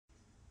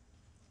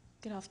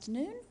Good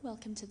afternoon,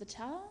 welcome to the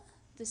tower.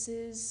 This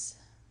is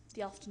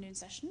the afternoon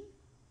session,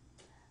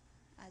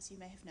 as you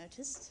may have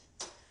noticed,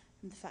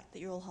 from the fact that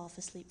you're all half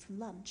asleep from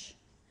lunch.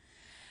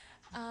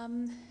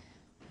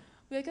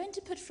 We're going to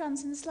put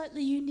Frans in a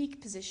slightly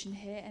unique position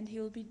here, and he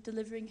will be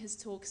delivering his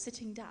talk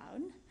sitting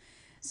down.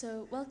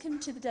 So welcome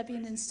to the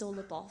Debian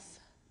installer BOF.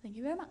 Thank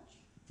you very much.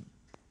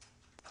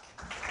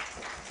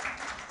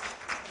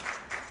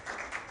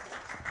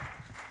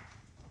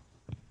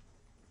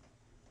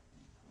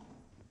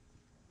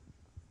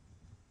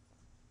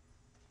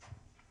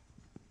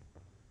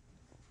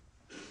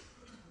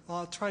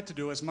 I'll try to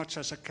do as much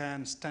as I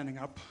can standing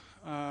up.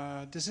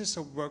 This is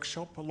a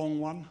workshop, a long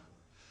one,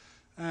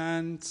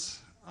 and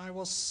I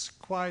was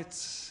quite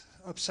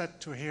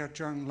upset to hear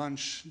during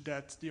lunch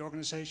that the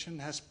organization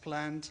has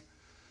planned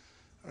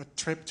a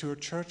trip to a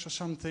church or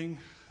something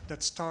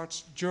that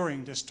starts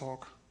during this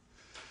talk.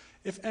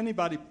 If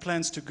anybody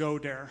plans to go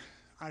there,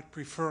 I'd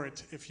prefer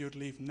it if you'd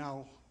leave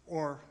now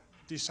or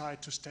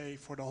decide to stay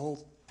for the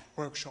whole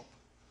workshop.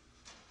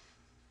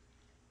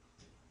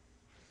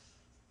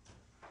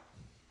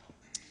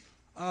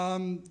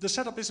 The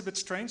setup is a bit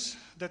strange.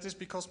 That is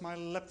because my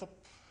laptop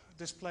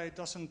display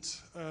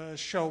doesn't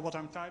show what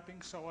I'm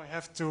typing, so I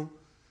have to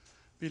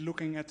be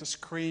looking at the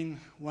screen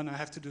when I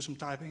have to do some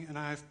typing, and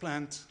I have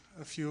planned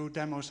a few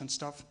demos and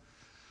stuff.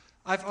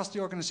 I've asked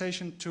the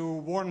organization to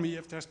warn me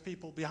if there's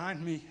people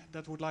behind me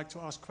that would like to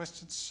ask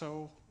questions,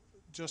 so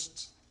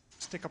just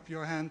stick up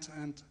your hand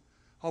and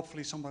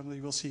hopefully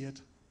somebody will see it.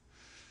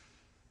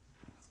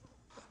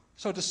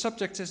 So the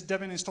subject is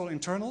Debian install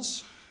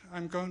internals.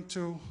 I'm going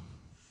to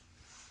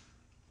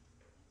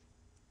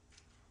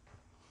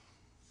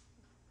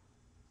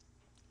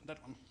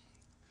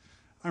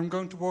I'm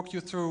going to walk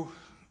you through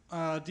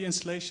the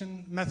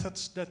installation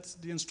methods that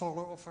the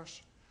installer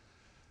offers.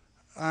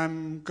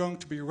 I'm going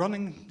to be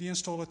running the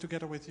installer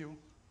together with you.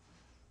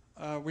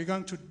 We're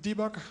going to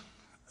debug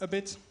a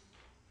bit.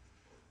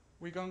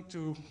 We're going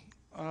to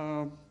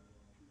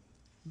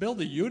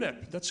build a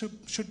UDEB. That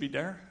should be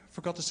there.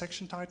 Forgot the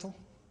section title.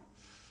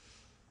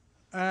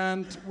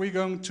 And we're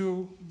going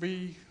to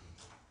be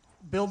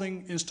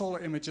building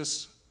installer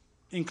images,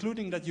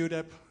 including that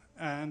UDEB,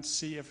 and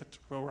see if it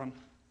will run.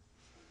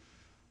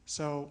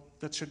 So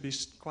that should be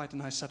quite a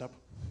nice setup.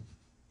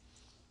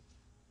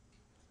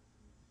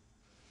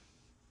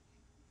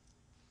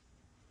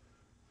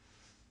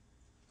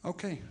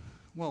 Okay,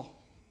 well,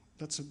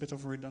 that's a bit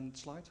of a redundant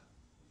slide.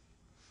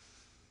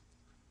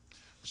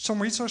 Some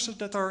resources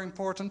that are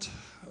important.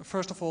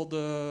 First of all,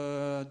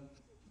 the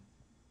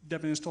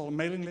Debian installer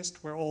mailing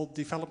list, where all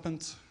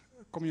development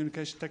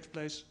communication takes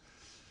place.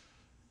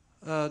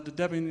 The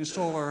Debian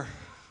installer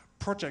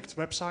project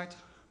website,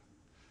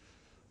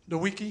 the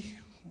wiki.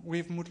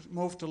 We've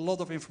moved a lot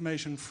of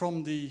information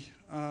from the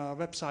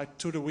website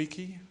to the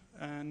wiki,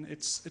 and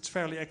it's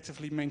fairly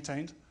actively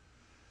maintained.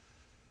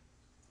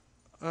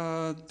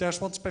 There's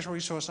one special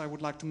resource I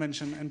would like to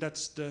mention, and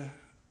that's the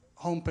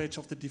homepage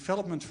of the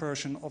development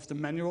version of the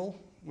manual,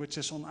 which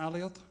is on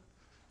Aliot.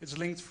 It's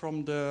linked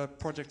from the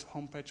project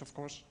homepage, of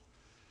course.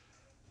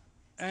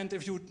 And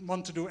if you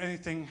want to do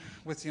anything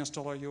with the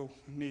installer, you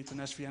need an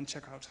SVN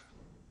checkout.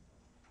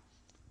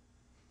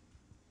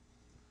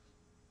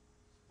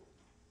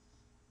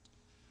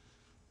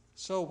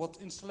 So what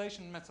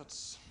installation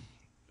methods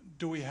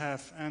do we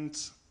have, and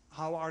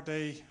how are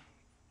they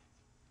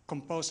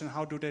composed, and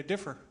how do they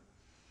differ?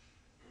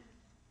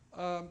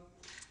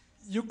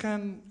 You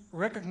can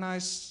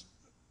recognize,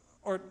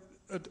 or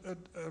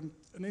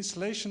an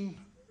installation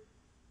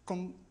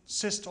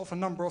consists of a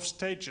number of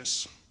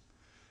stages,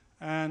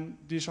 and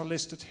these are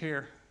listed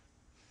here.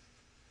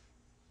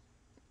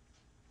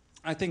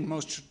 I think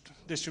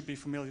this should be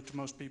familiar to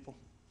most people.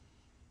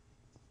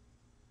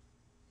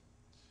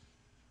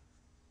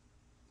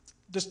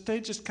 The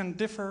stages can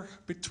differ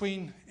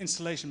between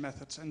installation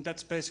methods, and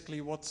that's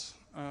basically what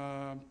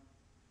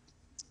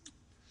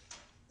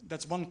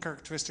that's one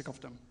characteristic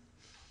of them.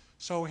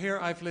 So here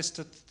I've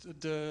listed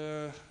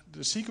the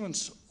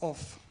sequence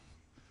of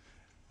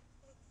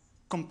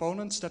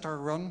components that are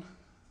run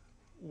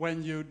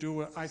when you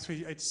do an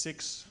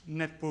i386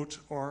 netboot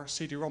or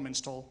CD-ROM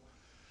install.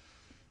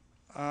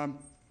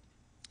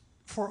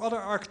 For other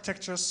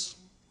architectures,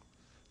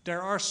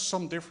 there are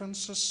some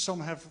differences. Some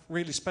have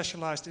really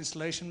specialized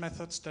installation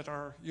methods that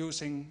are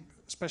using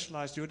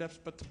specialized UDEBs,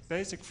 but the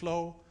basic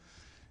flow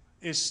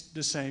is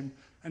the same.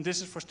 And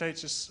this is for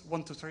stages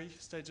 1 to 3.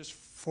 Stages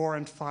 4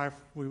 and 5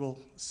 we will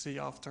see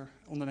after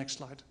on the next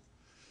slide.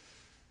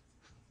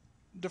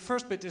 The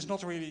first bit is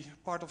not really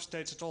part of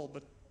stage at all,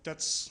 but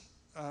that's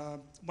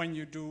when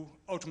you do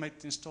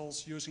automated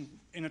installs using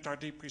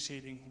initRD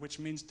preceding, which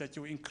means that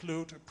you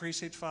include a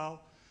preseed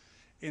file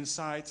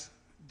inside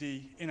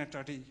the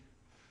initRD.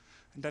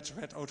 And that's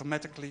read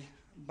automatically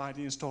by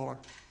the installer.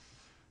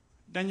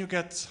 Then you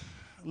get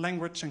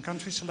language and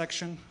country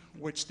selection,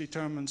 which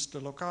determines the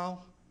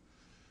locale,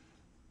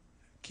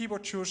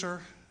 keyboard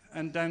chooser,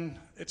 and then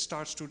it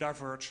starts to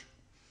diverge.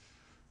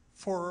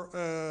 For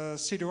a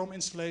CD-ROM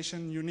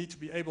installation, you need to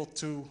be able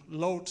to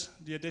load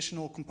the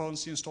additional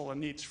components the installer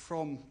needs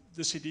from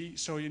the CD.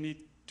 So you need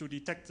to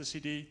detect the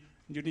CD,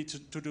 and you need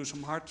to do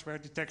some hardware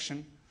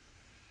detection.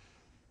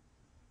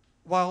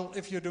 While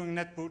if you're doing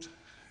netboot,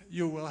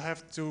 you will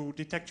have to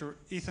detect your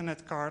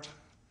Ethernet card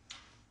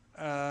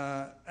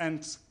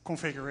and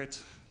configure it.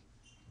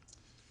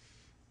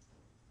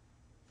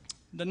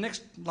 The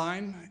next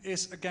line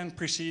is again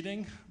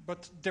preceding,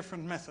 but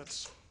different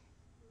methods.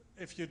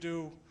 If you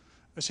do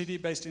a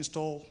CD-based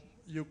install,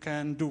 you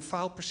can do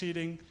file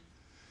preceding.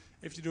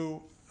 If you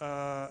do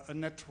a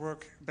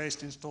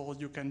network-based install,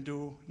 you can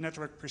do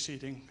network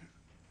preceding.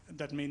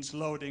 That means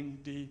loading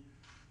the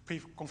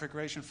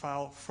pre-configuration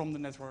file from the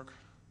network.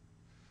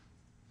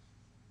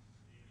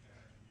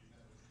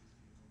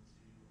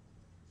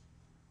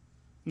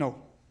 No.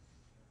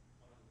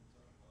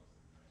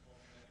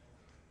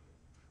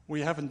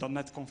 We haven't done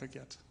netconfig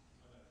yet.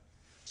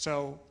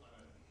 So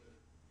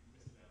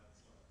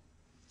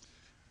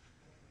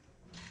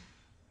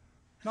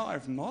no,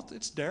 I've not.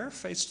 It's there,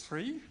 phase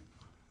 3.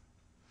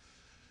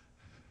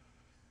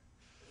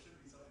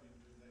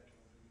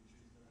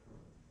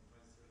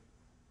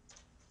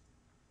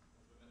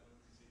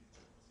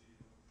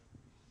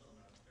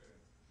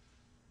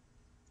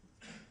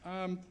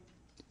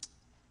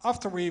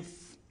 After we've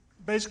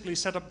basically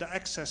set up the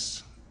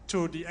access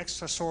to the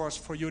extra source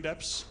for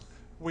UDEPs,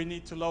 we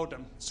need to load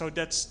them. So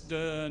that's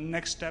the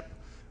next step,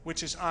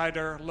 which is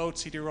either load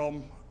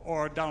CD-ROM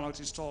or download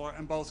installer,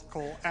 and both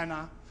call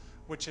ANA,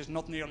 which is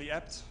not nearly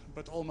apt,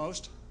 but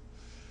almost,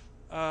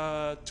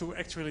 to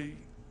actually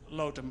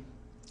load them.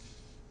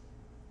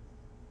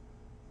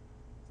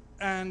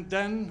 And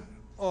then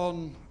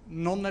on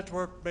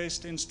non-network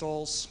based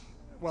installs,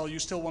 well, you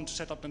still want to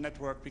set up the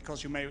network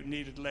because you may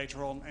need it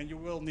later on, and you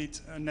will need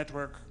a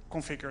network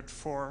configured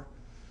for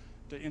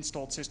the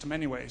installed system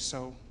anyway,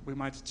 so we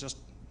might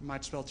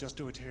as well just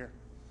do it here.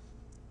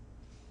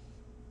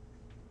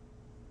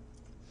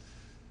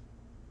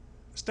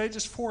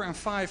 Stages 4 and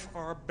 5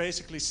 are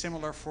basically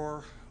similar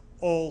for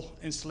all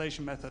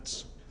installation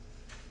methods.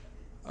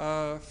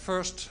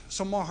 First,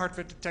 some more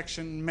hardware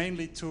detection,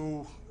 mainly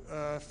to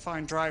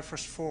find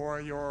drivers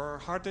for your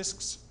hard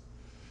disks.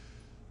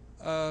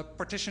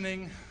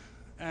 Partitioning,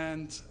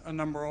 and a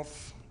number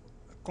of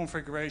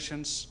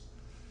configurations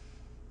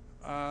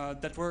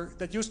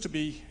that used to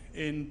be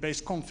in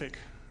base config,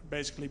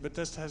 basically, but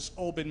this has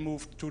all been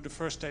moved to the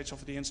first stage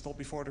of the install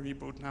before the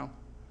reboot now.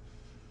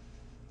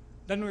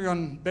 Then we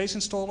run base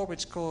installer,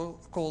 which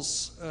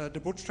calls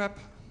the bootstrap,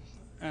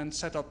 and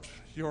set up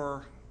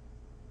your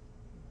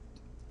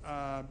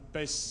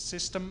base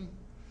system.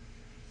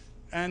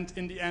 And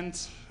in the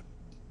end,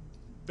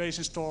 base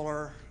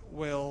installer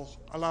will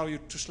allow you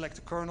to select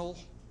a kernel,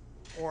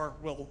 or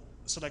will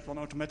select one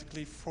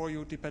automatically for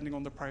you depending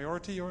on the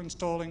priority you're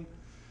installing.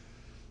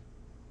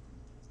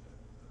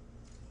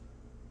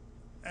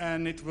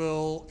 And it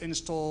will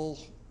install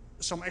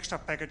some extra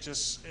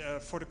packages.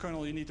 For the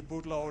kernel you need a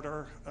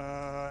bootloader,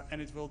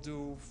 and it will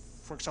do,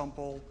 for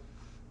example,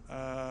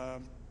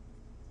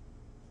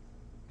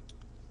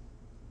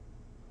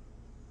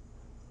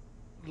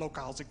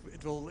 locales.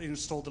 It will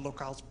install the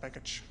locales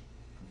package.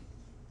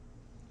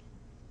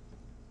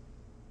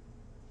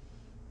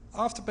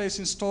 After base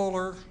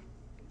installer,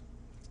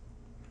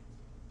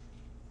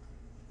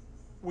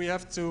 we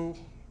have to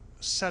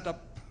set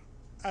up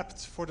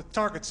apt for the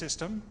target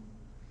system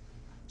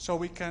so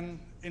we can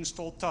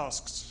install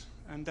tasks,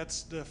 and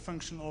that's the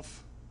function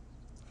of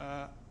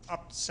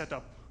apt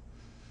setup.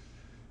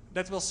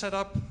 That will set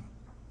up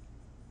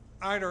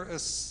either a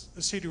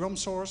CD-ROM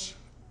source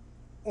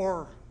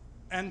or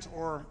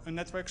a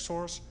network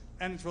source,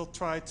 and it will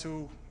try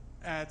to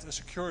add a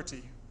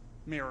security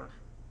mirror.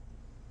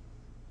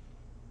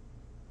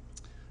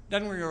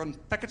 Then we are on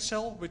package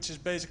cell, which is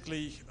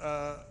basically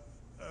a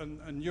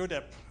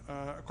UDEP,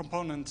 a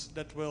component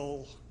that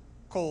will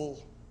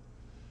call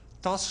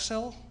task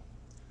cell.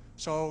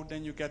 So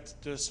then you get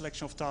the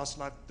selection of tasks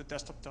like the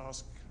desktop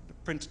task, the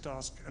print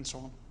task, and so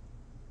on.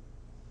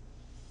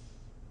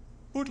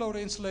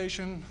 Bootloader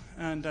installation,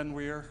 and then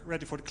we're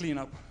ready for the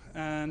cleanup.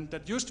 And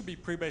that used to be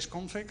pre-base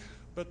config,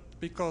 but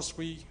because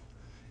we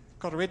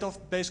got rid of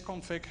base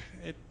config,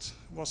 it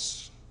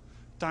was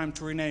time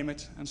to rename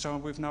it, and so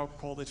we've now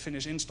called it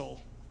finish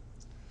install.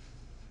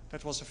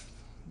 That was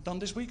done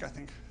this week, I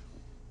think.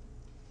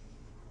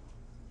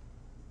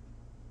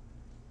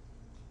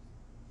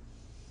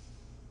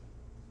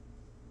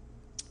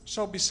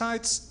 So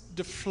besides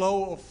the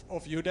flow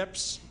of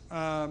UDEPs,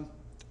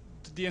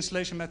 the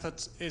installation method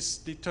is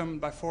determined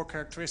by 4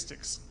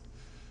 characteristics.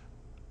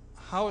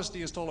 How is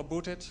the installer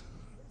booted?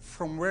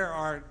 From where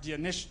are the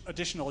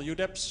additional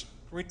UDEPs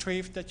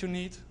retrieved that you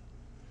need?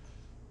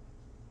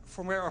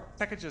 From where are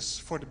packages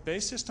for the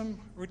base system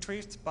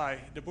retrieved by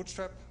the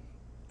bootstrap?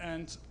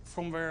 And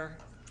from where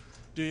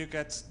do you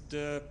get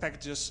the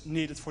packages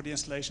needed for the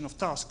installation of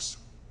tasks?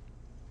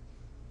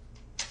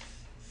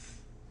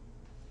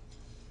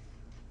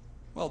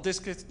 Well, this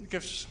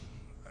gives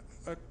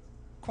a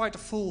quite a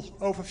full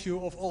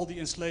overview of all the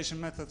installation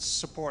methods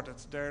supported.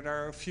 There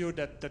are a few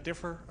that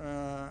differ,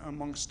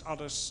 amongst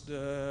others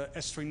the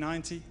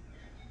S390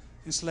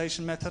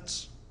 installation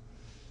methods.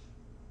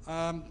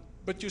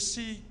 But you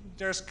see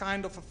there's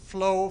kind of a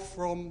flow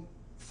from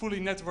fully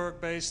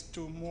network-based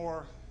to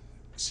more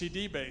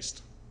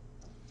CD-based.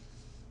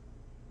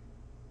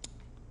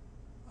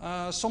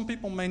 Some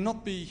people may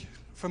not be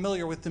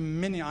familiar with the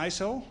mini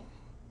ISO.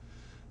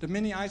 The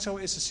mini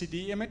ISO is a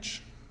CD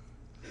image,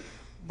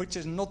 which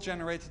is not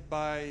generated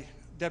by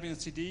Debian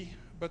CD,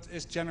 but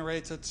is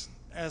generated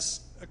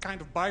as a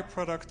kind of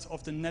byproduct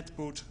of the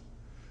netboot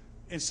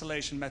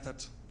installation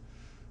method.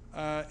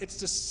 It's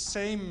the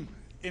same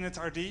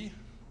initRD,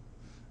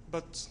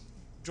 but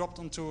dropped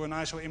onto an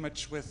ISO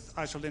image with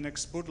ISO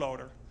Linux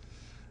bootloader.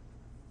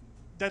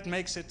 That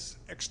makes it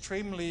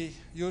extremely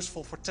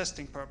useful for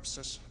testing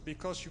purposes,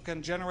 because you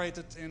can generate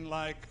it in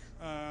like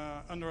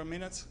under a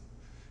minute,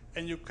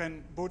 and you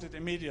can boot it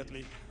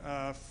immediately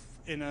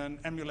in an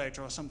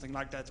emulator or something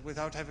like that,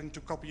 without having to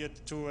copy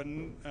it to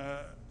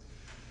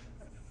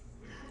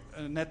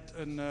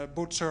a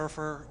boot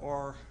server,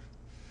 or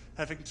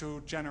having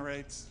to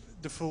generate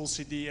the full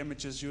CD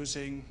images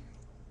using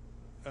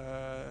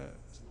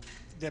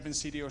Debian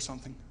CD or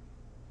something.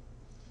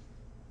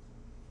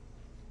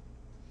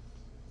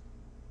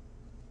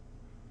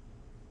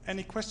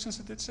 Any questions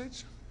at that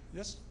stage?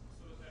 Yes?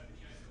 So is that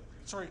mini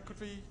ISO? Sorry, could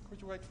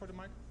you wait for the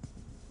mic?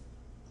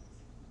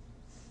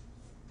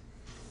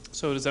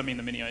 So does that mean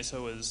the mini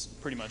ISO is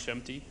pretty much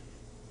empty?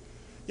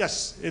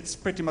 Yes, it's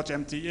pretty much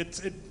empty.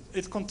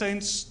 It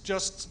contains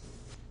just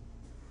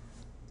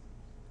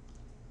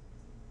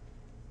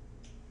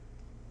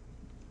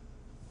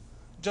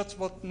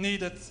what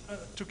needed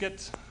to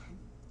get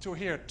to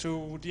here,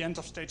 to the end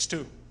of stage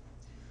 2.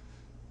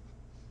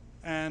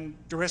 And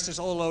the rest is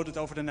all loaded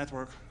over the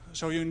network.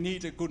 So you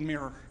need a good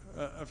mirror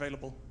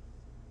available.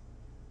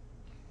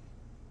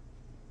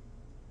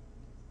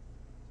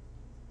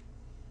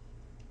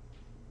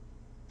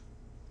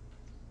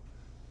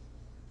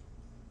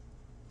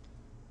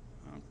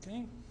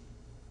 Okay.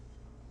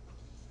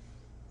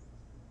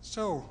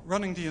 So,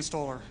 running the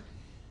installer.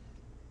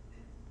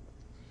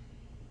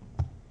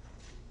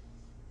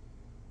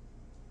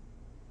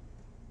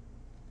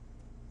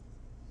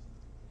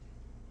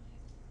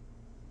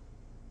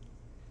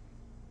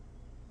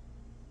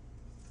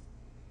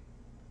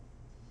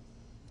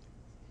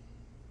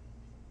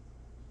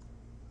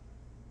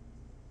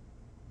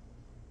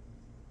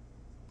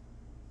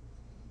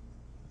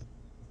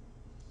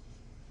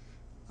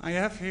 I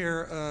have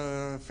here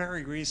a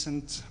very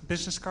recent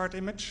business card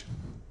image.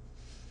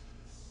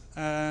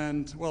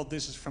 And, well,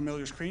 this is a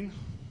familiar screen.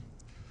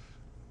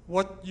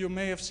 What you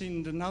may have seen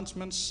in the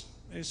announcements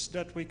is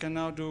that we can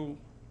now do...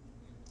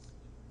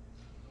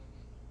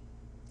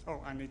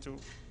 Oh, I need to...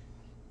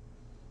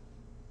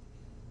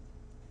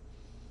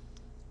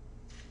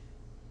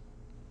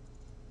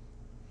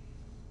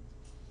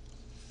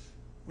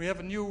 We have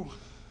a new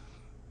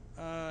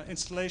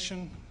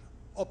installation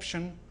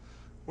option,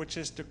 which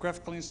is the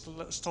graphical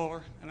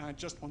installer, and I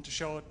just want to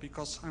show it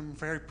because I'm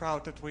very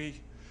proud that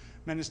we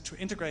managed to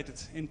integrate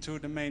it into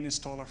the main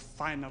installer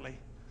finally.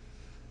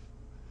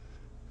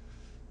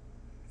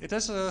 It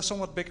has a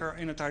somewhat bigger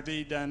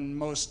initRD than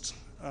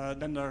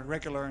than the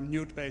regular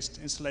Newt-based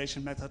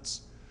installation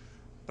methods,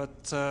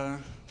 but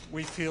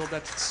we feel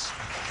that it's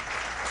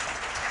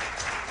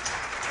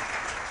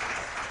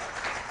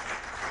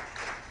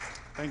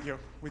thank you.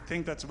 We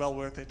think that's well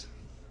worth it.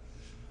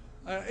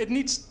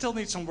 It still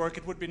needs some work.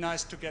 It would be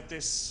nice to get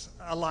this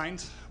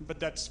aligned, but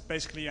that's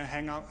basically a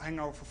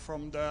hangover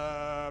from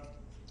the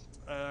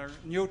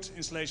Newt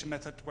installation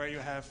method, where you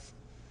have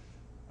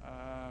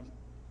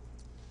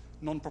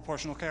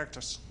non-proportional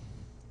characters.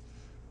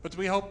 But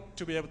we hope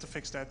to be able to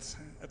fix that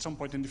at some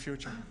point in the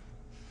future.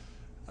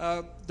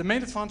 The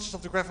main advantage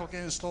of the graphical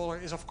installer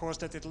is, of course,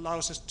 that it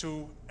allows us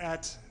to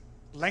add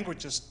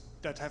languages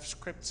that have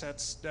script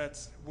sets that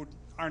we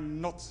are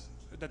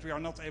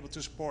not able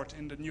to support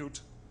in the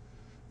Newt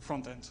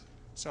front end.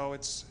 So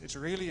it's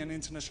really an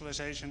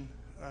internationalization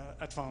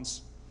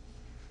advance,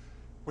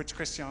 which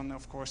Christian,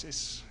 of course,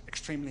 is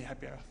extremely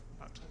happy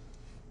about,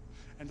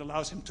 and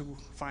allows him to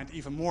find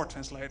even more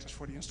translators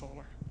for the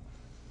installer.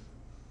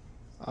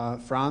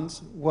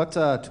 Frans, what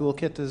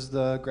toolkit is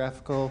the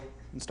graphical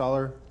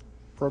installer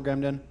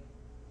programmed in?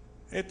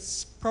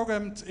 It's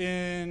programmed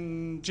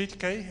in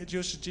GTK. It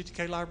uses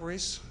GTK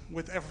libraries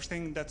with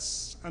everything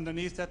that's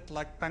underneath that,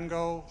 like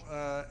Pango,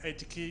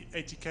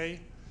 ATK,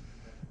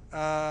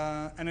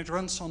 and it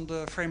runs on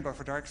the frame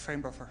buffer, direct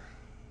frame buffer.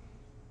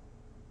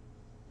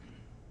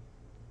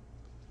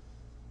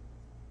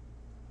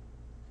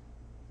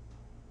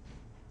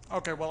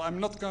 Okay, well, I'm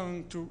not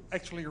going to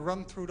actually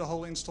run through the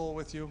whole install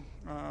with you.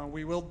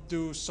 We will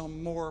do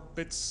some more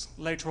bits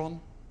later on,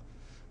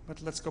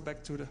 but let's go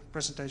back to the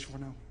presentation for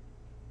now.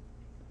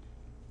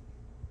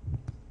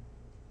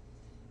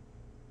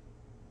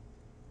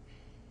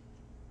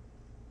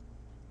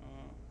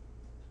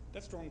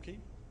 That's the wrong key.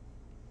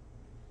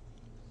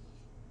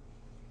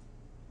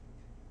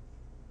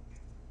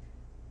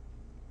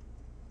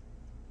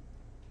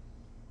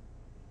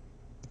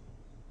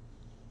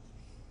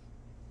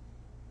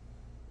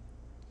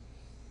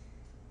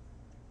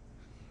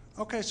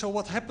 Okay, so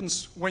what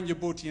happens when you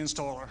boot the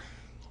installer?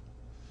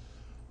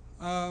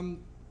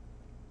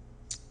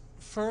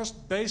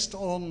 First, based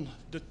on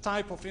the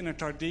type of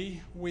initrd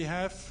we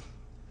have,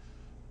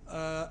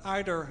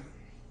 either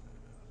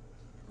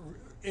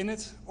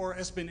init or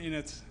sbin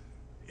init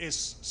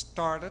is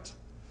started.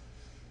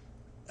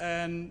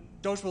 And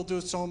those will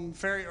do some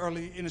very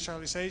early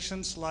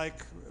initializations,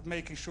 like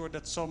making sure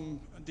that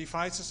some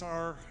devices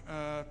are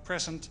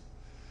present.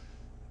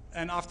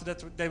 And after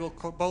that, they will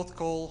both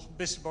call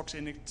busybox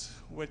init,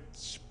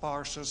 which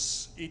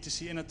parses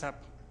etc init tab.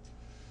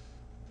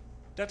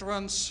 That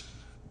runs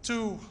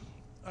two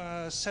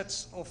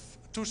sets of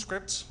two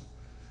scripts,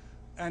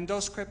 and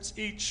those scripts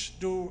each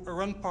do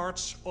run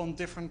parts on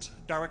different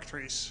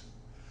directories.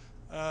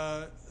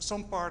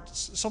 Some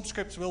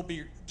scripts will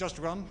be just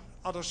run,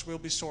 others will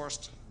be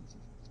sourced.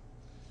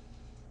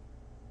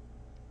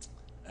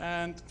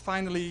 And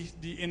finally,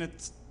 the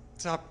init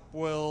tab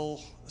will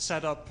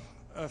set up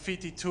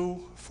VT2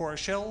 for a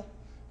shell,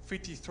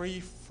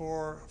 VT3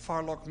 for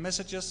farlog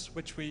messages,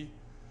 which we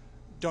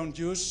don't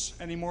use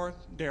anymore,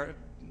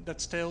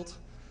 that's tailed,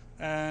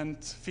 and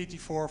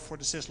VT4 for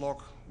the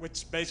syslog,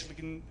 which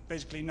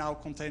basically now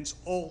contains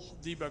all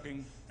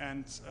debugging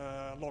and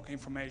log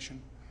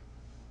information.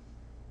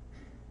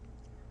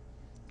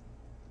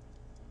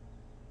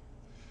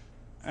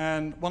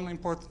 And one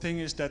important thing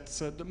is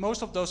that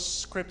most of those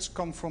scripts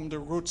come from the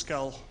root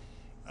scale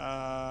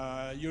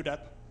UDEP,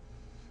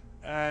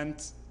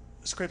 and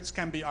scripts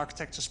can be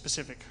architecture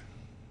specific.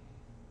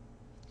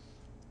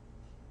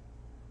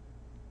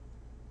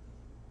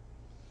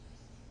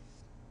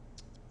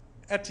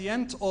 At the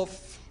end of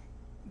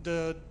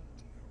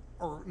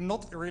or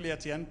not really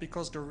at the end,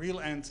 because the real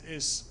end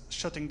is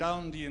shutting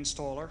down the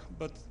installer,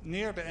 but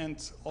near the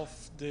end of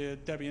the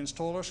Debian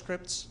installer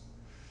scripts,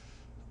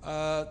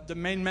 the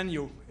main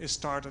menu is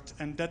started,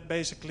 and that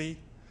basically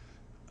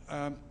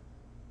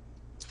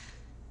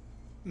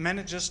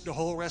manages the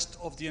whole rest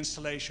of the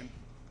installation.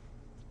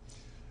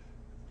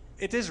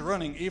 It is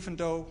running, even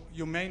though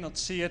you may not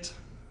see it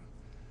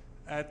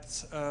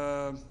at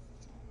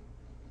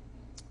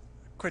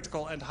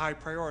critical and high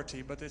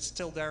priority, but it's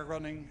still there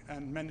running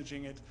and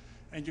managing it.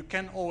 And you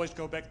can always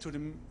go back to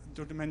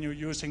the menu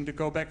using the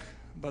go back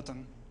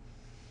button.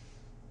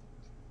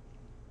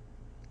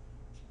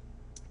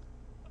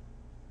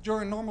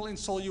 During normal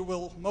install, you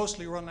will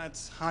mostly run at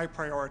high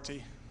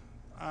priority.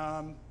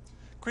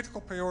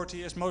 Critical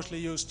priority is mostly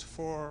used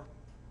for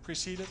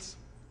preceded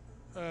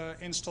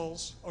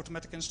installs,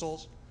 automatic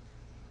installs.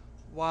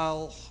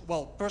 Well,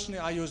 personally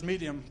I use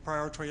medium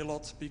priority a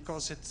lot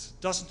because it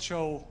doesn't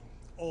show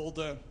all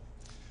the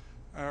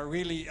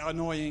really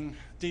annoying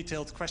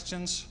detailed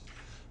questions,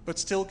 but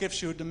still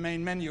gives you the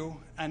main menu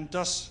and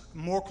does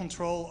more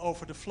control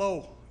over the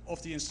flow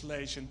of the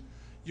installation.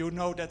 You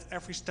know that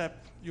every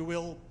step you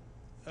will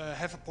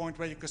have a point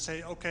where you can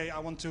say, okay, I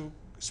want to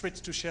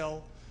switch to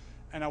shell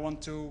and I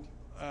want to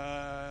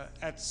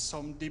add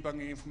some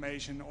debugging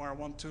information, or I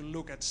want to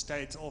look at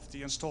state of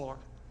the installer,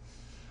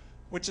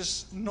 which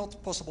is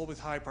not possible with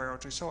high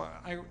priority. So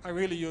I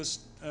really use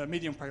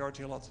medium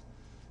priority a lot.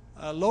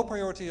 Low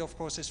priority, of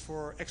course, is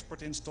for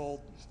export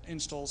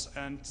installs,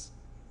 and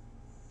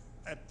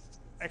at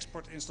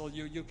export install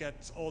you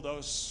get all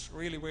those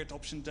really weird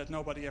options that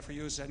nobody ever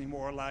uses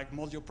anymore, like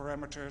module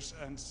parameters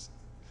and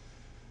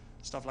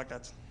stuff like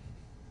that.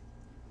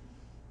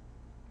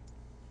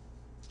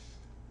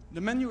 The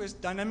menu is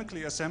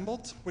dynamically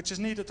assembled, which is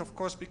needed, of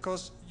course,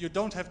 because you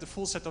don't have the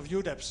full set of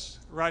UDEPs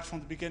right from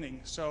the beginning.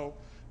 So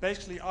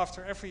basically,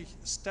 after every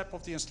step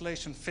of the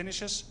installation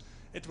finishes,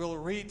 it will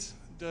read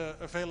the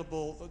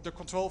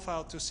control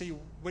file to see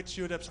which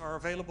UDEPs are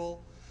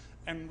available,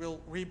 and will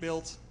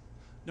rebuild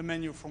the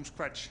menu from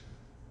scratch.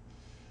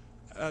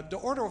 The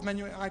order of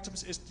menu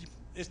items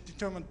is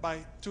determined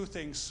by two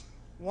things.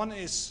 One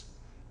is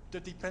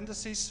the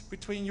dependencies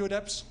between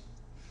UDEPs.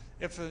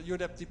 If a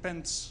UDEP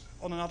depends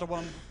on another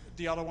one,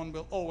 the other one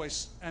will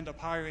always end up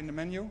higher in the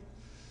menu.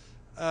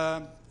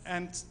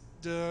 And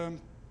the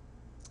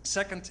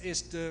second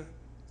is the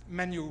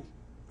menu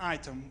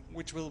item,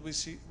 which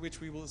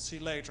we will see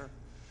later.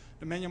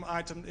 The menu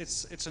item,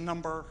 it's a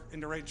number in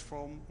the range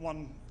from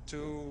 1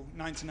 to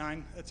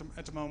 99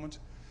 at the moment.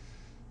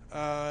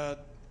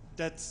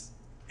 That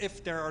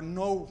if there are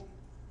no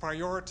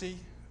priority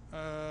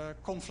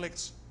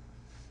conflicts,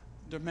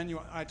 the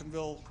menu item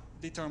will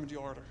determine the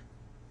order.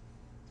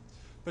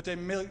 But they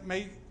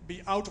may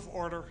be out of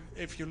order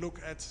if you look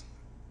at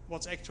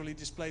what's actually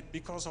displayed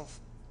because of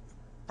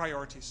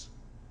priorities.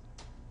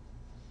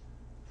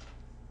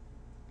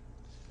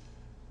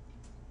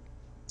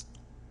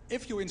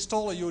 If you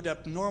install a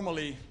UDEP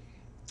normally,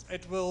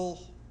 it will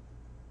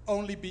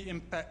only be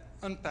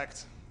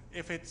unpacked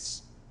if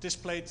it's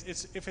displayed,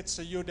 if it's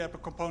a UDEP, a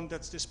component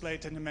that's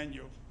displayed in the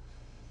menu.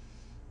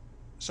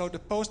 So the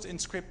post-in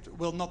script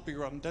will not be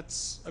run.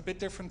 That's a bit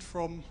different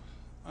from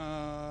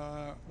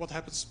what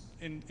happens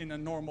in a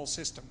normal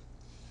system.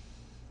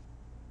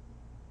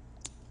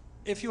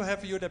 If you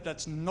have a UDEP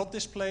that's not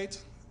displayed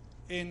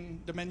in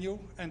the menu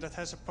and that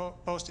has a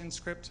post-in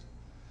script,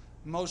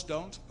 Most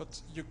don't,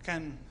 but you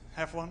can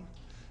have one.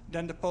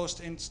 Then the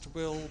post inst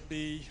will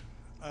be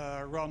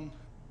run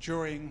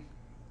during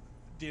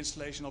the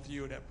installation of the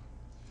UDEP.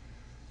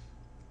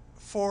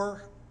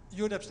 For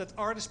UDEPs that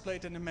are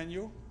displayed in the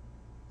menu,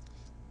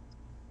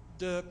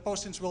 the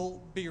post inst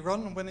will be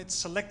run when it's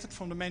selected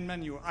from the main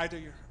menu,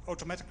 either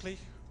automatically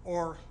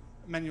or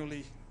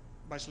manually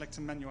by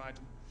selecting menu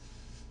item.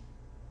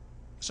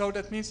 So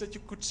that means that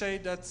you could say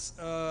that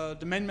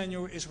the main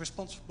menu is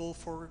responsible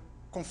for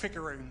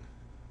configuring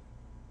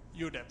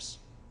UDEPs,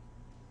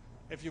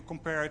 if you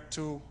compare it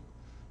to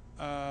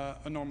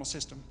a normal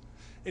system.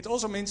 It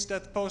also means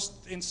that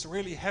post insts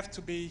really have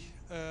to be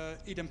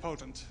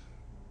idempotent.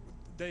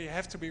 They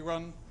have to be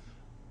run,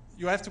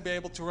 you have to be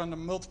able to run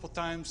them multiple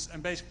times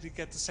and basically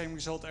get the same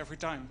result every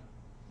time,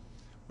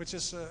 which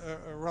is a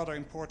rather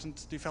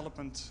important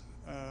development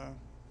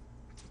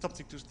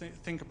topic to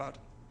think about.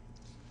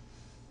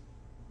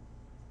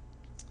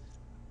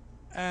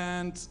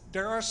 And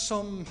there are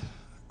some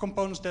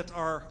components that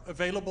are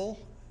available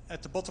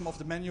at the bottom of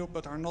the menu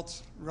but are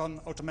not run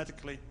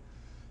automatically.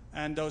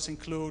 And those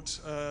include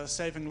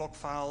saving log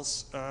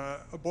files,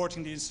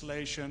 aborting the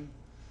installation,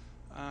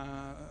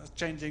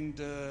 changing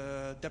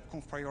the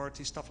DebConf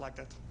priority, stuff like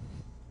that.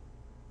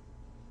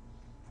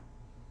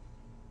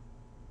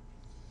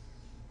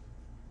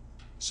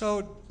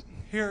 So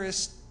here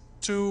is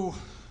two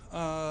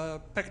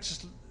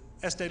packages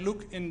as they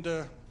look in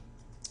the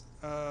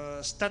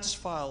status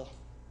file.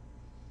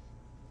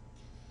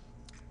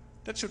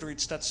 That should read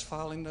status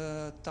file in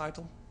the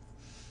title.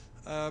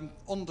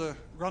 On the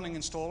running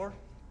installer.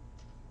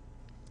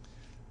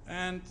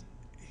 And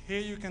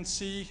here you can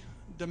see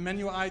the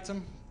menu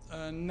item.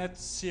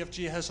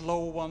 NetCFG has a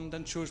lower one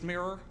than choose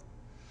mirror.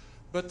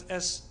 But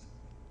as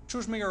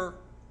choose mirror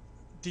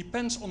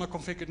depends on a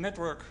configured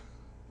network,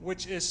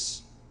 which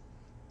is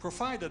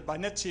provided by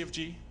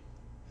NetCFG,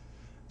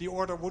 the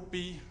order would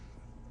be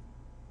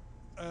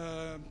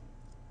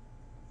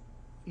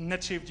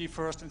NetCFG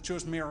first and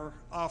choose mirror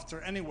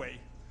after anyway.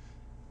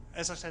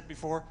 As I said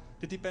before,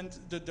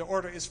 the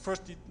order is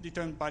first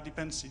determined by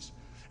dependencies.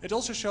 It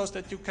also shows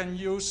that you can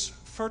use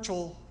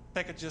virtual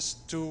packages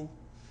to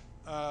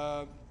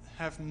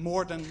have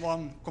more than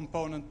one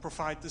component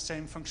provide the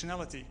same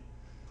functionality.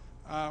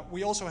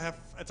 We also have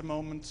at the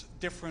moment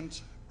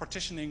different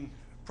partitioning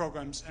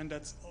programs and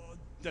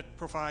that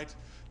provide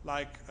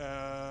like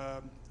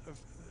a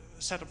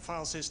setup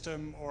file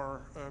system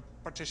or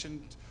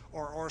partitioned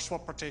or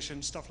swap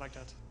partition, stuff like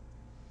that.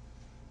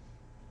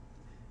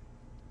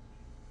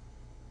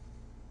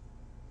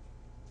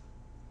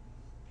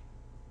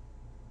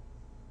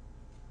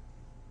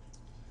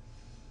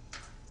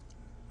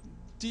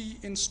 The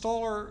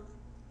installer,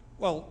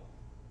 well,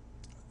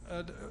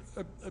 a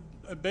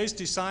base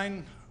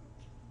design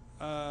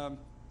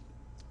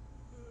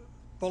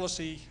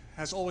policy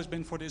has always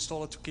been for the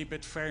installer to keep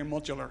it very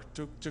modular,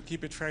 to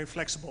keep it very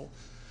flexible,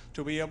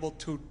 to be able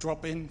to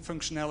drop in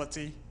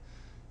functionality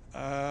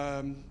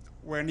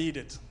where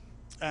needed.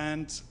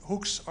 And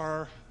hooks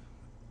are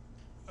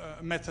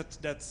a method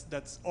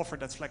that offer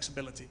that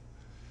flexibility.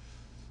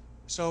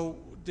 So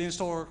the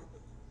installer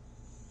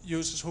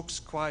uses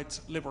hooks quite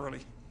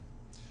liberally.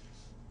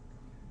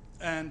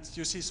 And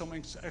you see some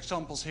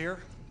examples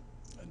here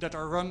that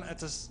are run at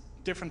the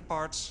different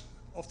parts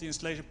of the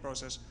installation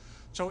process.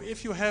 So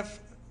if you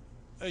have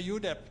a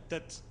UDEP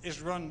that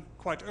is run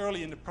quite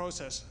early in the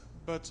process,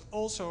 but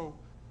also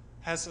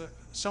has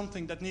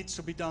something that needs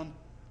to be done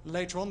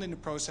later on in the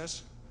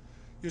process,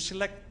 you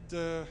select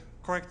the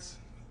correct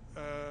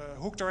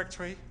hook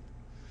directory,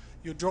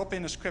 you drop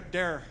in a script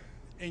there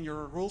in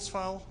your rules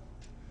file,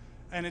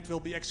 and it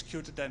will be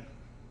executed then.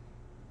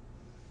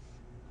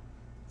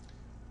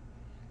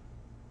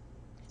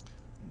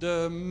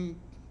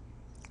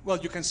 Well,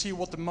 you can see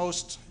what the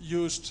most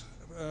used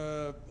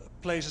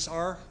places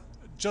are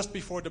just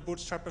before the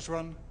bootstrappers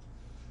run.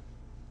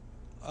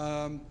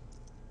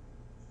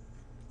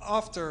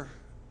 After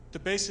the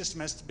base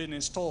system has been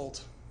installed,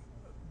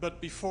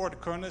 but before the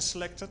kernel is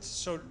selected,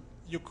 so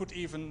you could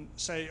even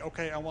say,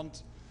 okay, I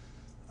want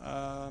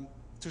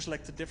to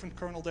select a different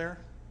kernel there.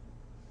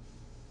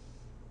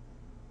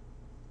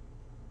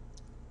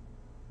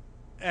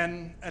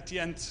 And at the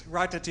end,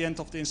 right at the end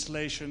of the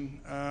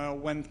installation,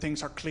 when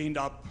things are cleaned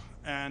up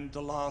and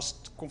the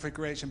last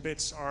configuration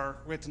bits are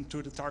written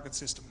to the target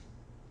system.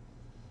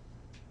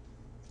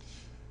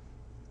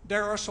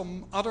 There are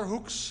some other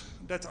hooks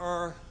that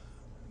are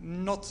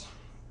not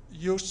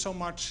used so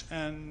much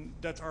and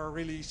that are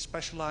really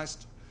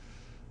specialized.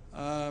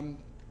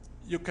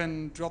 You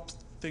can drop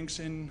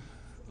things in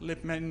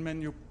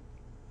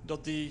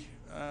libmainmenu.d.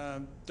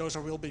 Those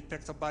will be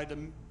picked up by the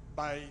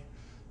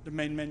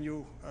main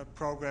menu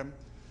program.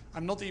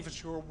 I'm not even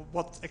sure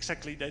what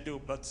exactly they do,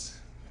 but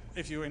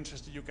if you're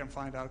interested, you can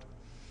find out.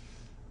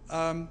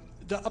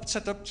 The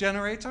upset-up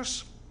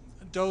generators,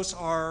 those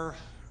are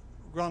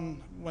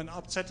run when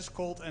upset is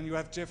called, and you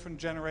have different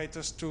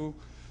generators to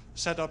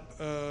set up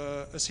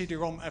a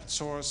CD-ROM apt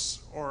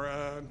source or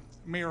a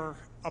mirror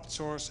apt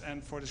source,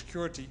 and for the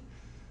security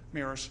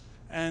mirrors.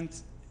 And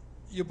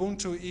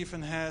Ubuntu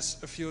even has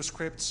a few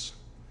scripts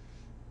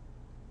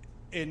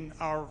in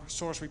our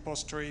source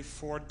repository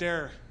for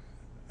their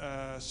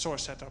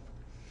source setup.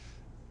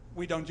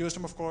 We don't use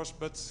them, of course,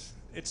 but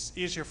it's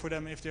easier for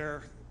them if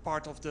they're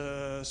part of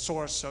the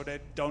source, so they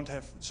don't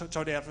have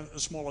so they have a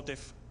smaller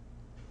diff.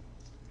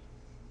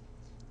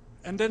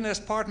 And then there's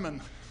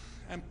Partman,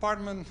 and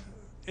Partman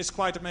is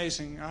quite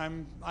amazing.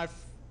 I've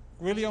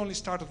really only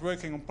started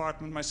working on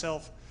Partman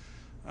myself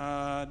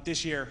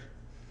this year,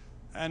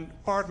 and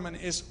Partman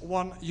is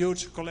one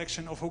huge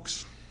collection of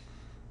hooks.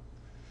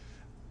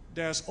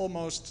 There's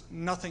almost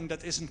nothing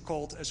that isn't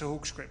called as a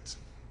hook script.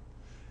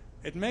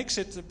 It makes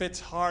it a bit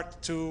hard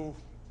to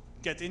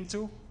get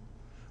into,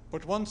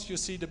 but once you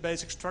see the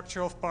basic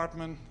structure of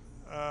Partman,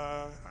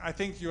 I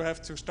think you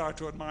have to start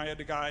to admire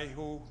the guy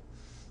who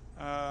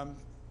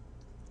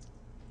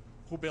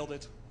built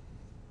it.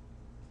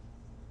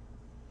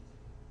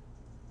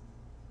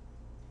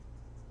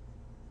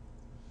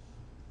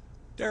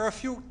 There are a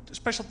few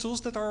special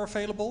tools that are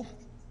available,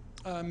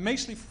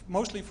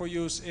 mostly for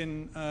use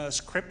in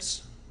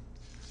scripts.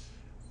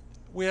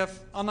 We have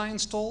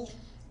uninstall,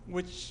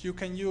 which you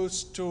can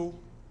use to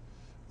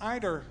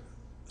either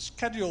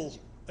schedule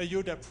a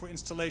UDEP for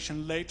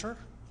installation later,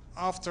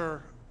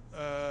 after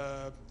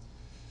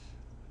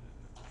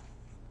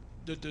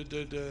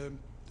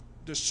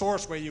the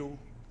source where you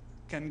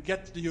can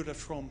get the UDEP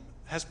from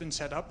has been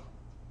set up,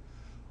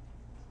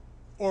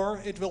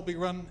 or it will be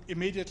run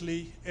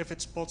immediately if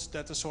it spots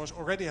that the source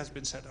already has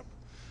been set up.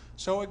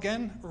 So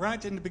again,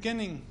 right in the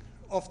beginning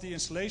of the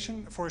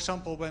installation, for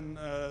example, when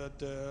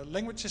the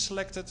language is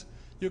selected,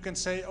 you can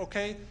say,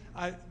 okay,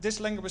 this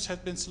language has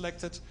been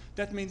selected.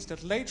 That means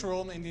that later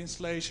on in the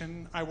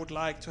installation, I would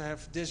like to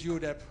have this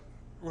UDEP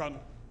run.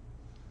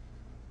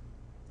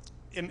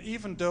 And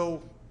even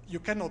though you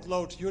cannot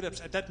load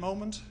UDEPs at that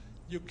moment,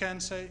 you can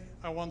say,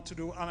 I want to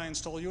do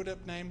uninstall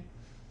UDEP name,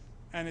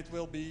 and it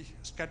will be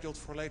scheduled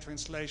for later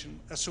installation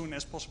as soon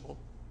as possible.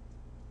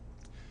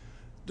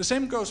 The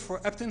same goes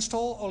for apt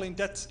install, only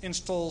that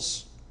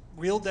installs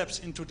real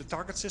deps into the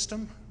target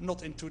system,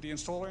 not into the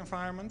installer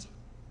environment.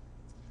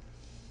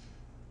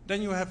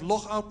 Then you have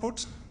log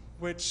output,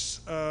 which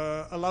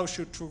allows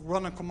you to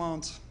run a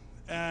command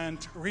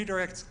and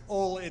redirect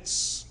all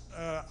its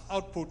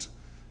output,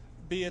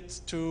 be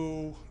it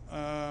to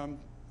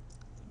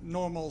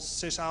normal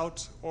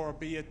sysout or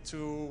be it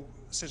to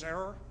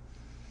syserror,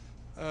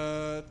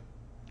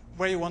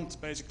 where you want,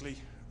 basically.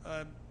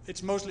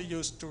 It's mostly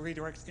used to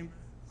redirect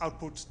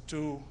output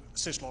to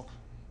syslog.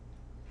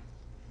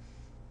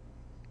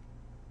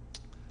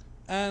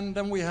 And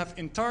then we have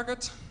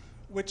in-target,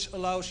 which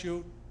allows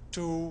you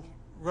to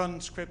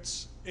run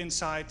scripts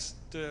inside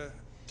the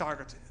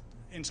target,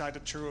 inside the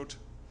chroot.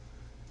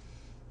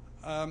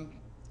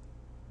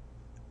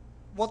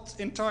 What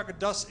in-target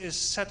does is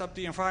set up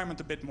the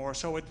environment a bit more,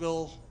 so it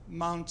will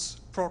mount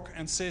proc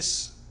and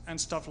sys and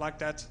stuff like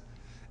that,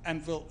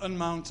 and will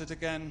unmount it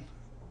again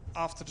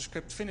after the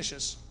script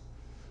finishes.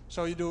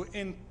 So you do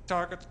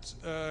in-target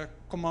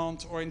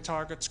command or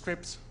in-target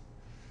script,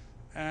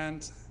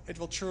 and it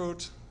will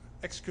chroot,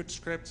 execute the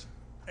script,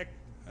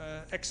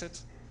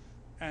 exit,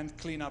 and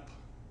clean up,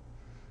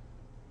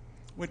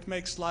 which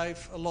makes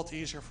life a lot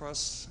easier for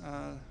us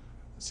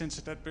since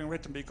it had been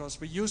written, because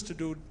we used to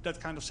do that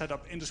kind of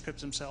setup in the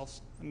scripts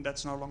themselves, and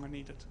that's no longer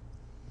needed.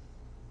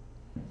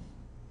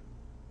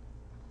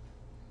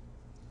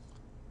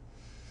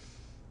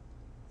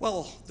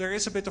 Well, there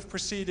is a bit of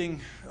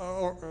proceeding,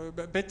 or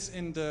a bit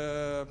in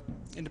the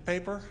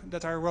paper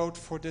that I wrote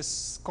for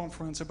this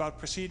conference about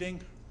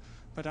proceeding,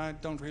 but I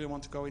don't really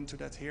want to go into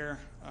that here.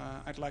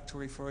 I'd like to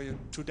refer you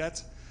to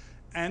that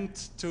and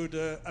to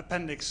the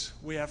appendix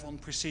we have on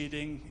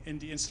proceeding in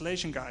the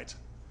installation guide.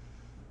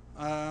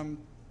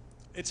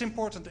 It's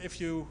important, if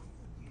you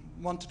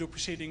want to do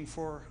proceeding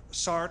for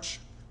Sarge,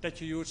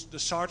 that you use the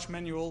Sarge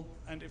manual,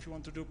 and if you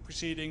want to do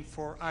proceeding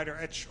for either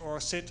Edge or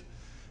SID,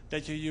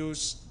 that you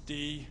use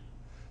the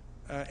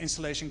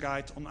installation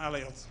guide on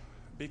Aliot,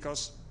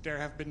 because there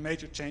have been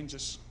major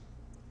changes.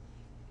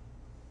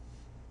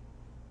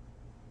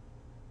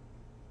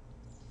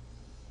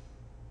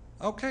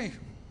 Okay,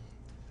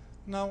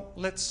 now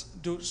let's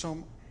do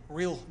some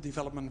real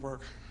development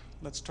work.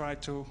 Let's try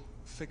to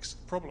fix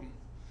the problem.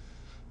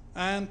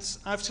 And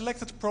I've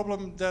selected a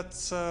problem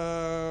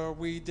that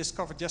we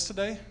discovered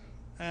yesterday,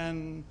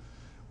 and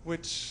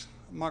which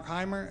Mark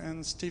Heimer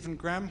and Stephen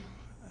Graham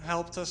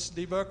helped us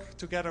debug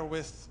together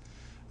with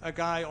a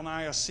guy on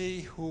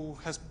IRC who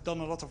has done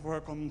a lot of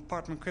work on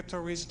Partman Crypto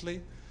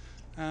recently,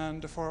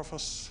 and the four of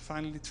us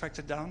finally tracked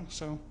it down.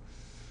 So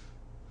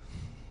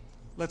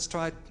let's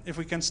try if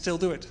we can still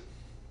do it.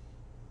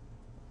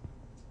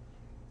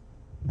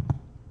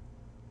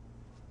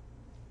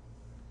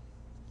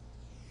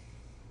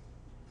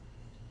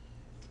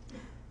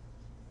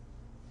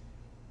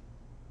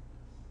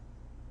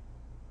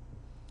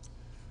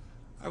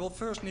 I will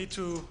first need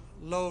to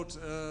load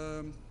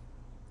a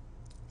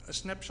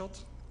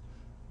snapshot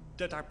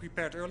that I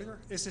prepared earlier.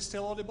 Is this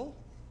still audible?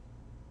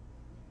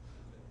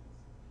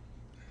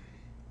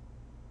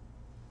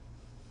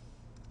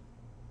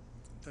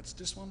 That's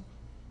this one.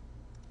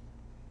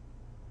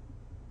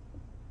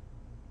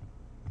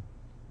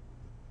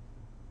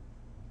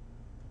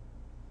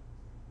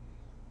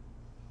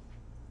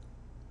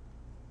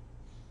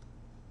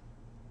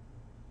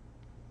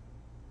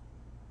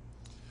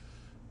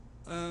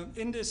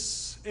 In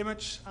this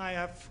image, I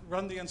have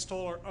run the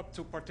installer up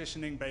to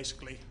partitioning,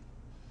 basically.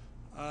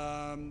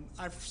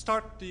 I've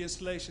started the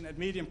installation at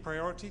medium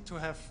priority to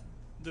have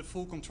the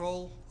full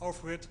control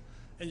over it,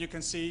 and you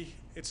can see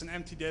it's an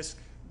empty disk.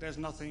 There's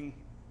nothing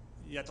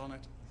yet on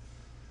it.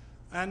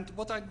 And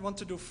what I want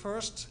to do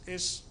first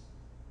is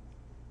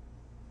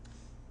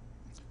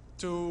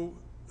to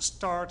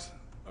start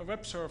a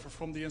web server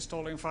from the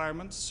installer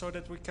environment so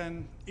that we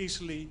can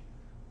easily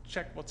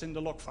check what's in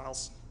the log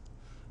files.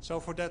 So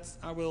for that,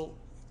 I will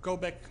go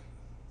back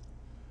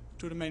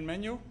to the main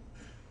menu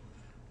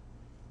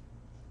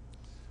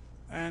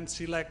and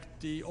select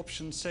the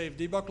option Save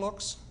Debug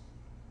Logs.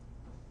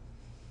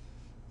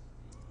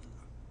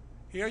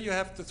 Here you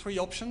have the three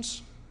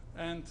options,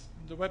 and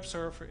the web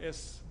server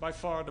is by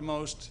far the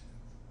most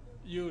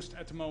used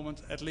at the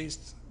moment, at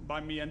least by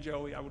me and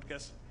Joey, I would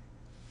guess.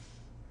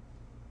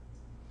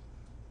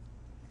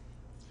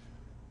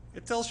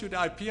 It tells you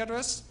the IP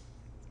address,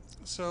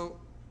 so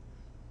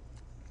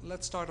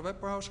let's start a web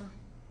browser.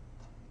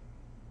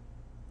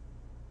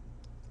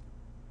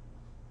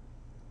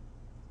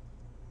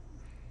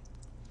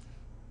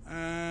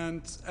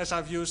 And as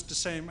I've used the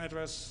same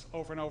address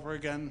over and over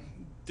again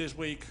this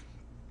week,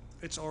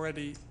 it's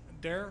already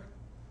there.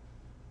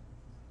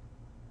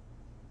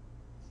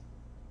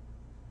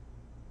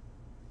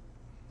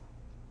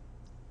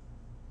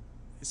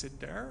 Is it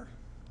there?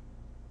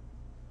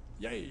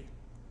 Yay.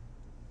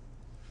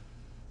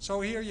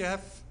 So here you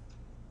have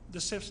the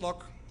sys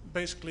log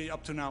basically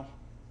up to now.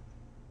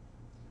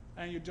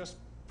 And you just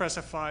press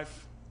F5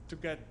 to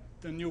get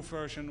the new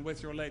version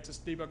with your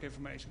latest debug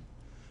information.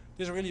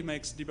 This really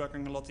makes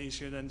debugging a lot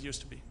easier than it used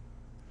to be.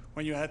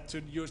 When you had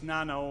to use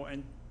nano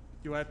and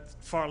you had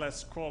far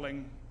less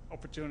scrolling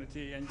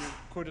opportunity and you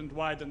couldn't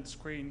widen the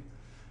screen,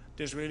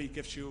 this really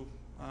gives you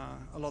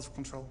a lot of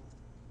control.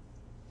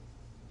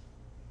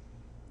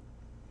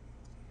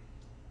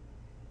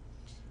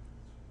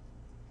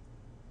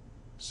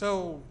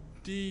 So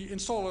the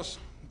installer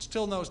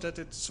still knows that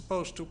it's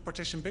supposed to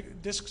partition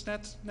disks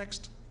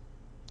next.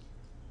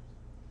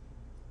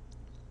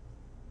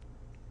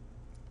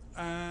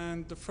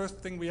 And the first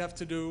thing we have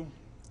to do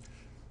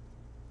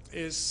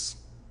is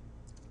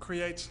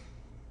create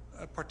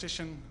a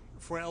partition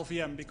for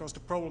LVM, because the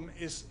problem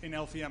is in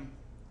LVM.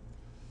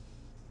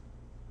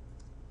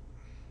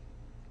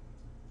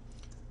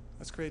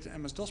 Let's create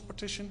an MS-DOS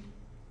partition.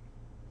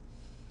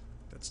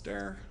 That's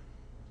there.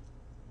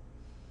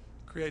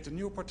 Create a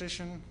new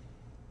partition.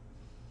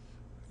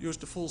 Use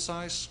the full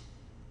size.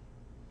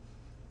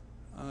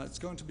 It's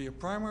going to be a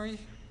primary.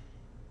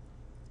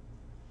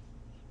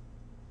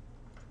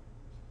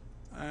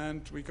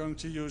 And we're going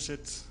to use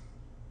it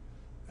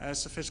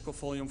as a physical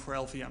volume for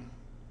LVM.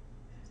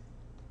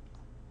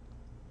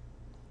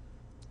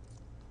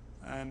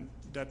 And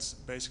that's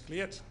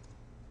basically it.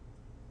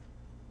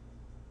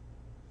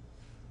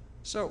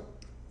 So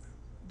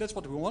that's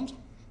what we want.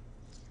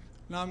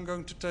 Now I'm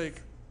going to take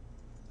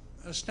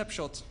a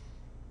snapshot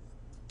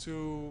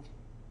to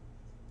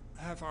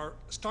have our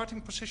starting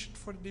position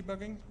for the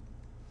debugging.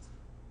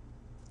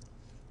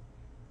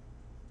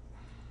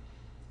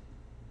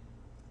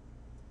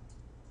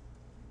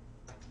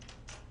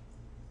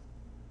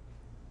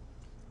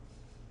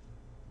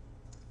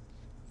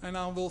 And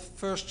I will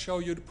first show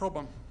you the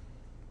problem.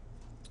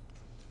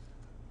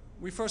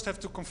 We first have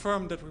to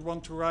confirm that we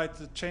want to write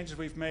the changes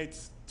we've made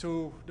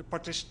to the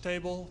partition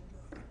table,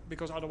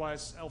 because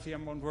otherwise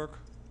LVM won't work.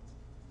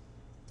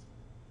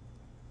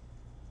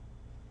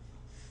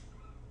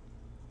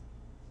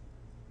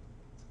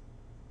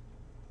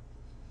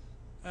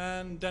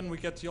 And then we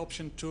get the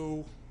option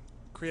to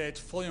create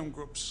volume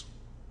groups.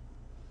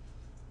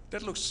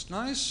 That looks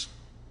nice,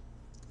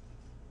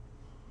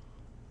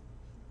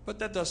 but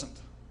that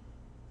doesn't.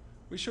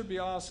 We should be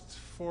asked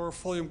for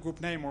volume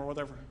group name or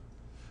whatever.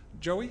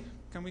 Joey,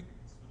 can we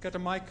get a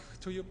mic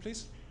to you,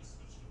 please?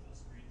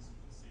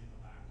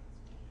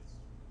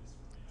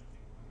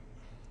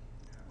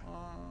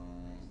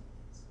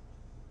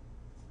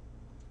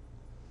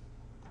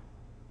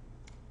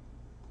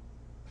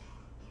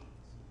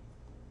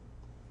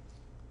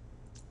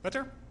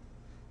 Better?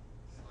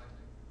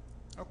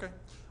 Okay.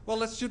 Well,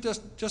 let's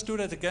just do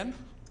that again.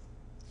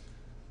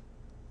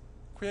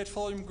 Create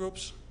volume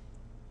groups.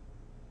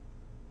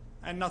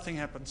 And nothing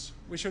happens.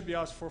 We should be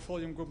asked for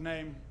volume group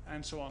name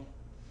and so on.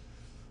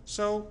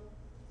 So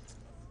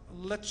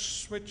let's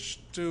switch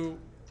to,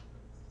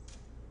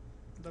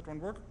 that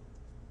won't work.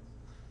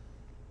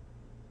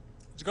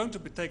 It's going to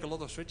take a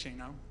lot of switching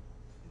now.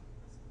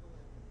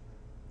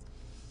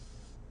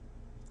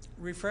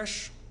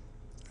 Refresh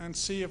and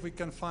see if we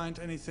can find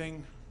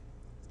anything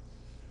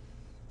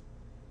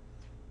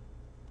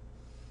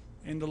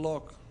in the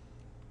log.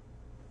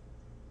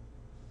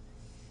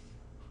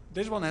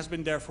 This one has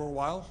been there for a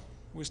while.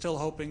 We're still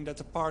hoping that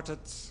the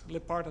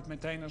libparted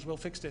maintainers will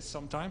fix this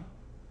sometime,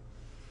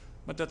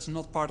 but that's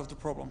not part of the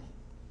problem.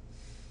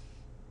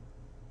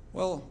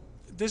 Well,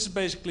 this is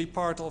basically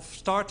part of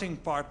starting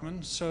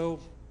Partman, so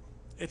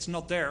it's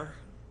not there.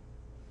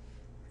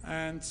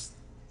 And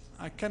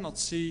I cannot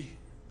see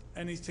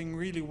anything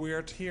really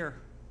weird here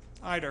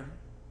either.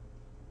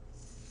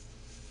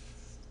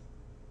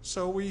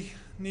 So we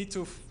need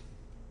to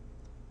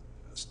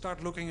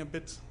start looking a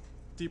bit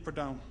deeper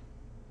down.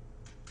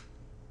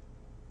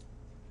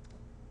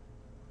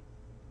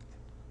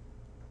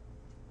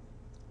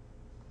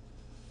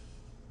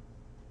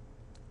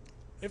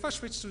 If I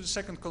switch to the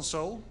second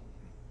console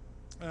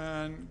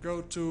and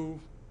go to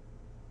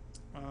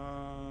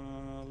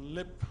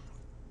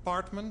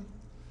libpartman,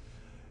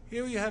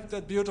 here you have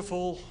that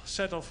beautiful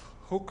set of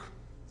hook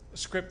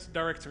script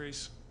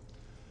directories.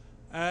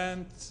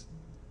 And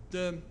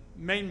the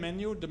main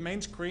menu, the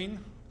main screen,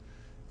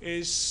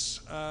 is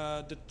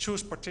the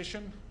choose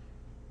partition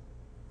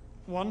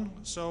one.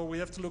 So we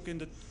have to look in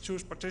the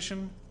choose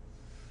partition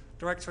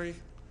directory,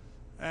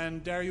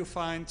 and there you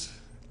find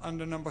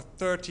under number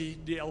 30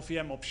 the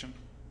LVM option.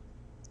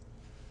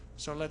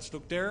 So let's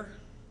look there.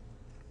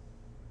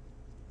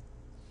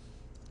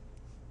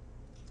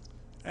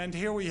 And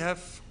here we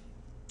have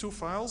two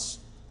files.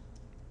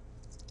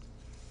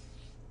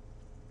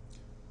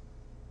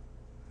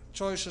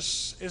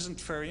 Choices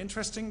isn't very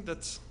interesting.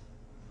 That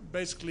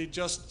basically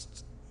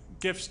just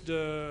gives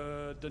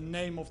the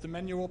name of the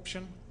menu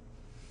option.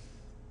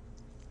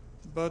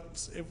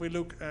 But if we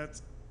look at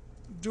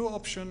do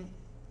option,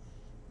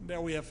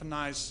 there we have a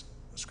nice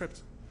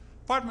script.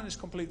 Partman is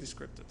completely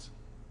scripted,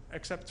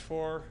 except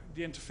for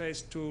the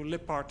interface to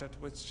libparted,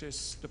 which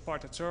is the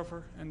parted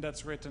server, and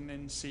that's written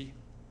in C.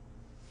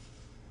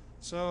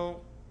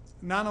 So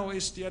Nano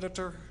is the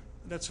editor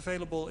that's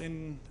available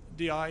in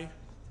DI.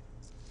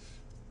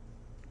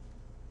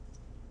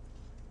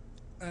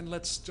 And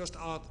let's just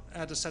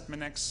add a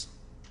setminx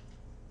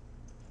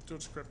to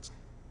the script.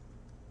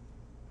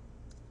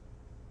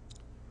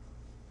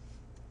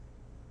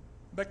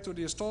 Back to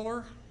the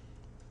installer.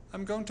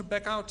 I'm going to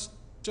back out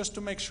just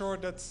to make sure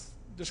that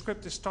the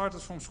script is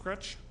started from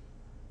scratch.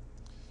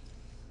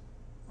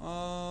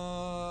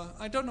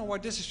 I don't know why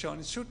this is shown.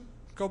 It should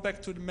go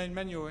back to the main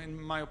menu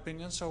in my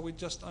opinion, so we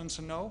just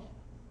answer no.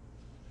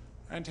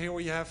 And here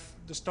we have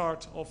the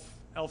start of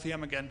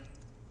LVM again.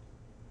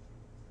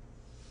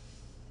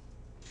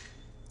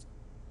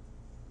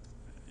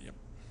 Yep.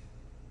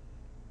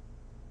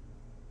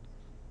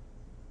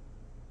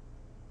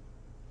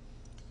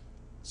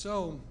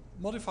 So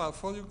modify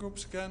volume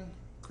groups again,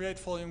 create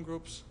volume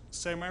groups,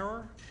 same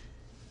error.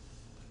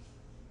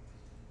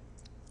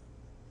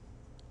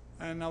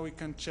 And now we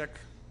can check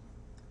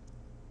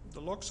the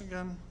logs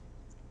again.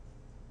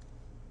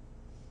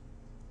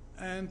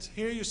 And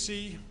here you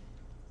see,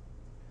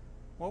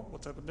 whoa,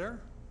 what happened there?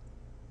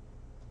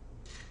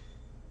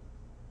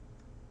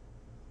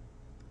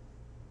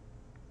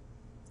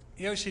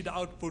 Here you see the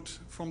output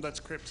from that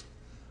script.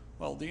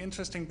 Well, the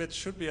interesting bit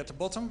should be at the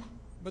bottom,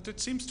 but it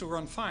seems to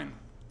run fine.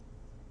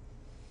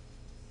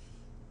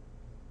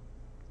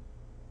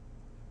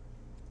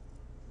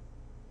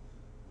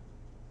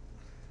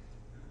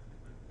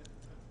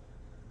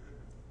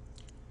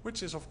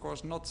 Which is, of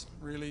course, not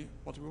really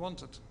what we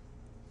wanted.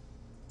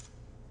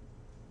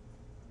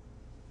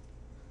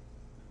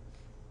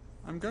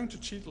 I'm going to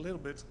cheat a little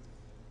bit.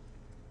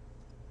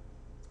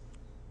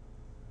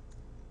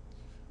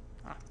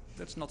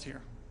 That's not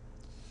here.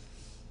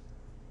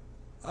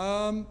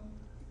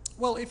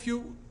 Well, if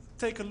you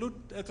take a look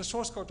at the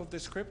source code of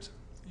this script,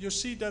 you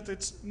see that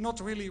it's not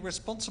really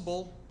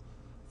responsible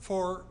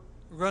for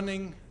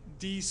running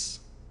these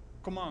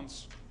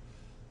commands.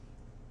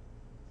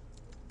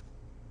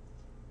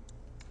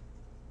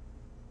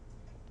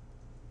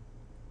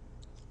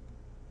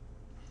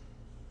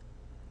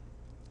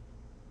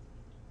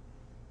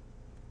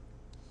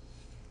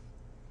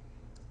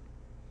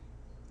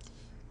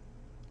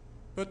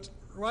 But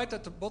right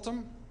at the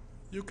bottom,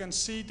 you can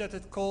see that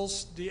it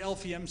calls the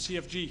LVM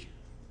CFG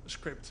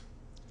script.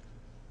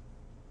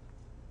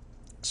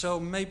 So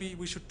maybe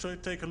we should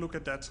take a look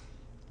at that.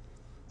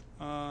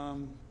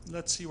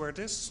 Let's see where it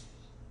is.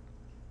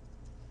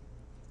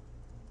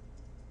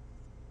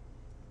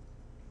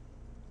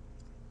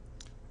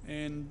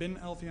 In bin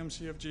LVM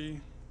CFG.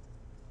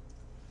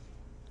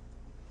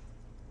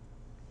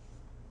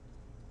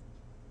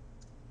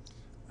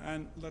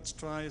 And let's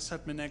try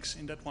setminx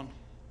in that one.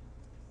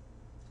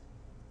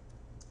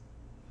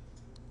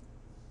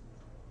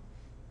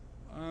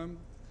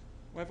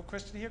 We have a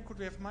question here. Could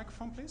we have a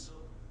microphone, please?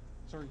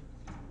 Sorry.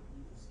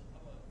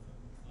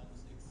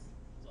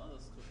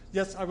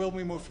 Yes, I will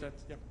remove that.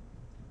 Yeah.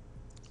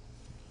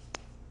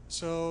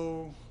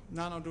 So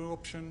nano do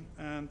option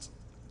and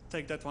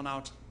take that one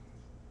out.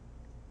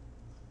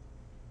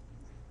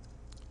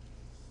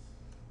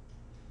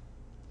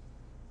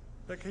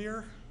 Back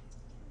here.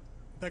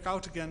 Back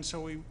out again,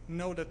 so we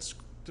know that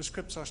the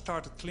scripts are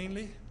started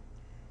cleanly.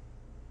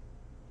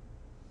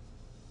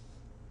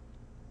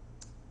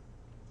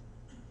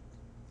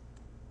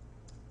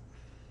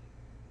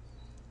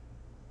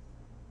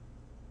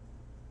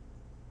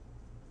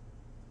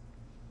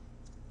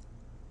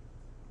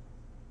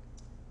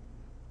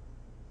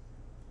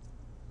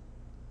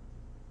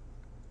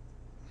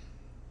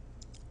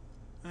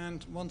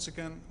 And once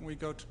again, we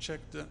go to check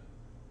the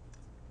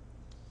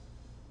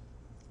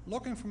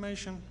log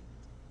information.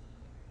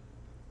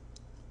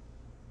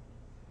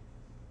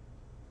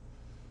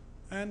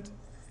 And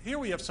here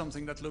we have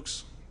something that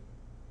looks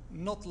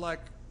not like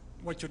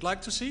what you'd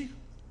like to see.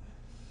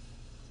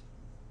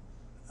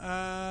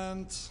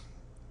 And,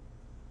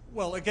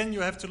 well, again,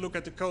 you have to look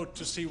at the code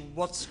to see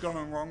what's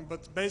going wrong.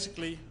 But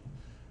basically,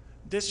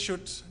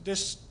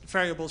 this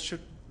variable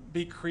should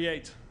be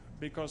create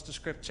because the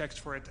script checks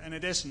for it, and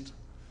it isn't.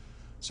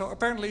 So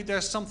apparently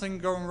there's something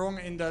going wrong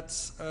in that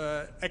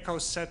echo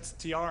set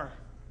tr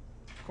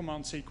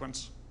command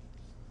sequence.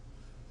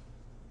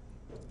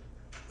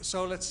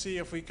 So let's see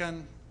if we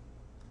can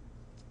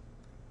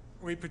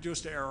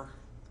reproduce the error.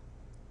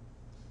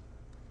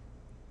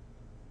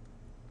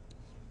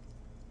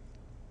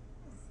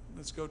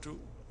 Let's go to,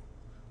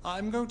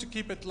 I'm going to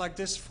keep it like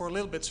this for a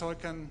little bit so I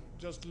can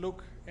just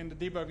look in the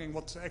debugging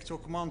what the actual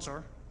commands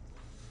are.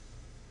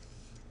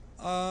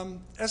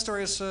 As there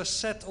is a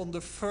set on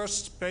the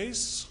first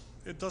space,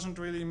 it doesn't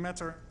really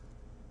matter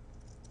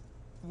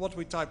what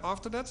we type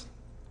after that.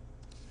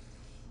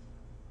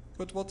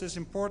 But what is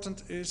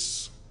important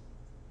is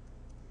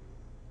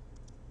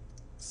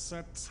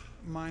set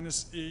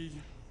 -e,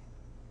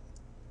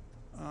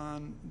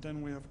 and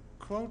then we have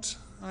a quote,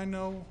 I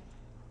know,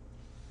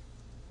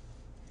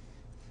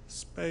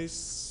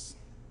 space,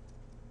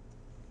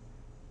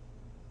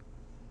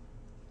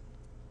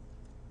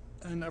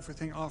 and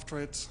everything after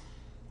it,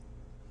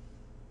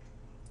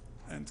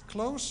 and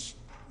close.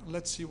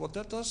 Let's see what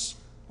that does.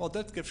 Well,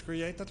 that gives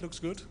create, that looks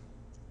good.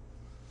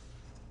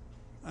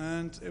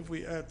 And if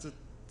we add the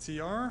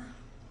tr,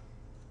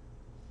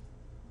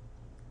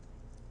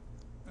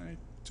 A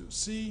to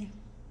C.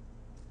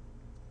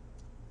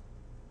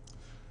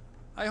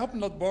 I hope I'm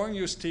not boring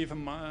you,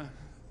 Stephen,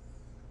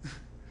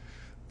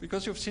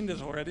 because you've seen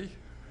this already.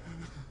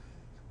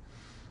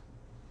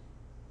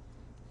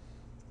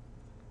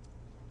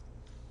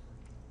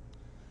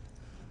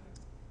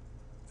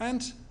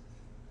 And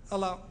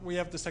we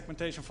have the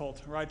segmentation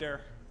fault right there.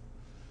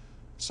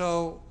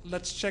 So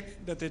let's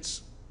check that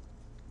it's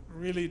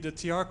really the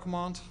tr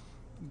command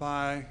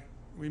by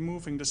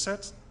removing the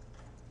set.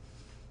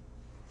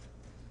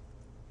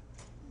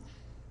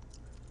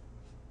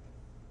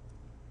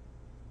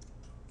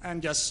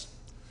 And yes.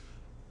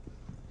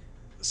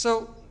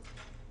 So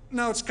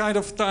now it's kind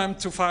of time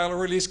to file a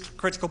release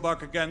critical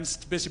bug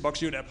against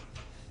BusyBox UDEP,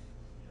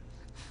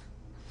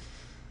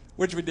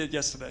 which we did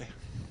yesterday.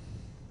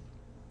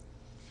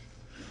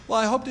 Well,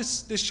 I hope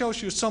this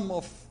shows you some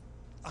of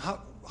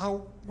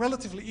how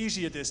relatively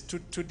easy it is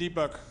to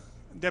debug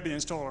Debian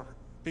installer,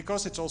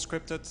 because it's all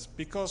scripted,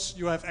 because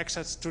you have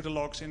access to the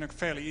logs in a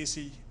fairly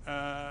easy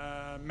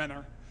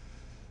manner.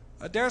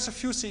 There's a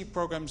few C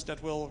programs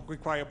that will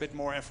require a bit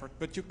more effort,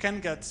 but you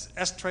can get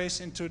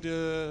strace into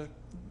the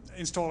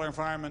installer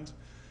environment.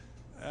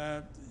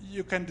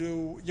 You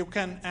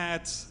can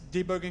add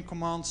debugging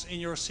commands in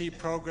your C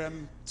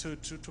program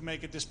to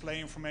make it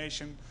display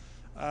information.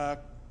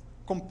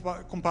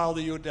 Compile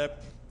the UDEP,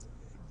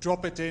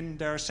 drop it in.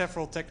 There are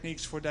several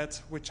techniques for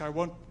that, which I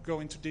won't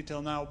go into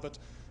detail now, but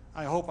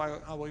I hope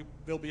I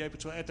will be able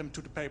to add them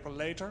to the paper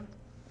later.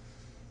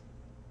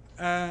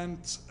 And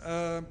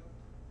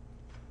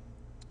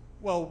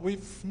well,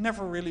 we've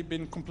never really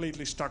been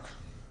completely stuck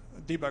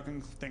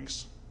debugging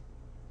things.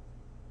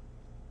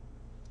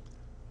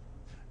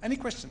 Any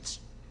questions?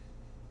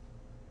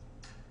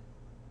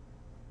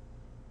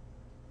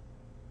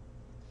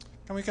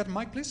 Can we get a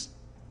mic, please?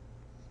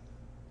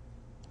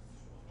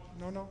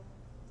 No.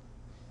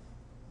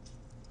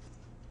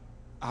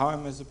 How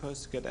am I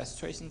supposed to get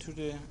strace into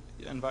the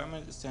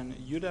environment? Is there an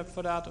UDEP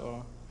for that,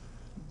 or?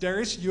 There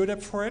is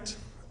UDEP for it.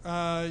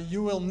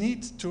 You will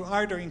need to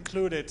either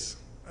include it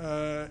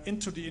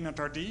into the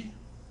initRD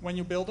when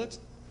you build it,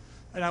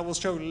 and I will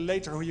show you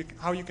later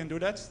how you can do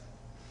that.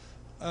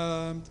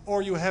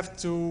 Or you have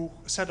to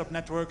set up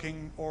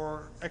networking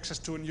or access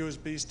to an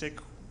USB stick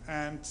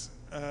and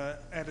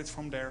add it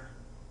from there.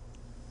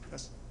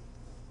 Yes.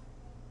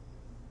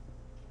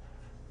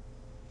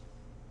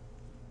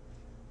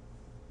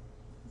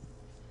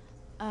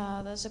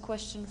 There's a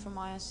question from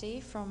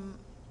IRC from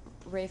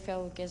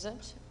Raphael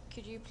Gizzard.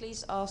 Could you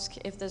please ask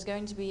if there's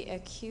going to be a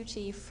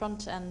Qt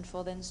front end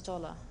for the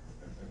installer?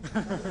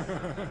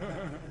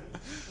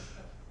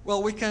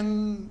 Well, we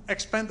can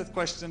expand that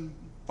question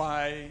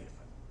by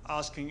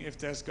asking if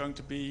there's going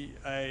to be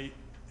a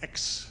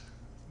X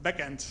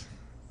backend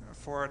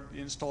for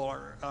the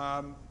installer.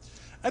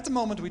 At the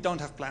moment, we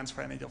don't have plans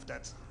for any of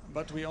that,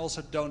 but we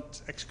also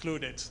don't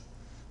exclude it.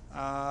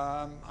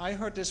 I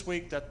heard this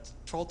week that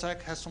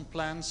Trolltech has some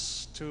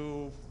plans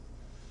to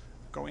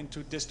go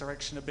into this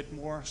direction a bit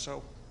more,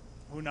 so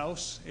who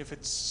knows if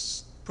it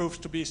proves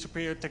to be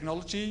superior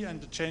technology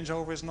and the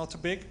changeover is not too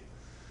big.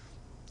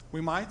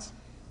 We might.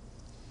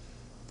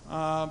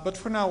 But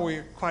for now,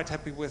 we're quite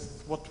happy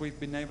with what we've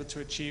been able to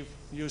achieve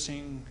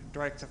using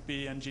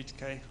DirectFB and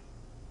GTK.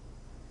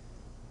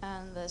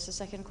 And there's a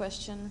second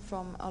question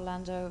from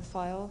Orlando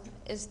File.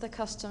 Is the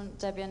custom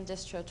Debian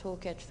distro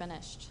toolkit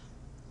finished?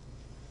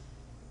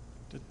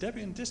 The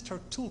Debian distro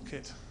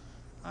toolkit.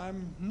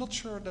 I'm not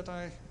sure that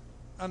I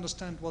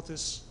understand what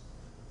is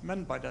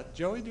meant by that.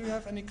 Joey, do you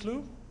have any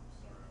clue?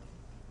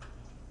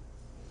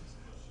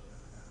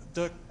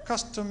 The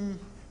custom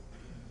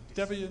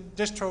Debian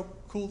distro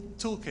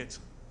toolkit.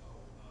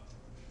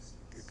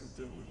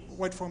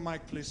 Wait for a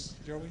mic, please,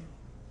 Joey.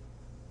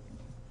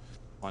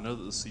 I know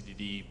that the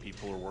CDD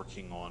people are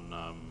working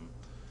on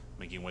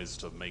making ways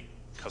to make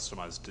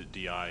customized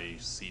DI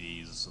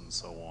CDs and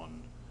so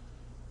on.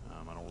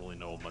 I don't really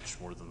know much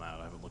more than that.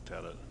 I haven't looked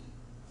at it.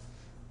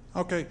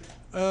 Okay.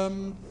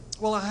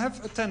 Well, I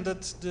have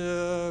attended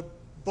the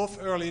BOF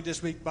early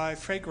this week by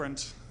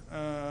Fragrant,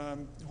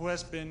 who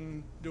has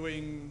been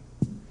doing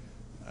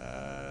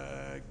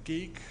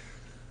Geek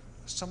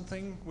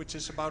something, which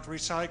is about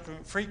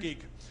recycling, Free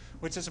Geek,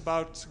 which is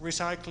about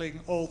recycling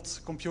old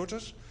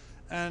computers.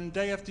 And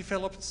they have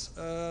developed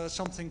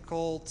something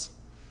called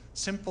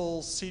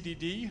Simple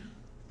CDD,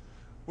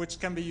 which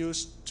can be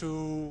used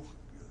to,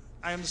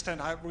 I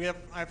understand, I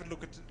haven't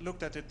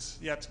looked at it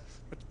yet,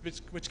 but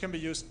which can be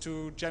used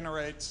to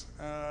generate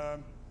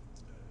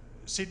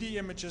CD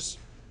images,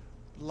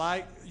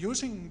 like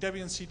using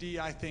Debian CD.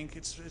 I think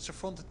it's a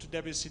frontend to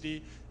Debian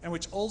CD, and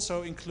which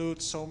also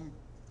includes some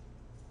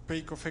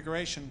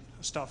pre-configuration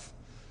stuff.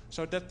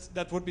 So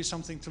that would be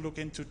something to look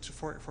into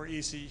for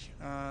easy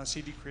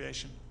CD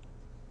creation.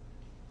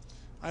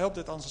 I hope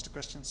that answers the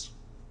questions.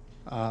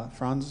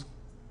 Frans,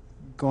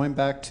 going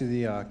back to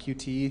the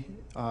Qt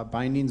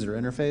bindings or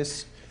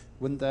interface,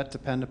 wouldn't that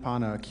depend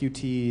upon a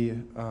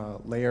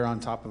Qt layer on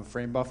top of a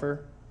frame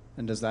buffer?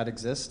 And does that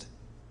exist?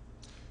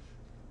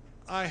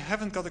 I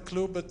haven't got a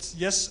clue, but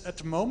yes, at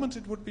the moment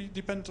it would be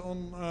depend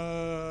on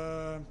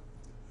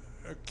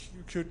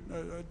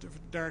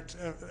direct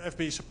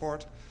FB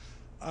support.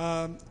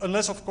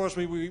 Unless, of course,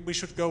 we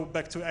should go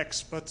back to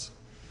X, but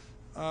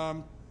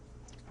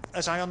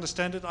as I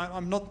understand it,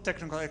 I'm not a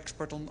technical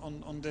expert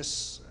on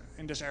this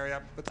in this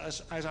area, but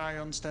as I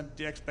understand,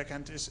 the X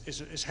backend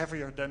is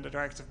heavier than the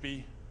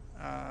DirectFB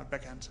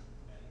backend.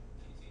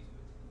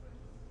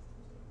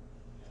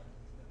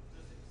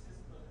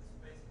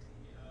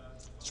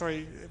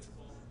 Sorry,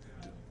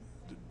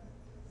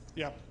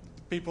 yeah,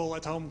 people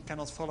at home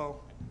cannot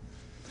follow.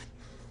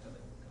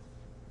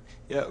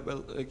 Yeah,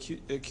 well,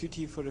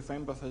 Qt for the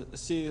frame buffer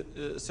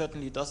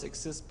certainly does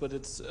exist, but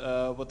it's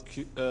what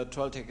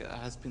Trolltech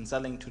has been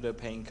selling to their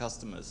paying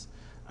customers,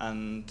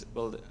 and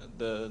well,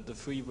 the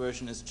free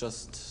version is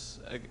just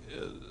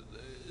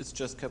it's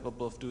just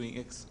capable of doing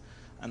X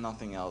and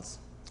nothing else.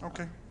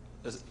 Okay.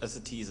 As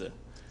a teaser.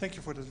 Thank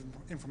you for the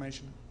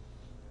information.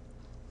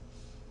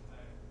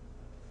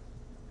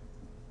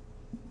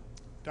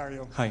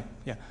 Dario. Hi.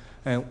 Yeah.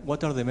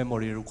 What are the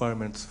memory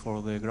requirements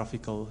for the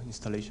graphical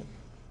installation?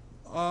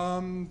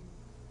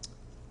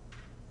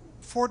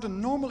 For the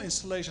normal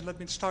installation, let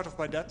me start off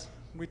by that.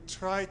 We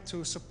try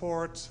to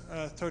support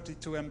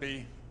 32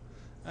 MB,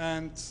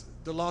 and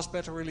the last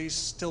beta release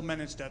still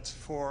managed that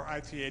for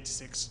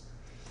i386.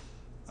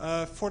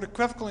 For the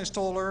graphical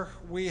installer,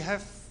 we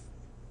have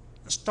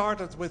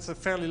started with a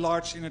fairly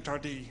large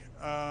initRD.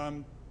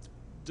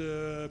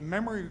 The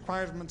memory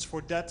requirements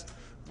for that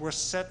were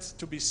set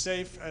to be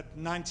safe at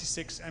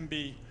 96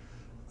 MB.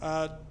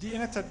 The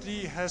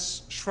initRD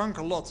has shrunk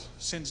a lot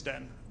since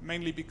then,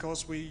 mainly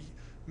because we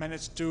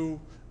managed to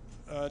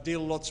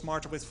deal a lot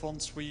smarter with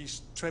fonts. We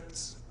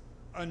stripped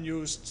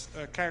unused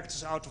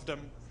characters out of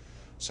them.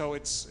 So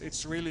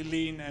it's really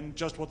lean and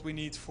just what we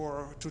need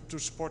to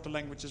support the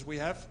languages we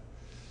have.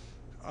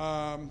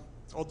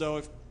 Although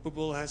if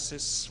Google has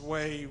his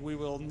way, we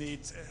will need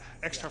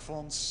extra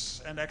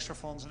fonts and extra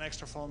fonts and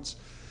extra fonts.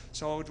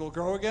 So it will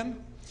grow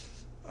again.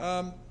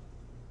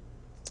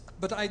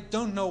 But I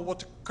don't know what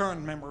the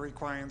current memory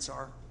requirements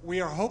are.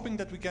 We are hoping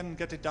that we can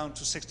get it down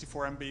to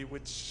 64 MB,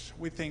 which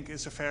we think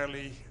is a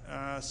fairly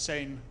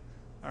sane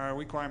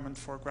requirement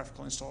for a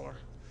graphical installer.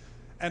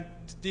 And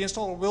the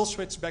installer will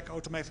switch back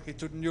automatically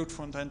to the new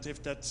front end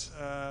if that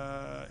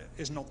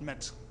is not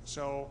met.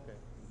 So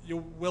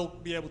you will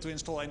be able to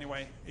install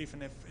anyway,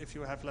 even if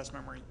you have less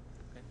memory.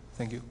 Okay.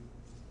 Thank you.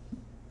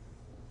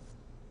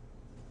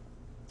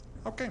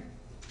 Okay.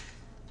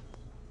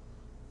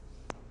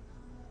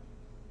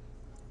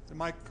 The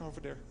mic over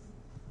there.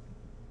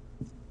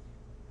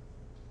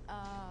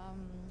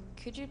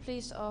 Could you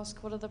please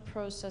ask what are the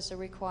processor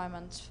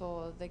requirements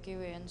for the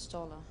GUI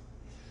installer?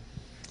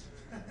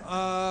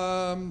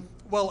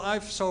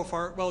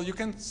 Well,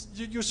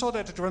 you saw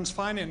that it runs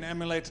fine in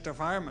emulated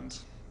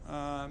environment.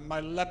 My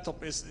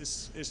laptop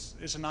is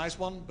a nice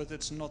one, but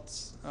it's not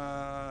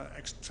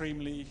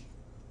extremely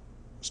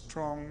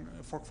strong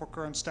for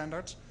current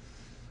standards.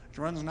 It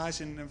runs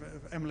nice in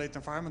emulated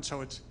environment,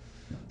 so it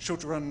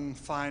should run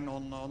fine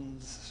on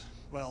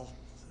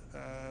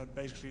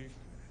basically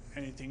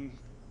anything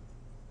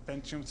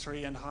Pentium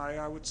 3 and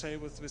higher, I would say,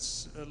 with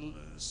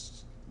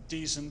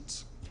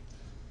decent.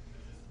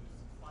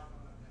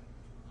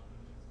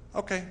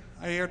 Okay,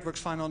 I hear it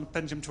works fine on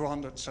Pentium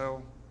 200,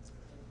 so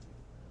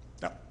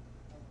yeah.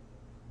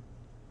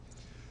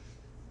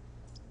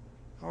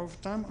 Over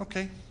time,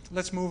 okay,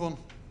 let's move on.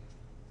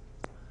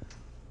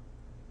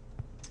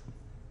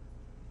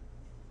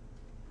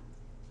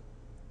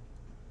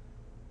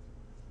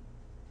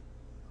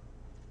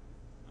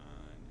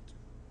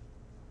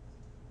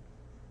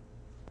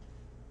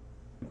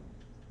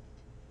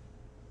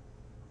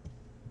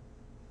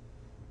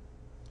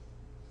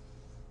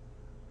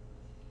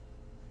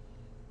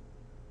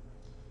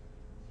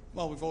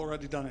 well, we've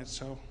already done it,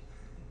 so.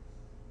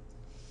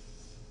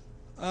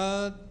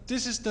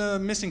 This is the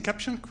missing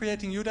caption,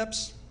 creating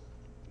UDEPs.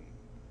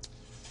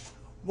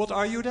 What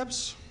are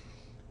UDEPs?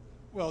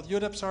 Well,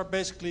 UDEPs are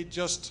basically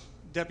just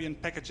Debian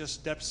packages,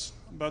 deps,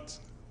 but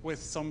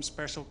with some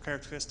special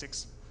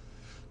characteristics.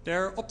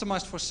 They're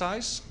optimized for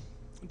size,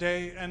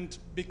 and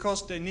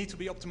because they need to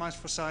be optimized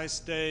for size,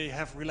 they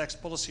have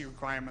relaxed policy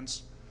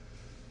requirements.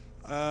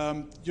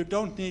 You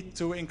don't need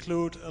to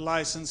include a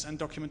license and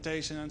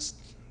documentation and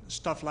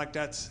stuff like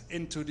that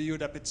into the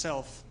UDEP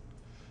itself.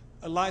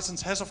 A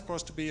license has, of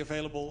course, to be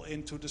available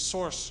into the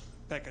source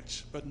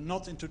package, but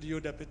not into the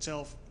UDEP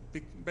itself,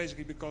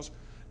 basically because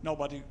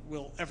nobody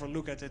will ever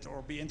look at it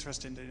or be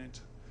interested in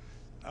it.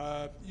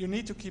 You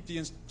need to keep the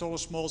installer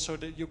small so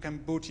that you can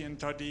boot the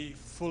entity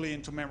fully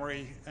into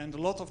memory, and a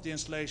lot of the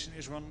installation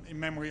is run in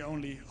memory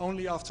only.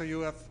 Only after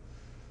you have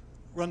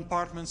run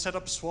parchment, set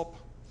up a swap,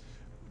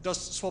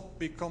 does the swap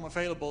become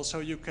available so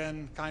you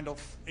can kind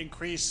of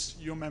increase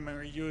your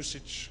memory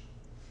usage.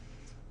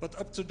 But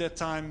up to that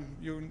time,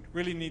 you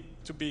really need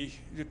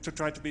to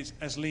try to be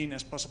as lean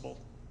as possible.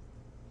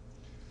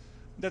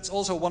 That's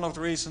also one of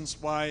the reasons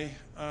why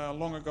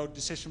long ago the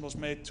decision was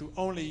made to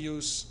only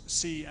use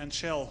C and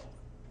shell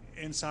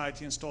inside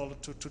the installer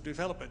to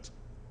develop it.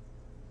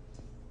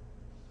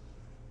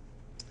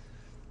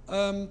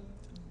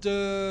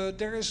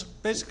 There is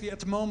basically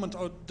at the moment,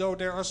 although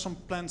there are some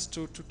plans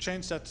to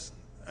change that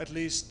at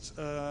least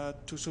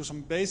to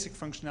some basic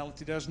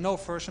functionality, there's no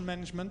version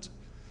management.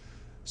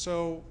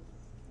 So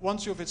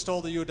once you've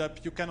installed the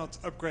UDEP, you cannot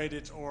upgrade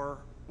it or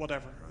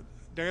whatever.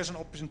 There is an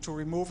option to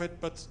remove it,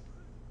 but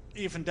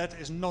even that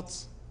is not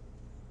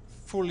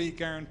fully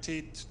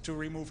guaranteed to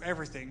remove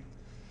everything.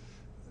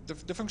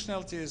 The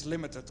functionality is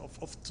limited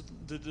of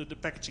the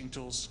packaging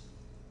tools.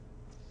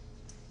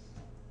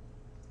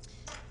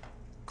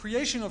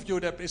 Creation of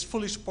UDEP is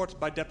fully supported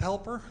by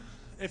DebHelper.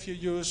 If you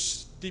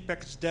use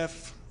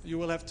dpackage-dev, you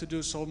will have to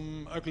do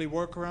some ugly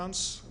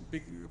workarounds,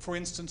 for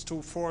instance,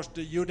 to force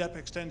the UDEP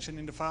extension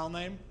in the file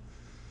name.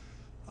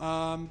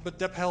 But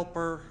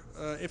DebHelper,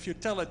 if you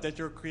tell it that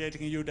you're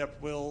creating a UDEP,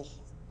 will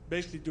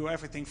basically do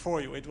everything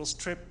for you. It will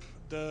strip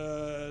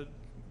the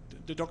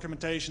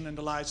documentation and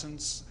the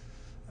license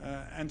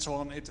and so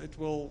on. It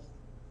will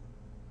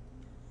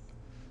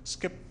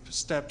skip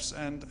steps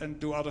and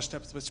do other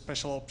steps with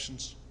special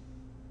options.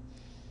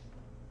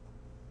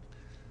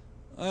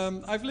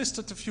 I've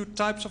listed a few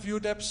types of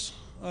UDEPs,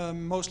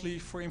 mostly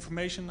for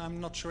information. I'm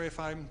not sure if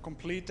I'm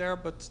complete there,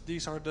 but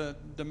these are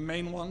the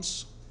main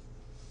ones.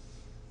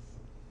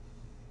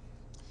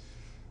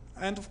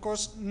 And of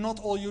course, not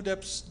all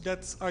UDEPs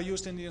that are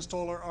used in the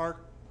installer are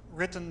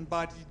written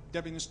by the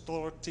Debian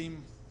installer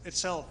team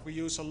itself. We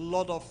use a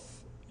lot of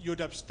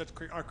UDEPs that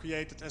are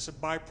created as a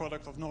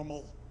byproduct of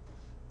normal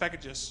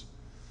packages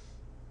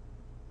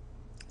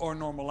or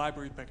normal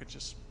library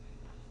packages.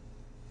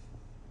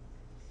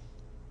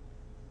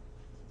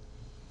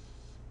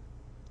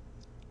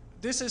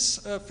 This is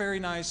a very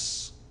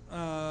nice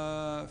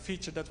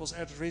feature that was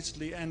added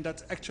recently and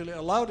that actually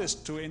allowed us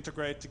to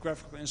integrate the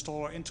graphical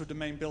installer into the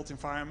main build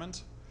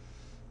environment.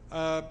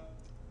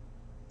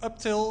 Up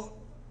till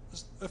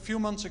a few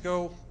months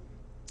ago,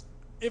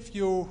 if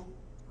you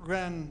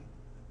ran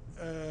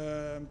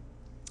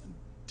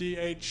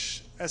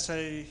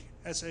DHSA-lib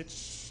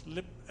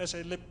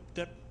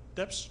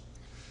deps,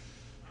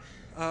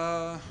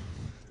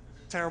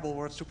 terrible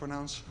words to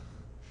pronounce,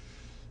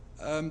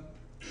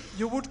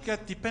 you would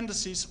get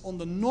dependencies on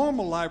the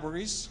normal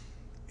libraries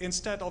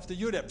instead of the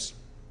UDEPs.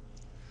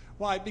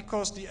 Why?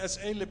 Because the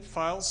SA-lib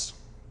files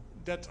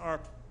that are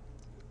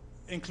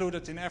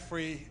included in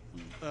every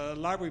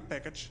library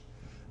package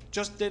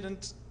just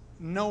didn't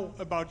know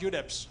about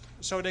UDEPs.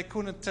 So they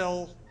couldn't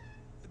tell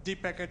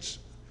dpackage,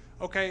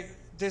 okay,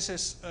 this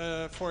is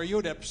for a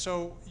UDEP,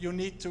 so you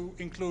need to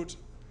include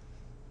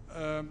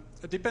a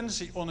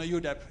dependency on a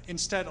UDEP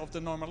instead of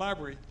the normal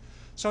library.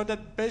 So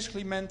that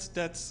basically meant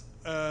that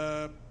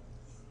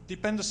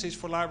dependencies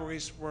for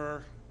libraries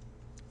were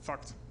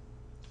fucked.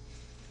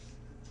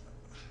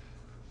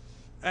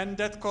 And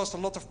that caused a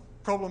lot of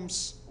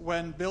problems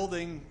when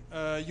building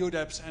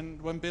UDEPs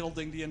and when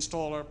building the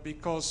installer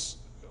because,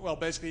 well,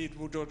 basically it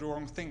would do the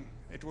wrong thing.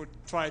 It would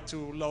try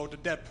to load a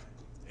dep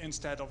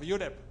instead of a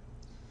UDEP.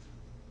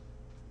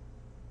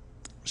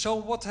 So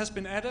what has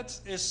been added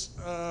is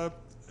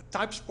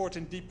type support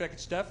in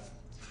dpackage-dev,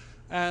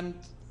 and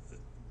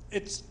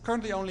it's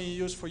currently only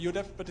used for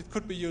UDEP, but it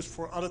could be used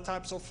for other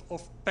types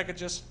of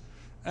packages.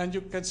 And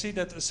you can see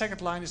that a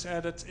second line is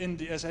added in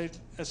the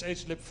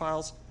SH-lib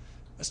files,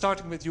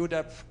 starting with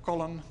UDEP :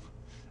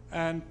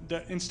 and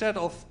instead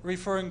of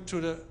referring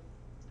to the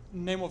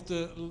name of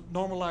the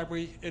normal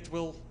library, it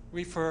will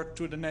refer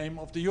to the name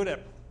of the UDEP.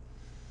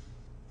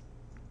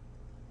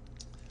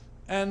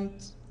 And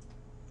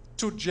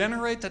to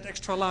generate that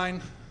extra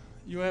line,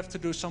 you have to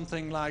do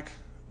something like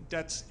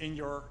that in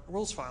your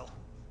rules file.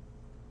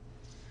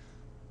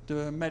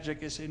 The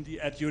magic is in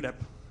the add UDEP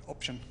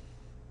option.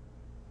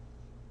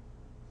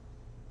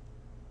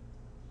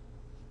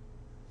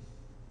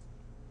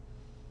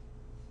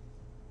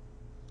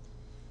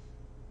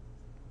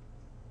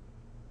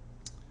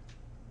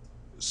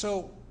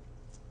 So,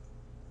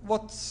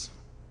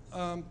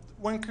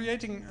 when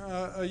creating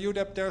a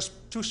UDEP, there's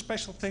two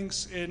special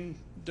things in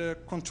the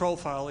control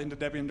file in the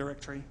Debian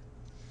directory.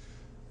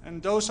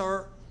 And those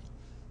are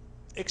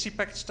exe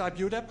package type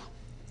UDEP,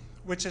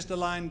 which is the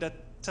line that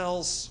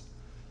tells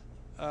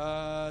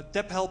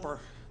deb helper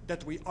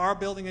that we are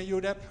building a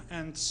UDEP,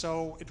 and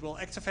so it will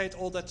activate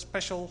all that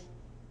special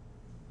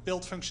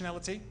build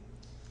functionality.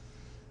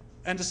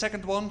 And the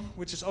second one,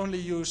 which is only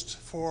used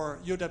for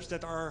UDEPs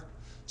that are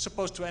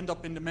supposed to end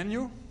up in the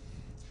menu,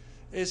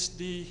 is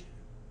the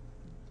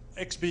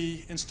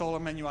XB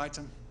installer menu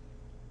item.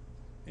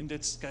 In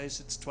this case,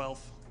 it's 12.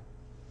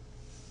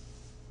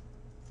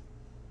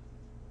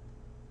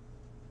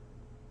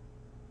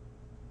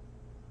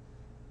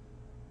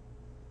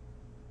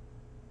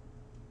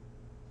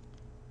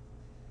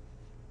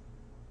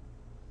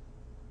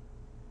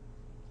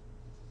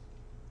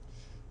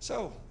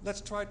 So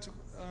let's try to,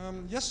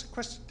 yes,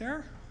 question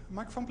there.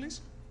 Microphone,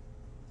 please.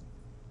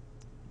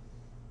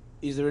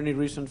 Is there any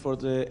reason for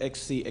the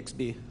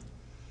XCXB?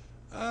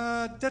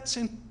 That's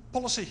in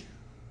policy,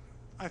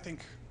 I think.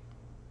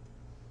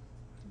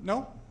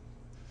 No?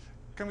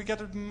 Can we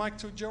get a mic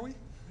to Joey?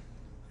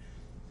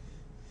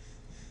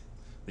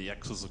 The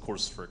X is, of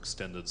course, for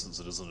extended, since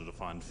it isn't a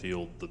defined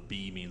field. The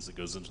B means it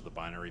goes into the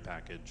binary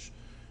package,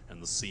 and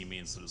the C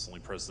means that it's only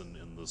present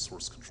in the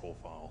source control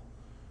file.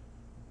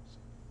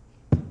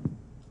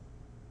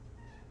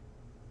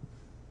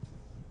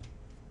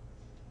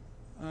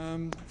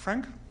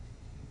 Frank?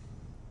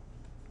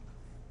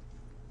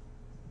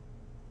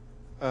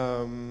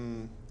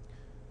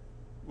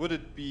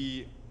 Would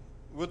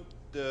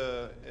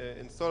the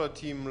installer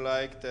team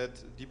like that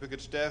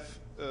dpackage dev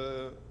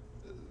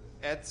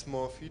adds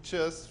more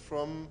features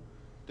from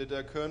that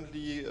are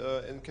currently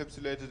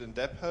encapsulated in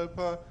deb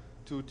helper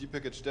to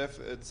dpackage dev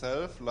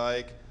itself,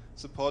 like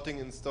supporting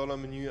installer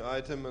menu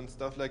item and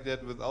stuff like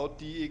that without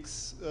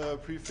dx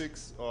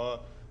prefix, or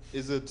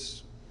is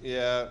it,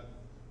 yeah,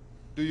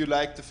 do you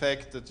like the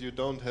fact that you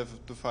don't have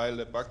to file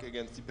a bug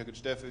against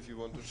dpackage dev if you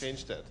want to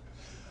change that?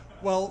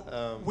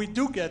 Well, we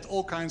do get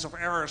all kinds of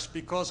errors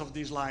because of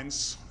these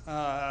lines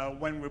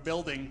when we're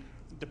building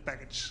the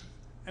package,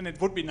 and it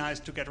would be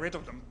nice to get rid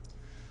of them.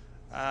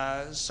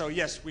 So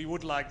yes, we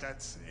would like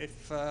that.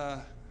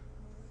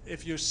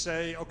 If you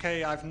say,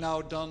 okay, I've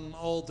now done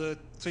all the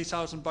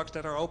 3,000 bugs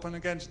that are open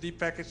against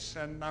dpackage,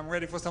 and I'm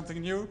ready for something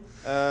new,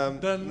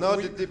 then no,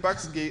 the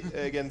bugs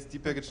against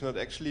dpackage not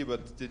actually,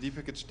 but the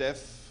dpackage dev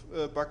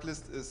bug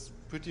list is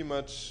pretty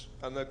much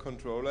under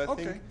control, I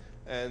think,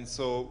 and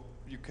so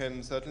you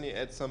can certainly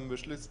add some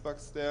wishlist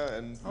bugs there,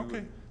 and you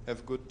will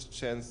have good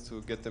chance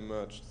to get them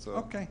merged. So.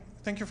 Okay,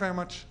 thank you very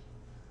much.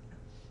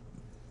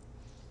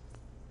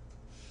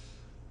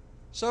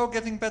 So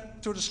getting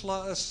back to the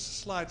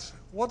slide,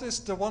 what is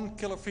the one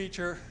killer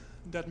feature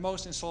that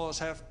most installers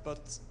have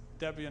but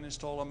Debian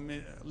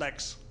installer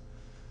lacks?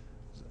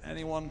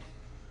 Anyone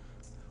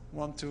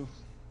want to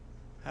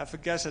have a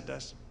guess at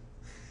this?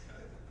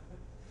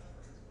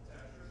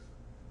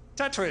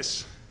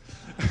 Tetris.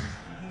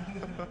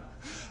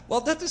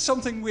 Well, that is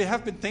something we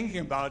have been thinking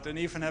about and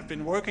even have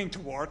been working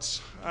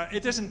towards.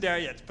 It isn't there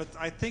yet, but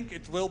I think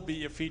it will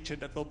be a feature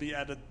that will be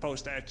added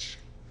post-Edge.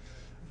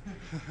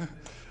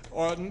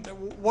 Or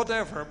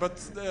whatever,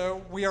 but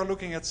we are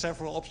looking at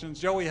several options.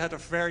 Joey had a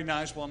very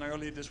nice one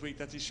earlier this week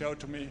that he showed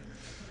to me.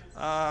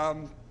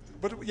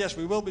 But yes,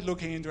 we will be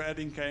looking into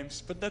adding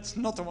games, but that's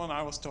not the one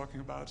I was talking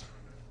about.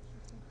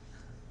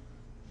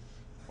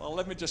 Well,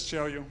 let me just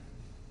show you.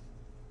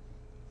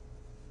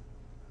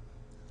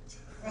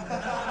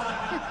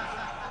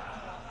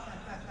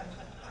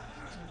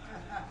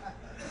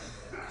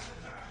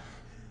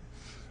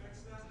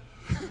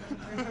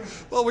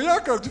 Well, we are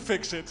going to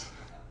fix it.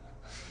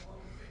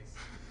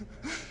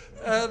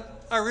 And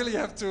I really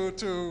have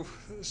to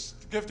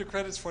give the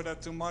credits for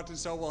that to Martin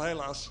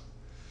Sobel-Helaas.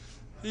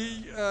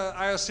 He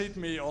IRC'd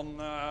me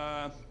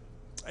on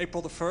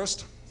April the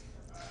 1st,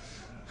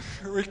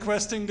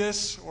 requesting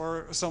this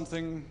or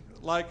something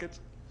like it.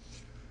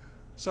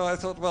 So I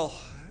thought, well,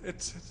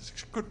 it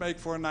could make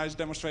for a nice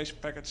demonstration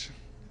package.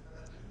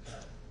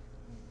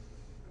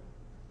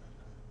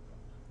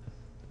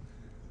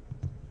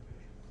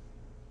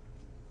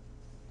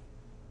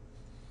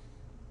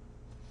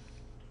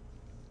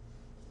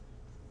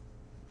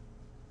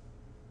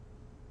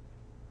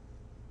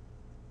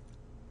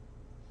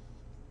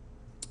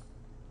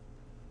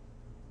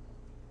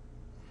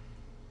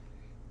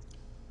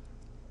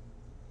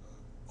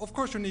 Of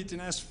course, you need an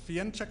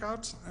SVN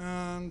checkout,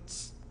 and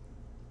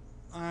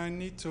I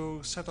need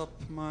to set up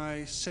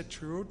my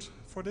set root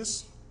for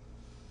this.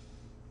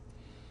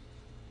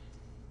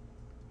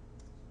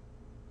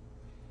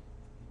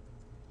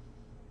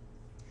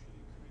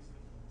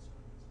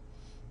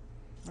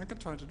 I can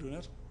try to do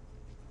that.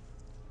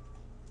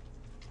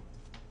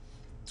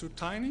 Too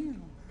tiny?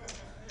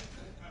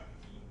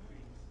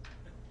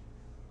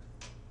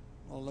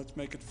 Well, let's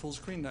make it full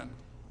screen then.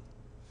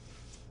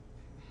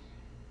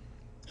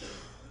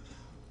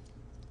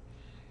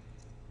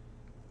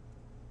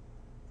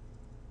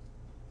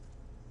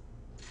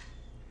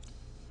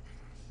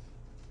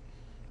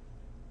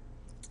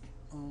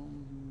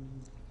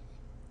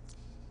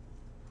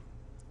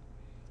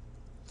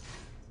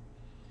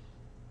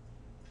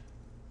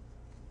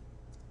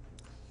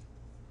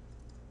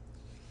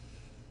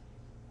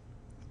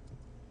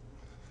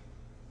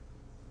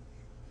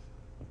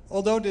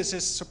 Although this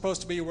is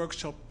supposed to be a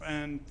workshop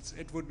and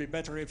it would be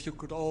better if you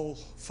could all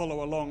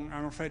follow along,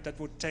 I'm afraid that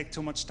would take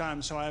too much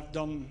time. So I've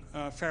done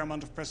a fair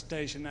amount of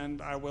presentation,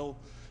 and I will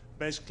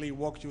basically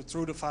walk you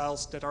through the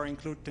files that are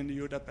included in the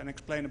UDEP and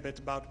explain a bit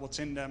about what's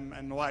in them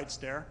and why it's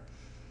there.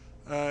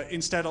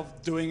 Instead of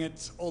doing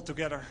it all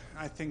together,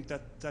 I think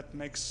that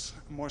makes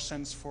more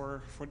sense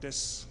for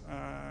this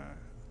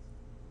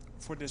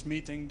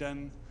meeting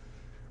than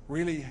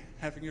really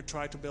having you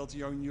try to build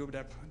your own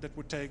UDEP. That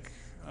would take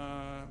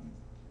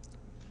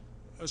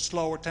a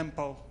slower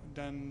tempo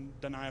than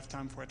I have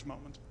time for at the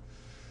moment.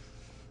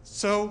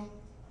 So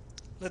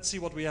let's see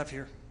what we have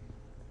here.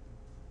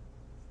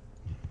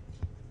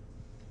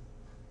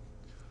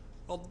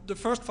 Well, the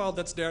first file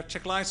that's there,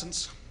 check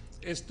license,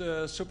 is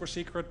the super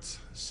secret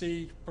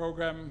C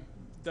program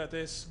that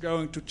is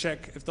going to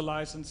check if the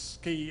license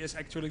key is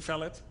actually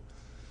valid.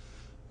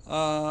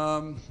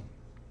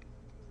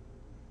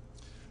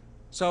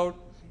 So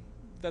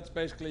that's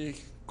basically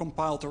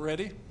compiled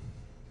already.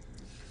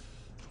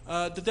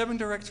 The Debian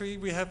directory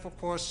we have, of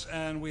course,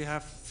 and we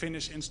have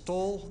finish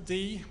install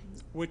D,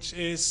 which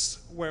is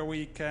where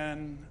we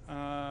can,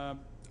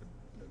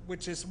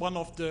 which is one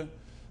of the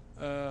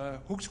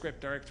hook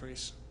script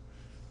directories.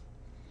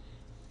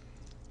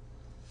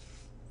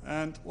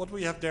 And what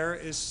we have there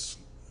is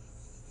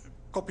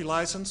copy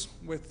license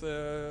with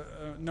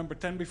number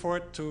 10 before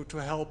it to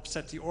help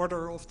set the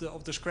order of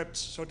the scripts.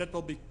 So that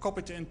will be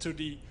copied into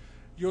the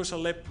user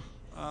lib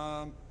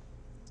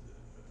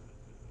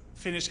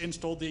finish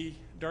install D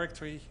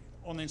directory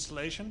on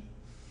installation.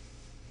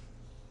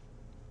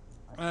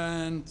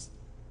 And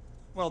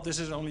well, this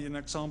is only an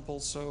example,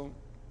 so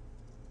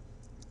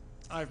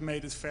I've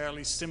made it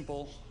fairly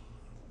simple.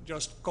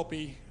 Just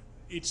copy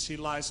each C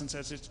license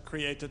as it's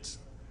created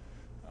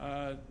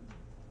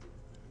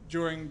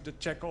during the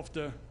check of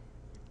the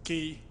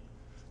key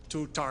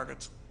to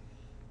target.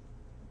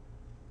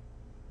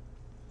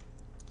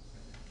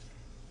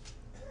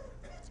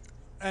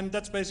 And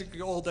that's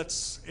basically all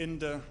that's in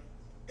the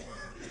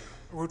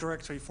root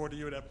directory for the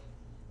UDEP.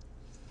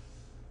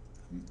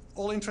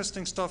 All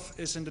interesting stuff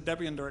is in the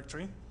Debian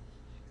directory.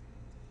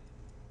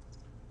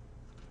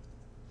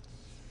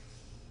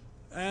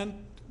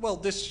 And well,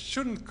 this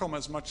shouldn't come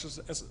as much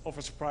as of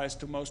a surprise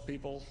to most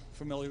people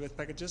familiar with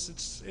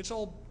packages. It's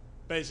all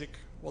basic,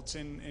 what's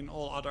in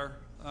all other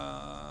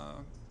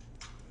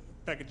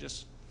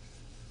packages.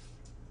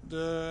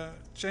 The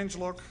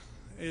changelog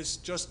is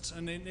just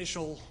an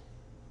initial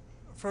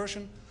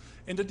version.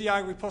 In the DI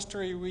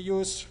repository, we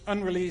use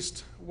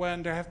unreleased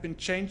when there have been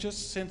changes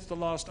since the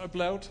last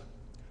upload,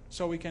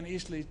 so we can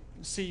easily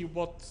see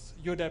what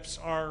UDEPs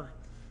are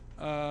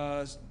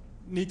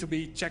need to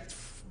be checked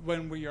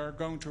when we are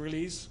going to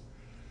release.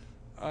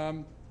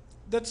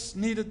 That's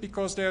needed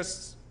because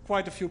there's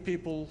quite a few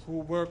people who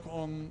work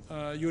on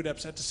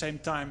UDEPs at the same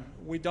time.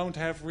 We don't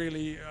have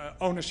really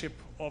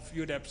ownership of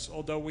UDEPs,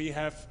 although we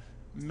have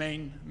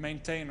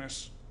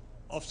maintainers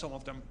of some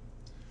of them.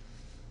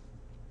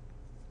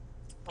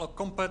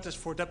 Compat is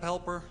for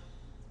DebHelper.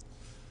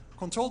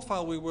 Controlled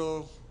file we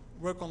will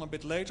work on a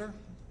bit later.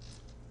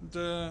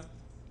 The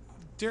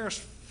dirs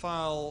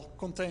file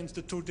contains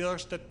the two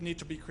dirs that need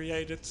to be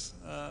created,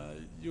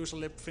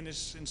 userlib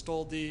finish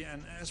install D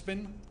and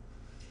sbin.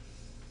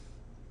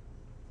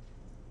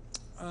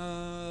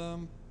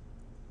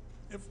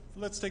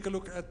 Let's take a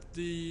look at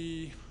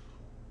the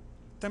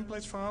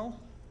templates file.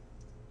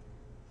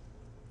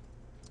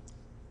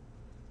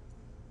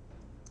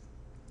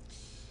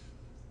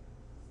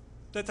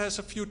 That has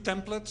a few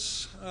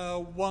templates.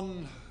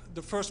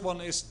 The first one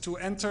is to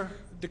enter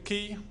the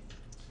key.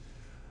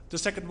 The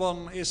second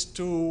one is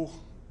to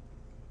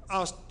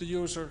ask the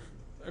user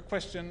a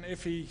question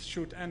if he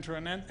should enter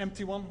an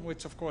empty one,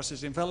 which of course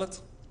is invalid.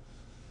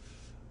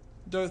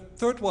 The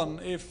third one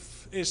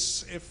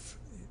is if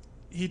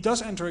he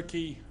does enter a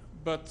key,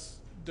 but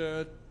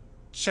the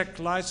check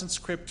license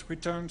script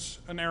returns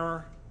an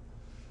error.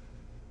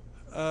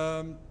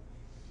 The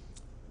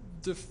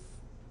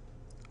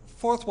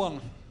fourth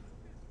one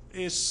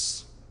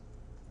is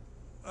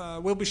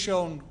will be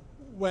shown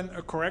when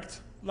a correct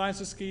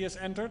license key is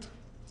entered.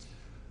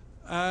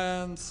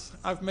 And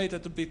I've made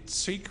it a bit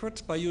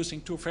secret by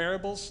using two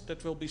variables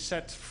that will be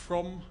set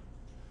from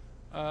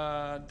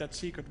that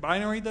secret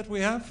binary that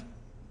we have.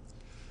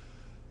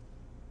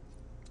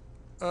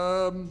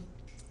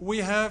 We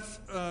have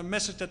a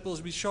message that will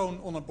be shown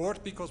on a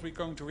board because we're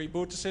going to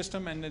reboot the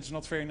system, and it's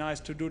not very nice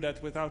to do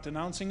that without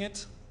announcing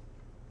it.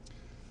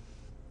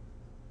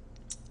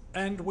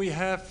 And we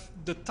have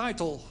the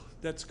title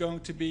that's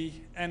going to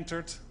be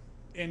entered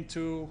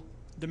into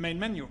the main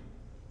menu.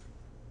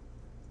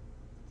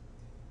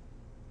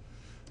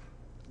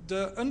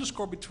 The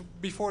underscore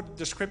before the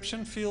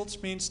description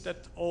fields means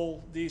that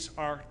all these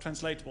are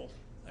translatable,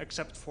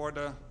 except for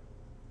the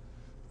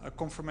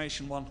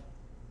confirmation one,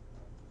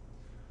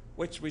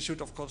 which we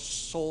should of course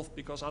solve,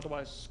 because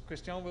otherwise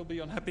Christian will be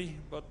unhappy,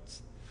 but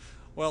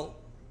well,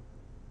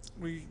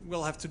 we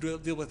will have to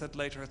deal with it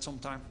later at some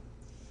time.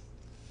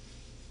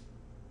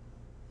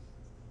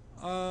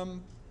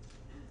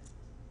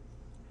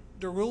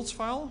 The rules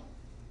file.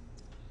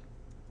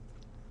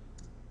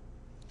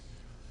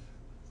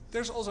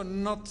 There's also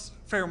not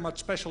very much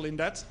special in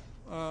that.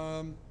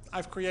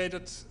 I've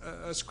created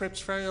a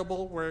scripts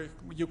variable where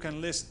you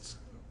can list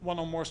one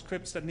or more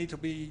scripts that need to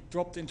be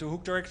dropped into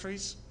hook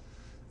directories.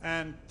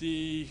 And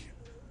the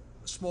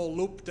small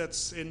loop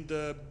that's in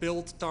the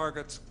build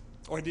target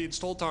or the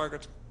install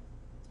target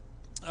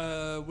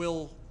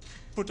will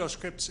put those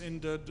scripts in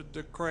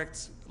the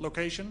correct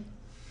location.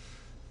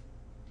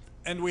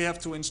 And we have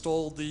to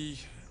install the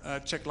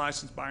check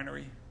license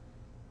binary.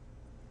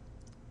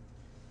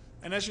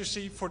 And as you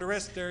see, for the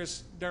rest,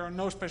 there are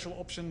no special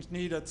options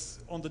needed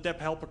on the deb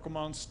helper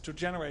commands to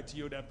generate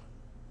the UDEP.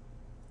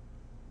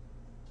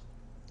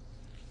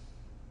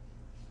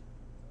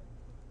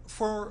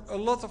 For a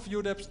lot of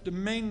UDEPs,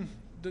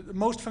 the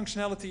most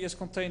functionality is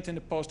contained in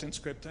the posting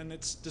script, and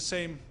it's the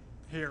same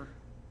here.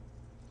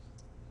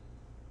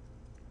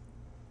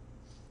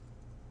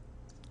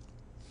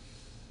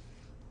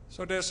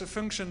 So there's a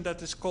function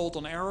that is called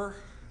on error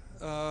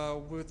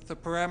with the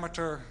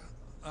parameter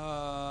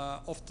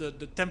of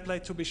the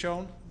template to be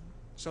shown.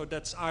 So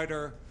that's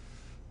either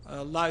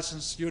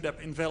license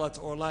UDEP invalid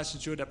or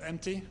license UDEP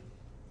empty.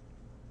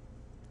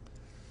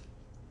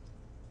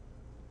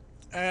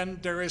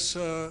 And there is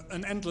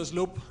an endless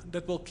loop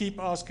that will keep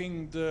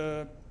asking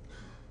the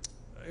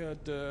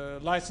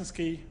license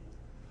key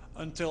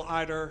until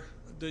either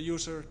the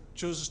user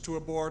chooses to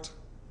abort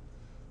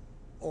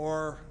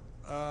or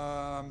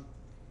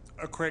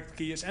a correct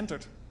key is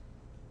entered.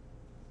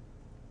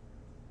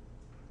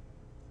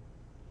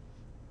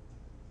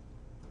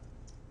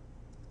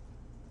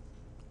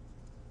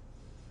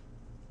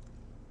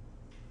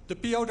 The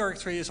PO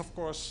directory is, of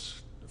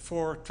course,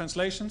 for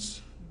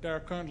translations. There are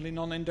currently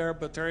none in there,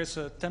 but there is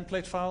a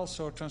template file,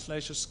 so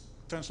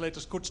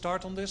translators could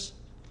start on this.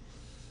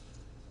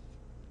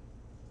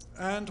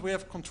 And we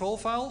have a control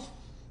file,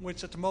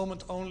 which at the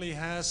moment only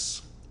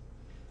has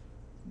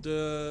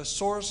the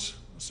source,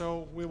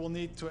 so we will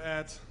need to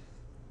add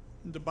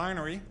the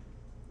binary.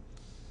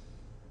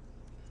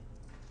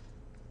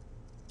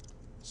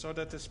 So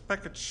that is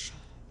package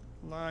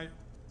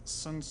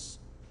license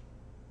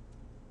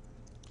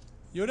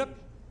UDEP.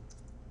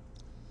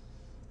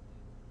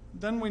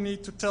 Then we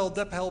need to tell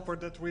deb helper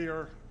that we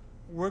are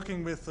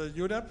working with a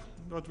UDEP,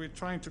 that we're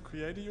trying to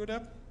create a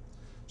UDEP.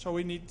 So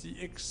we need the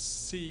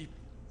XC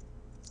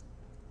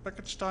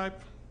package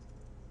type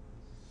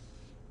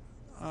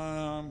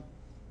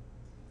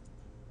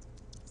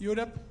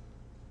UDEP.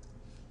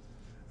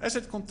 As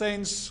it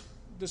contains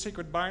the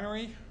secret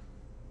binary,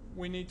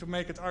 we need to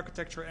make it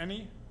architecture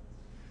any,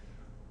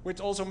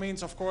 which also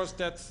means, of course,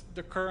 that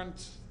the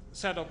current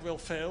setup will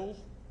fail,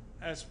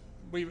 as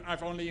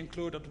I've only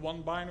included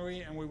one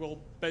binary, and we will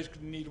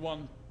basically need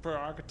one per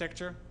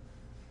architecture.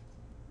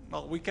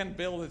 Well, we can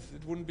build it;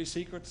 it wouldn't be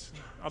secret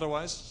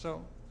otherwise.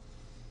 So,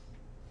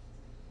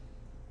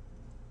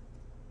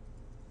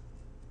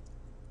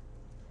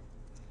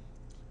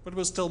 but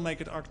we'll still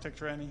make it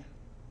architecture any.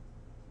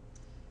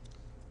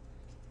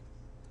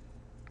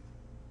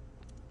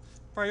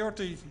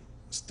 Priority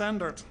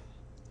standard,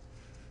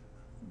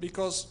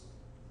 because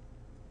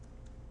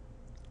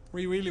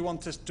we really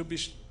want this to be.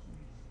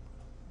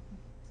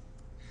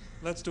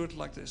 Let's do it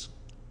like this.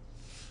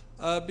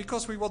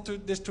 Because we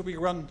want this to be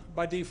run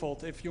by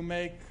default. If you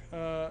make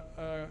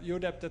a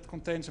UDEP that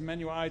contains a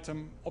menu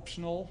item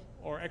optional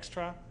or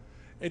extra,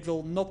 it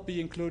will not be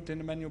included in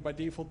the menu by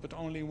default, but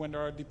only when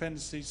there are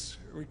dependencies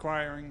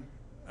requiring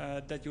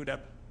that UDEP.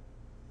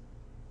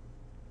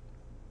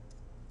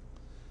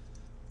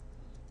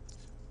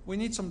 We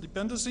need some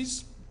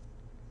dependencies.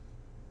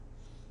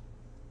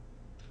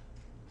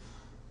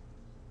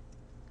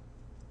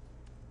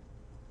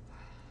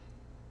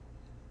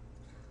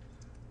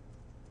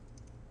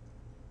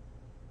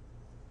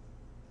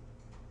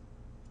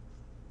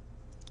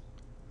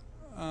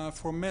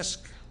 For MESC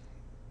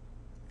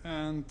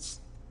and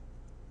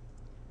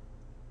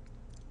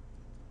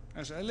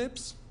as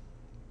ellipse.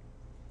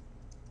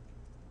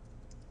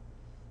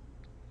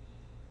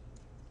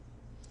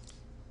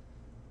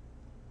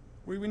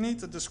 We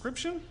need a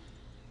description.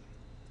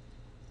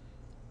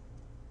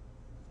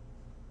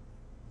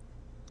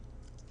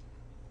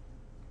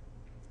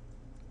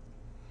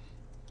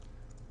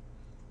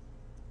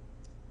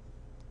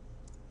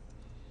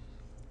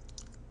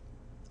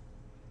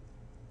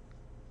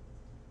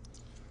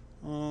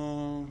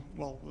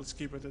 Well, let's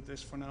keep it at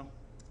this for now.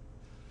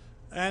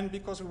 And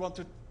because we want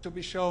it to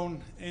be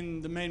shown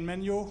in the main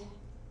menu,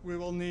 we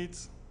will need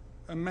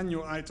a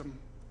menu item.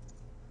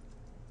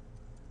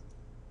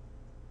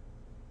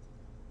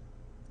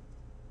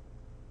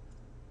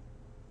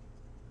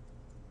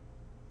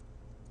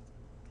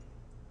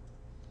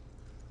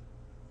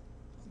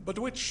 But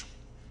which?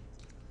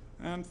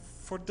 And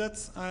for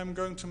that, I'm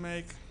going to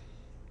make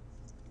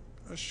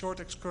a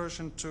short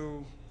excursion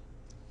to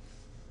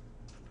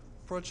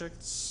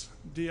projects,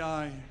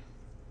 DI,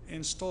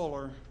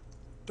 installer,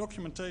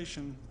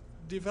 documentation,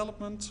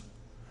 development,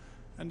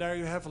 and there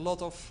you have a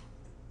lot of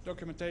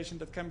documentation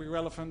that can be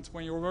relevant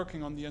when you're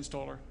working on the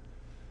installer.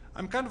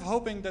 I'm kind of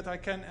hoping that I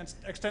can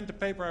extend the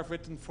paper I've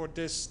written for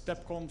this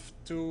DebConf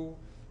to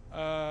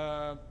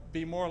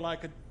be more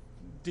like a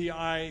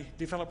DI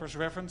developer's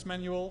reference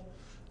manual,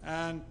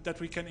 and that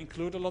we can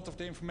include a lot of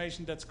the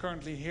information that's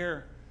currently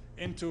here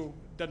into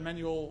that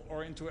manual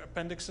or into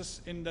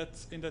appendixes in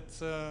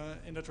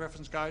that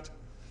reference guide.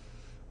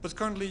 But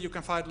currently you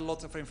can find a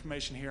lot of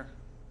information here.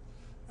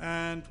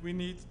 And we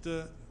need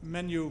the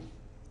menu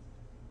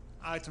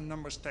item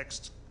numbers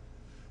text.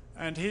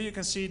 And here you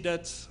can see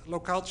that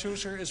locale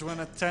chooser is run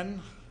at 10.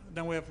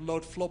 Then we have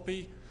load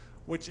floppy,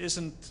 which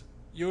isn't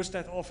used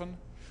that often.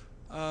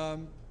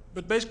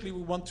 But basically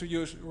we want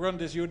to run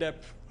this UDEP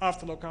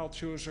after locale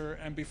chooser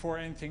and before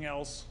anything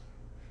else.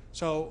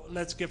 So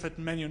let's give it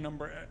menu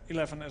number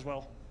 11 as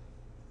well.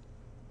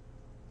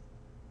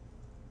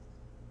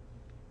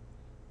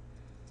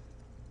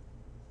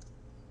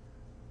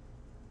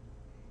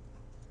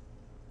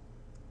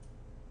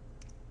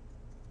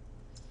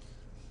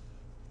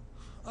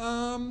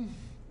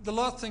 The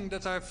last thing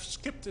that I've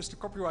skipped is the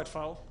copyright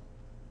file.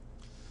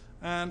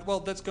 And well,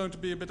 that's going to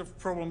be a bit of a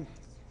problem,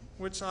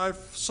 which I've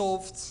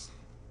solved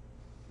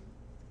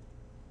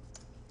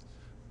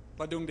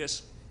by doing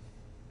this.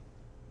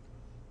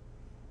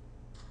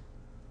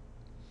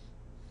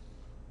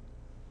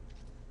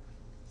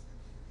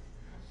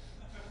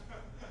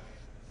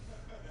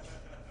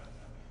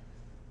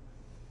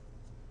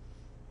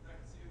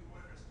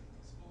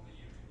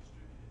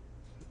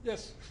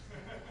 Yes.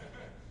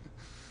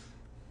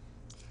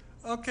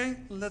 Okay,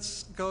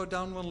 let's go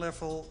down one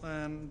level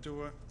and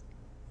do a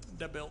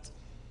deb build.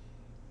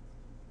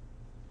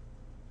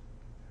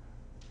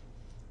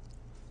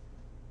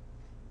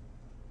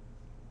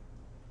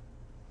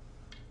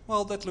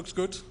 Well, that looks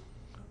good.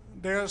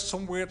 There are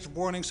some weird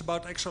warnings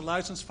about extra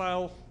license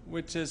file,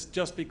 which is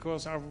just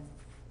because I've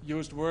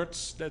used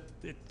words that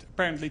it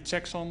apparently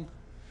checks on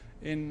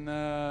in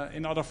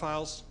other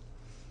files.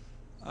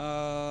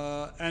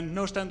 And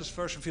no standards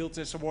version field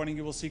is a warning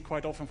you will see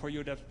quite often for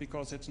UDEP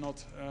because it's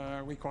not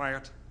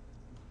required.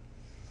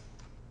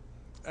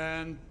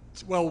 And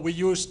well, we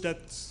use that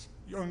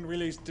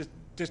unreleased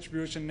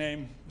distribution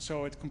name,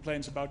 so it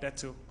complains about that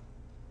too.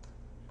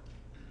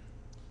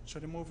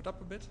 Should I move it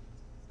up a bit?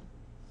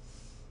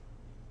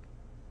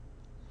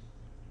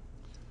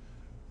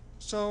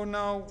 So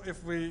now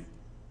if we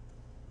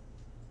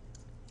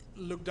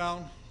look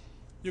down,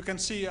 you can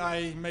see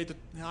I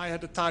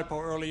had a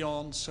typo early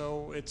on,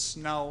 so it's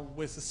now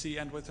with a C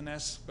and with an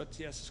S, but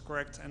yes, it's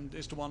correct, and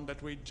is the one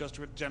that we just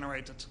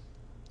generated.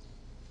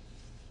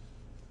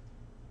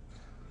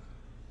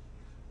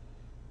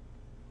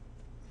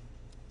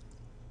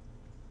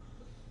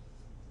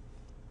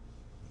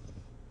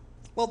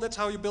 Well, that's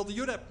how you build a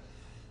UDEP.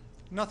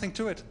 Nothing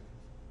to it.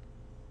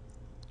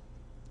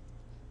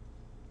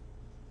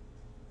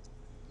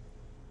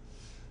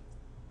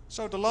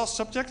 So the last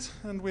subject,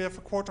 and we have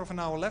a quarter of an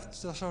hour left,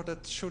 so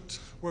that should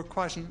work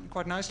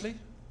quite nicely,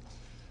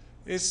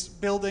 is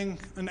building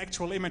an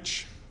actual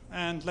image.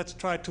 And let's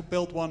try to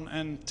build one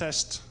and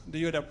test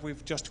the UDEP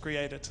we've just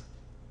created.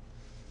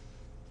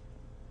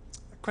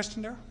 A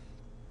question there?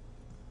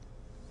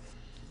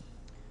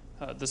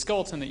 The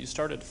skeleton that you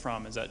started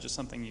from, is that just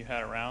something you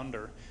had around,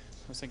 or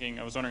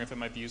I was wondering if it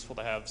might be useful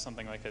to have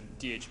something like a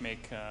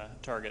DHMake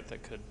target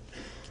that could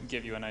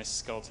give you a nice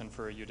skeleton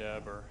for a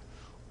UDEP, or...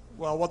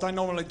 Well, what I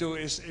normally do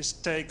is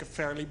take a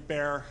fairly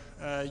bare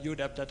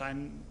UDEP that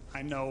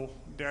I know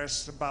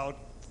there's about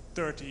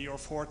 30 or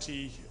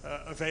 40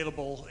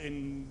 available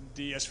in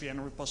the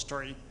SVN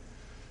repository.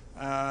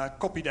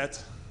 Copy that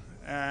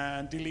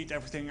and delete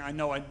everything I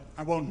know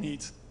I won't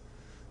need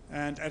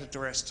and edit the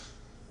rest.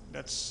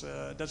 That's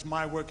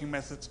my working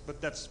method, but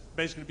that's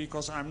basically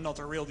because I'm not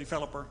a real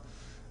developer.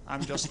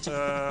 I'm just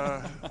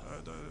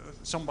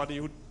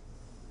somebody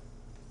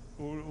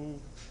who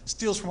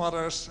steals from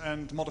others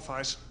and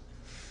modifies.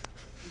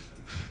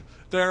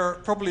 There are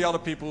probably other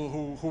people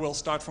who will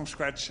start from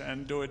scratch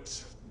and do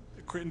it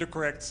in the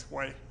correct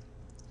way.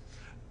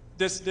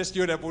 This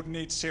UDEP would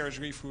need serious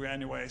review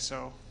anyway,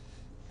 so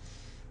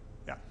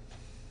yeah.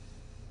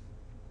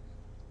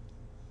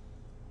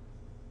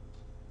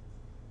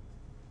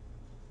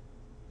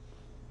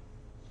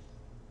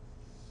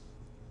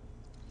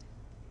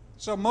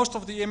 So most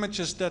of the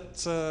images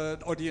that,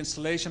 or the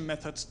installation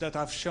methods that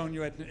I've shown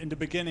you in the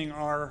beginning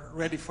are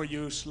ready for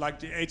use, like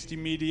the HD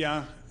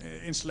Media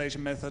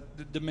installation method,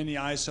 the mini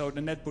ISO,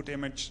 the netboot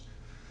image.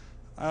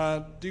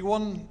 The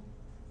one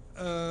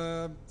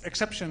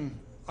exception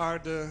are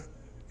the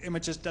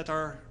images that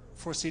are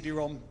for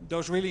CD-ROM.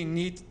 Those really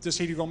need the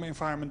CD-ROM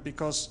environment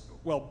because,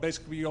 well,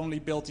 basically we only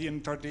built the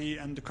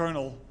initrd and the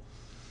kernel.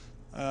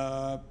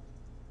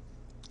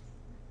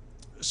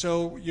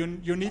 So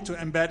you need to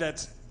embed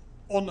it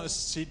on a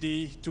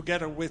CD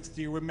together with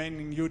the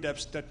remaining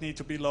UDEPs that need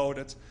to be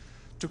loaded,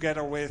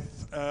 together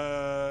with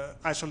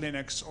ISO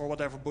Linux or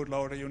whatever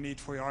bootloader you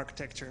need for your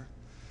architecture.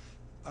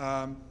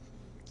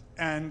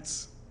 and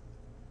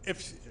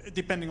if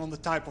depending on the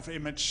type of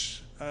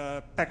image,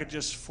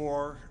 packages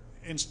for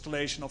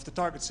installation of the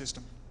target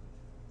system.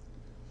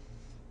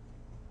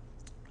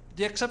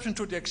 The exception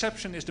to the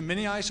exception is the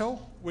mini ISO,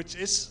 which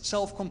is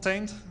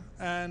self-contained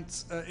and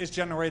is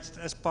generated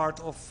as part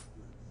of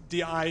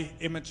DI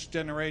image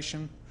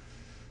generation.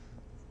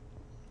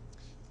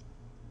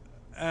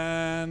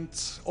 And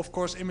of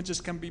course,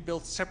 images can be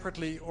built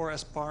separately or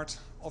as part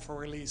of a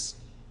release.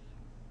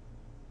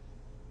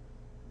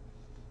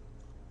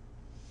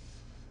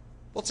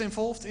 What's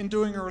involved in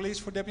doing a release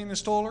for Debian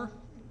installer?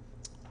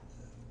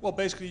 Well,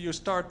 basically you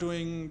start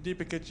doing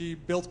dpkg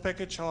build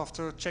package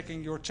after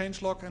checking your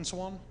changelog and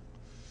so on.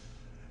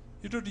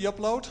 You do the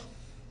upload,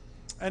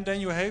 and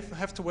then you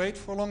have to wait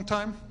for a long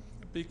time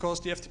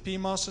because the FTP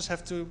masters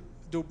have to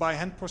do by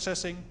hand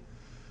processing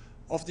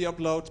of the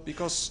upload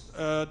because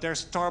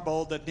there's a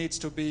tarball that needs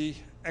to be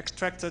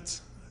extracted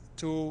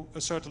to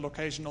a certain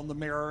location on the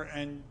mirror,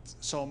 and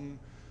some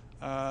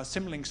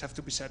symlinks have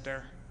to be set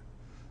there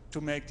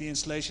to make the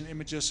installation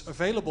images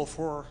available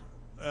for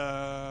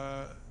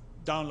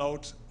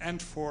download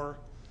and for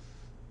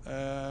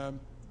the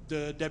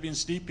Debian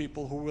CD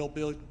people who will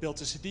build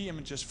the CD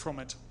images from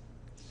it.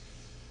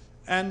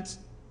 And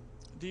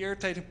the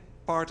irritating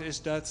part is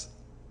that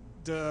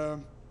the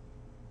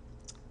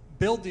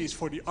buildies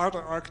for the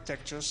other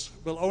architectures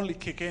will only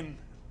kick in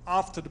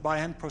after the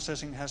by-hand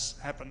processing has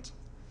happened.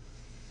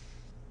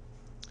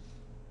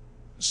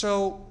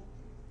 So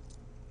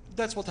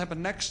that's what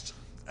happened next.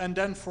 And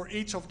then for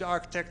each of the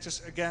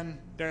architectures, again,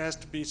 there has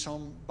to be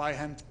some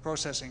by-hand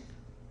processing.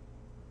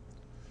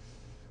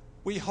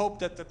 We hope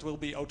that that will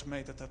be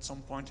automated at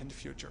some point in the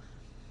future.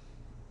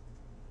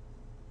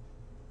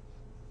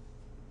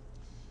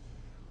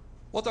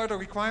 What are the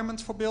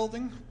requirements for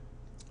building?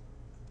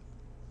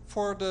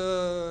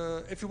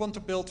 If you want to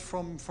build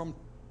from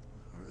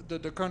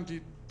the current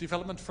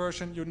development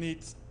version, you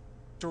need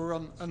to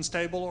run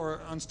unstable or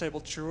unstable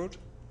chroot.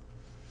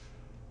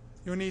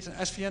 You need an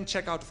SVN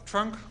checkout of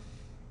trunk.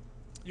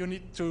 You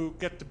need to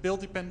get the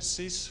build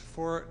dependencies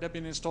for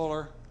Debian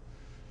installer.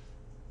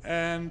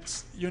 And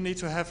you need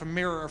to have a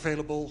mirror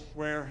available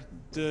where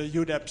the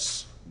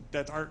UDEBs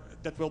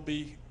that will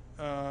be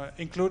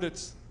included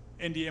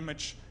in the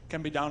image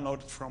can be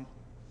downloaded from.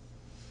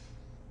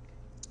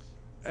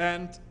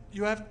 And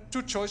you have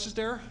two choices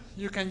there.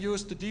 You can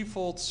use the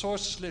default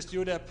sources list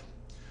UDEB,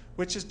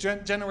 which is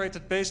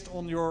generated based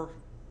on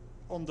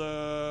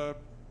the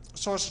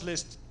sources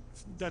list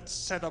that's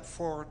set up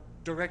for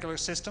the regular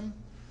system.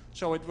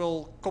 So it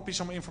will copy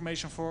some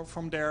information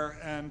from there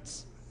and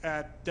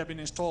add Debian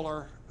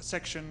installer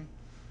section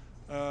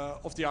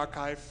of the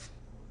archive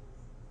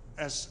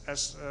as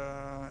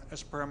a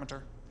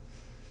parameter.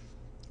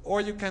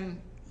 Or you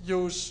can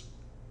use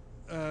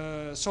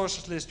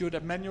sources list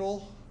UDEB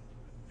manual,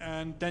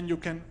 and then you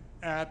can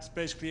add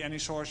basically any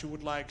source you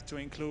would like to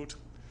include,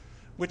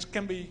 which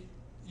can be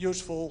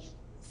useful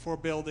for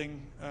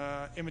building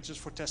images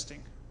for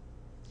testing.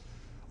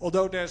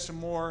 Although there's a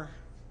more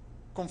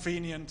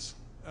convenient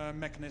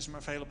mechanism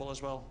available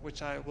as well,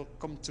 which I will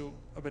come to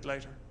a bit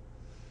later.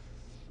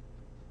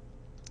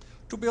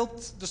 To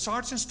build the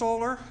Sarge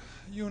installer,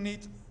 you need,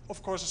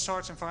 of course, a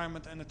Sarge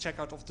environment and a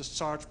checkout of the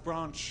Sarge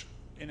branch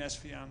in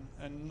SVN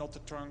and not the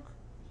trunk.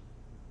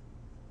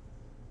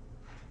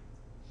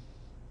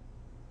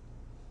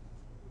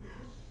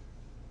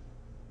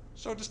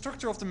 So the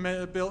structure of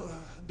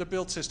the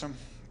build system.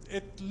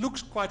 It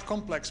looks quite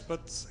complex, but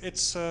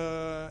it's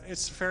a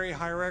very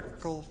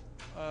hierarchical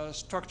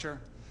structure.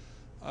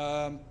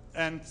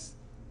 And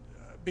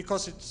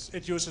because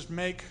it uses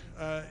make,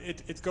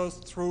 it goes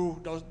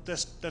through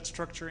that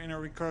structure in a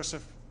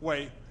recursive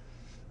way.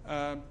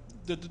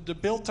 The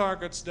build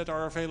targets that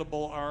are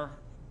available are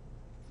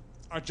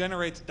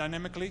generated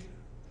dynamically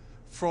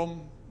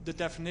from the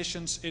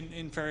definitions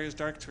in various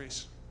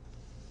directories.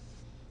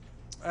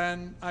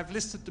 And I've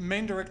listed the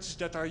main directories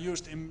that are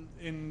used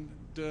in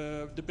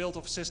the build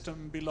of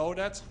system below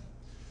that.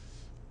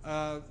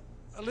 A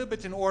little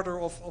bit in order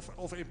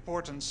of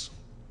importance.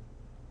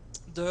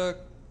 The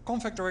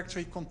config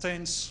directory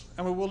contains,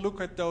 and we will look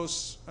at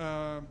those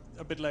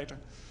a bit later.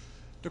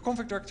 The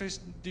config directory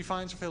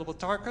defines available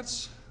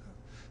targets.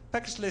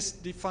 Package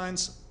list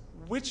defines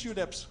which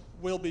UDEBs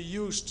will be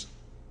used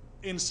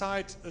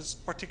inside a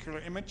particular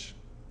image.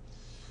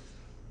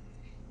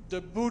 The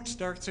boot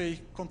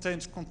directory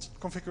contains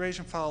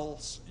configuration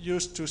files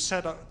used to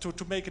set up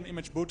to make an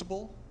image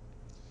bootable.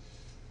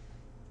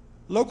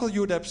 Local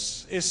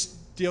UDEBs is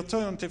the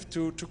alternative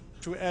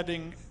to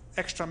adding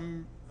extra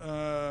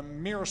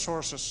mirror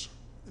sources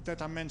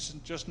that I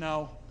mentioned just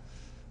now.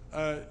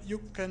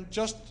 You can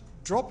just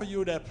drop a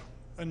UDEB,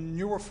 a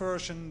newer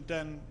version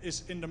than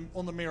is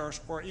on the mirrors,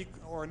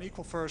 or an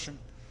equal version,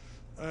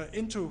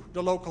 into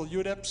the local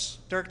UDEBs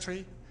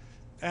directory,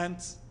 and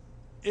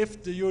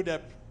if the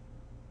UDEB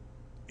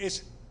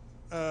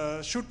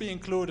should be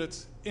included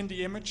in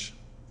the image,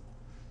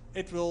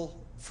 it will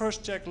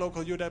first check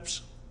local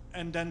UDEBs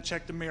and then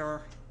check the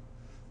mirror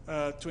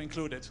to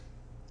include it.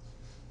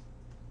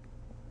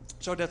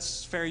 So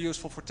that's very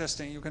useful for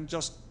testing. You can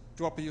just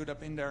drop a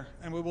UDEP in there,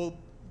 and we'll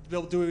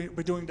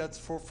be doing that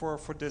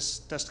for this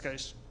test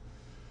case.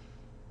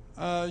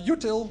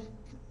 Util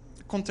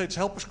contains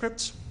helper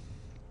scripts.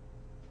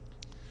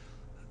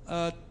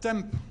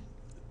 Temp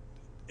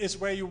is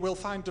where you will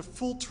find the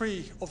full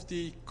tree of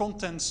the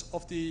contents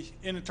of the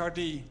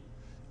initRD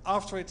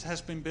after it has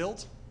been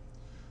built.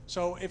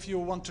 So if you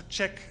want to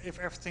check if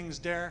everything is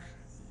there,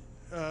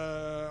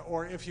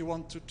 or if you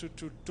want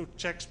to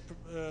check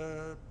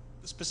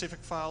specific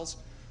files,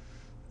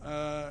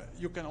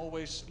 you can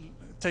always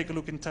take a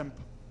look in temp.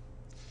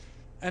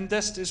 And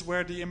dest is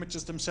where the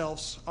images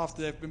themselves,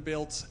 after they've been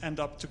built, end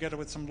up together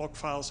with some log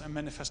files and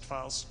manifest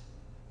files.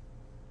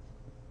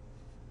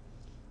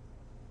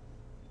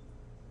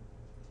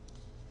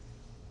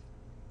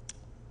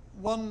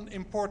 One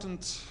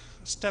important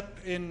step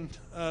in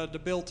the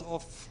build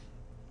of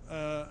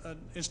an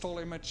install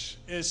image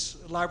is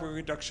library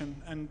reduction,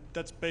 and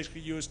that's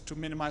basically used to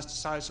minimize the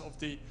size of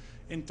the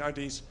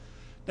initRDs.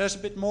 There's a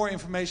bit more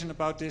information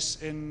about this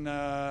in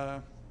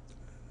the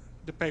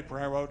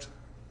paper I wrote.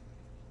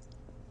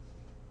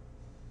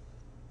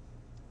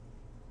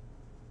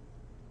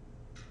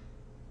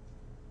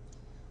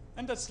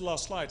 And that's the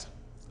last slide.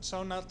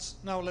 So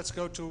now let's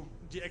go to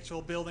the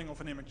actual building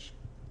of an image.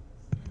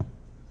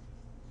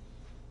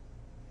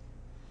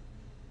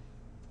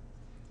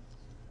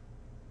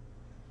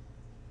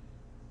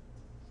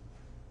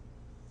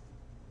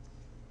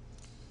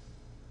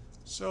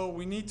 So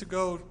we need to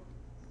go,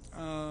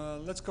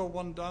 let's go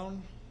one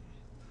down.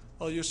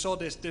 Well, you saw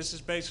this. This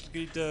is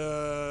basically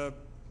the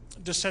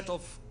set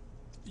of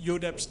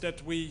UDEPs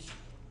that we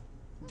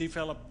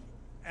develop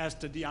as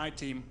the DI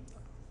team.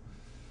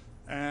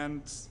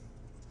 And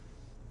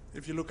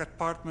if you look at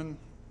Partman,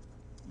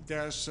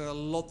 there's a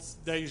lot,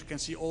 there you can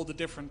see all the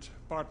different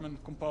Partman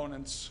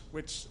components,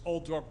 which all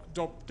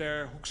drop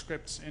their hook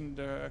scripts in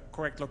the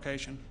correct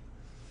location.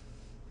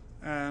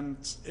 And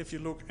if you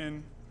look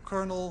in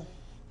kernel,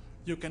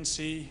 you can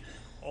see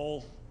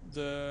all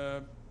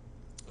the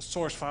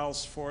source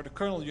files for the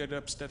kernel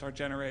UDEPs that are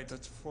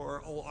generated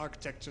for all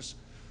architectures.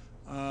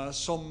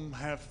 Some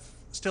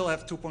still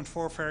have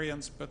 2.4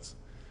 variants, but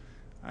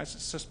I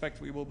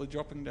suspect we will be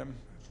dropping them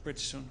pretty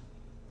soon.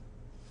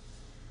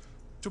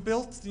 To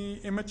build the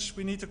image,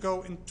 we need to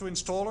go into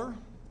installer,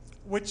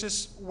 which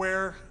is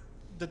where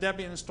the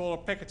Debian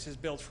installer package is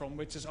built from,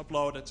 which is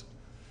uploaded.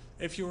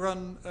 If you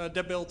run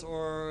debbuild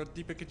or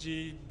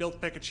dpkg build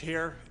package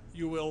here,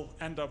 you will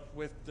end up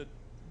with the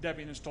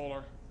Debian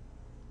installer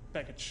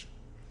package.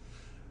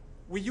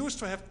 We used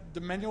to have the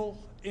manual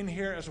in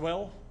here as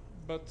well,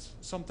 but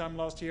sometime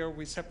last year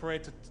we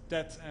separated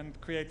that and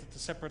created a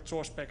separate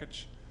source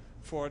package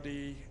for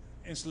the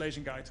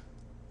installation guide.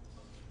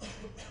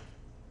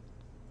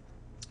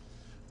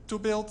 To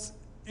build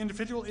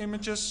individual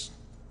images,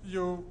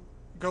 you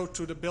go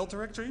to the build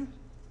directory,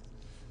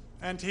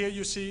 and here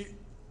you see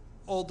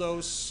all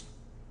those.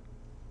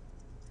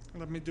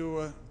 Let me do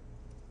a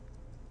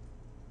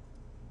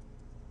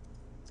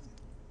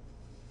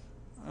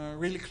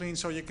really clean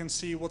so you can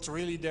see what's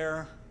really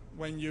there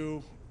when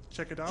you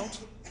check it out.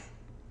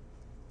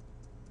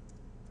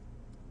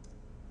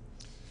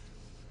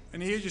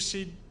 And here you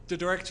see the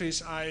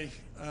directories I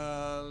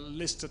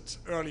listed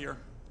earlier.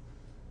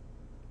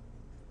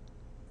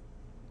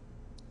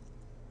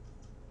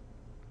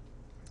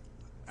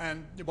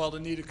 And well, the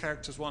needed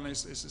characters one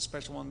is a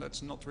special one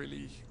that's not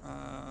really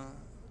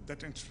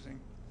that interesting.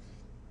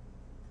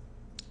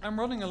 I'm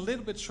running a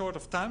little bit short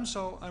of time,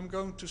 so I'm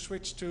going to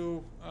switch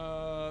to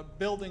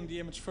building the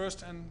image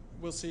first, and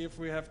we'll see if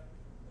we have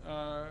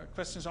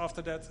questions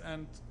after that,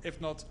 and if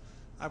not,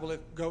 I will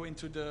go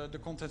into the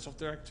contents of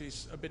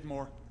directories a bit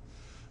more.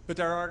 But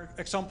there are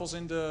examples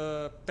in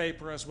the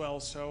paper as well,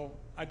 so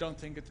I don't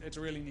think it's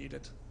really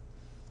needed.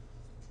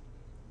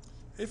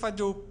 If I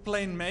do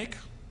plain make,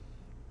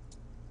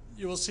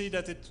 you will see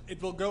that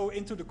it will go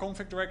into the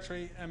config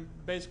directory and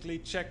basically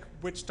check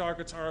which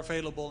targets are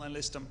available and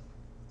list them.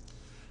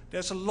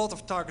 There's a lot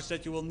of targets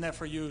that you will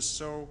never use,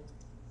 so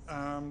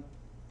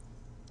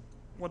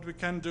what we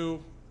can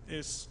do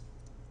is,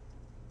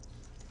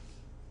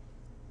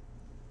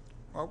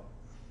 oh,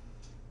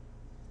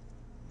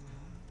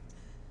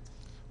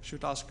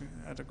 should ask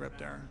at a grab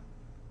there.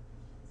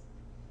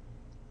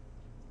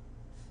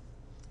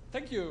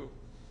 Thank you.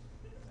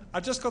 I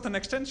just got an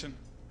extension.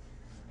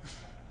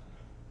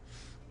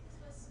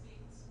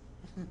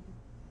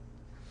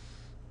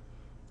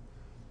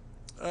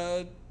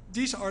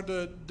 These are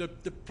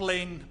the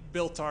plain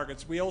build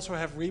targets. We also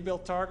have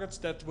rebuild targets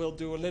that will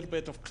do a little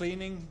bit of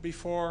cleaning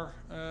before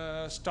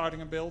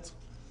starting a build.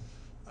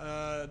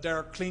 There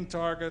are clean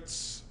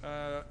targets,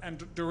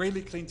 and the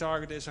really clean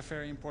target is a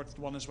very important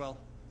one as well.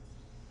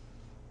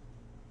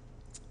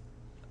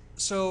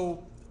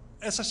 So,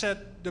 as I said,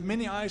 the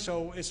mini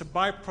ISO is a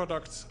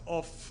byproduct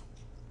of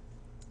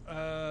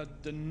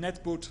the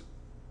netboot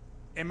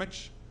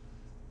image.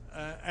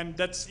 And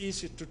that's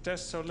easy to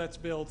test, so let's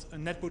build a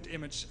netboot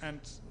image and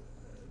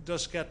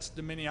thus get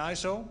the mini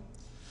ISO.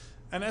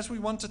 And as we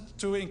wanted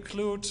to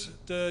include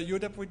the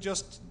UDEP we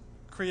just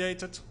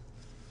created,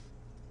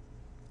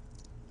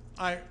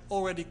 I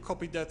already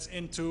copied that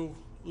into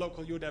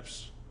local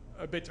UDEBs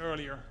a bit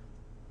earlier.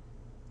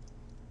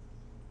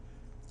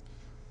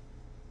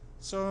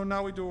 So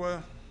now we do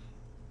a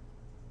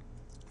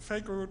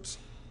fake root,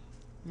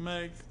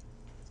 make,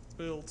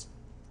 build,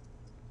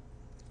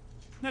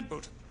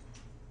 netboot.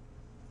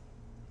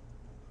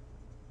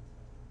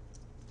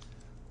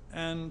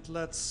 And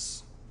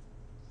let's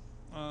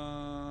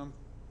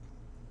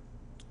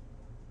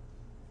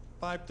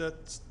pipe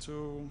that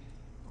to,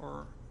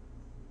 or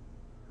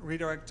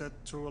redirect that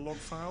to a log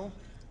file.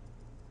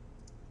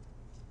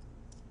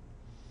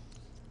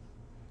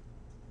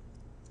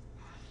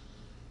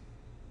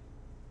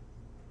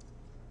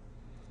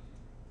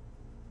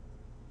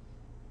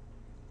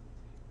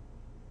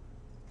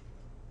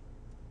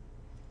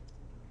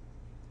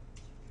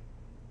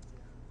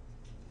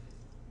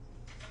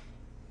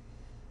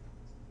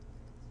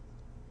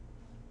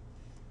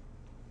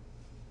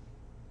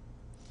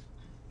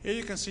 Here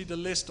you can see the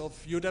list of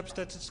UDEBs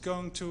that it's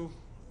going to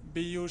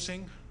be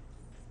using,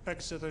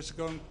 packages that it's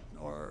going,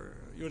 or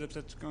UDEBs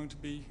that it's going to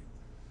be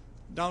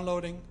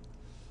downloading.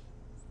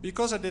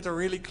 Because I did a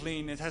really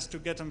clean, it has to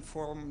get them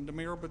from the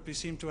mirror, but we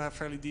seem to have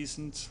fairly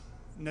decent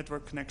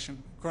network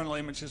connection. Kernel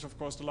image is of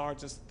course the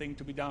largest thing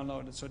to be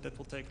downloaded, so that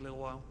will take a little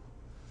while.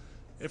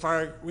 If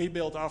I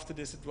rebuild after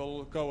this, it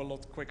will go a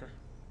lot quicker,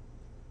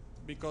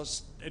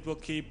 because it will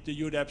keep the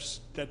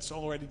UDEBs that's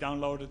already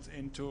downloaded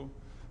into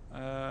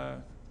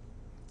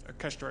a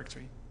cache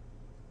directory.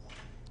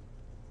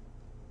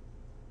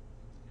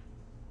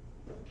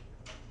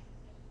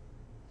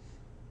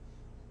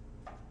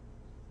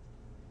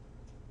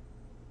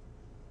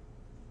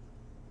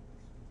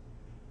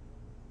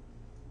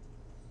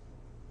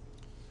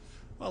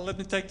 Well, let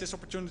me take this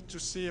opportunity to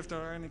see if there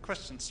are any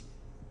questions.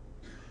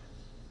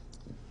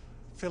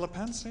 Philip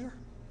Hans here.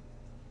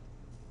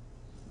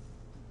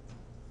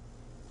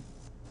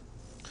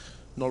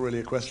 Not really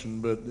a question,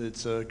 but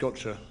it's a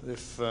gotcha.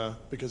 If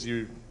because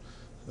you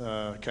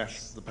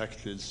cache the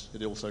packages,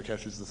 it also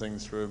caches the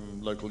things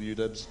from local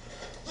UDEBs.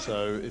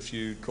 So if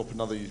you drop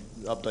another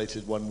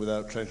updated one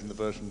without changing the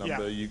version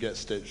number, you get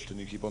stitched and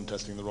you keep on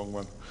testing the wrong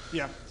one.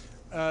 Yeah,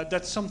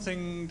 that's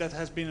something that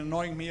has been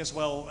annoying me as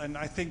well, and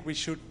I think we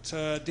should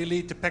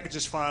delete the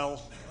packages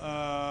file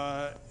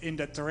in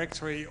that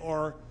directory,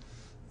 or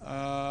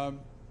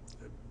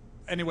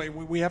anyway,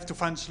 we have to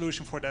find a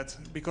solution for that,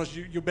 because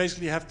you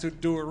basically have to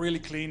do a really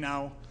clean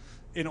now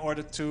in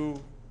order to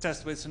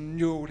test with a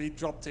newly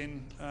dropped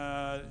in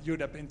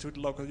UDEB into the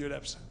local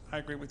UDEBs. I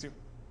agree with you.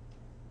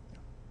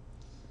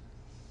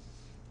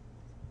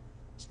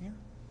 Yeah.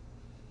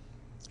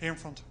 Here in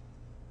front.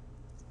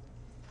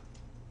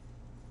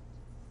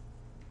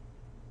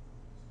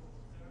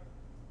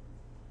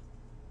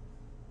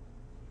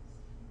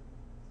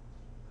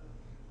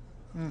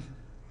 Mm.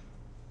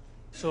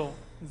 So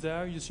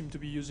there you seem to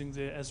be using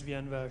the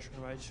SVN version,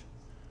 right?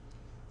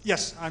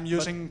 Yes, I'm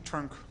using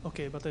trunk.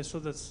 Okay, but I saw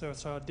that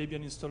there's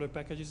Debian installer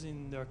packages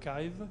in the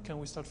archive. Can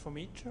we start from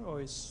it,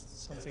 or is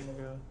something?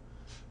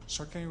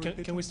 So can you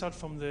repeat? Can we start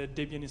from the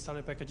Debian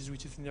installer packages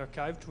which is in the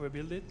archive to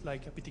rebuild it,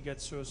 like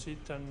apt-get source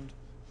it and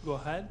go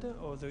ahead,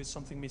 or there is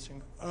something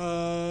missing?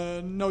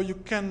 No, you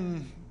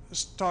can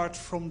start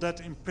from that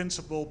in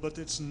principle, but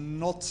it's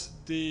not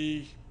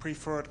the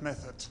preferred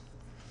method.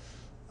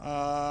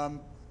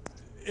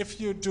 If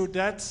you do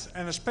that,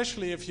 and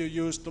especially if you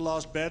use the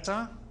last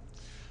beta,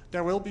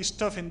 there will be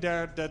stuff in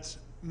there that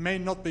may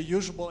not be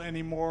usable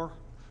anymore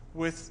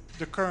with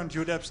the current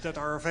UDEBs that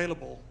are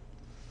available.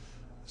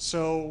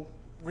 So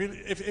really,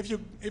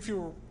 if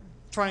you're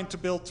trying to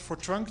build for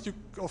trunk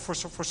or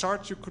for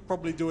Sarge, you could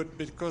probably do it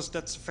because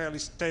that's a fairly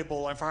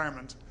stable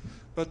environment.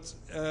 But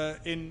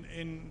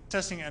in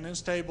testing and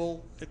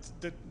unstable,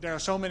 there are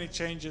so many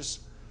changes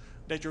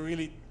that you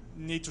really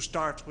need to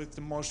start with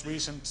the most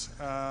recent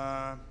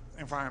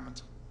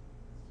environment.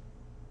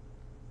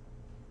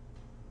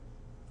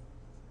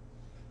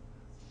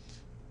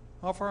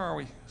 How far are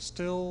we?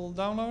 Still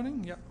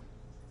downloading? Yeah.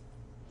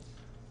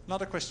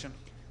 Another question.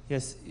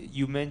 Yes,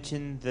 you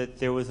mentioned that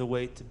there was a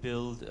way to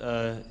build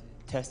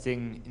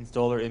testing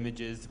installer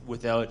images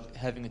without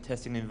having a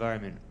testing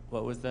environment.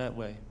 What was that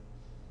way?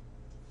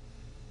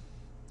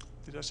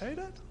 Did I say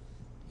that?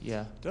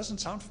 Yeah. Doesn't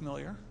sound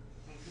familiar.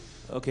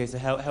 Okay, so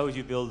how would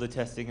you build a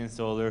testing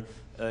installer?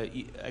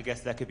 I guess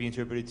that could be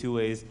interpreted two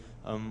ways.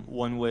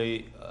 One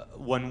way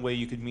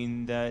you could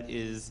mean that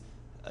is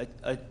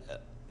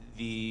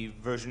the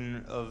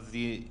version of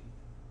the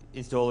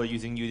installer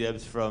using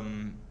UDEBs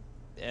from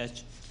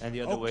Etch, and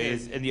the other way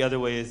is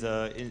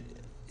an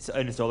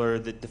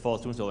installer that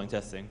defaults to installing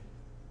testing.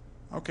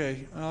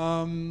 Okay.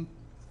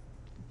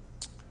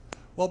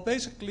 Well,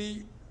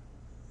 basically,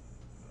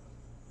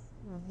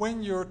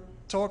 when you're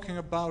talking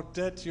about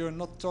that, you're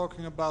not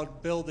talking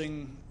about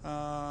building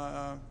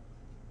an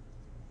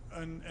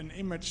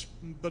image,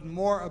 but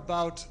more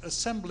about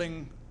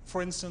assembling,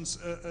 for instance,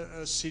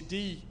 a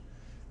CD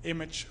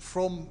image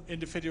from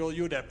individual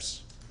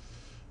UDEBs.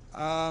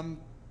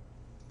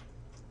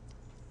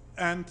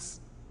 And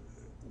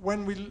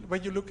when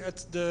you look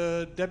at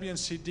the Debian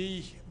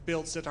CD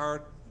builds that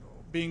are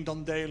being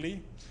done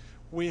daily,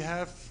 we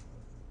have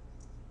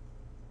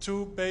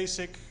two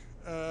basic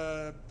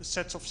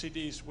sets of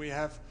CDs. We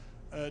have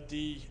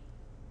the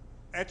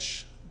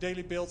Edge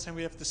daily builds and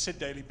we have the SID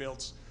daily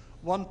builds.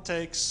 One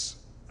takes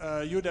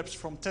UDEBs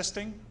from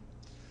testing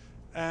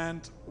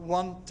and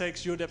one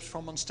takes UDEBs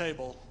from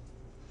unstable.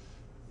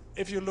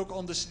 If you look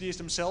on the CDs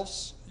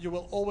themselves, you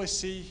will always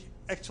see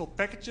actual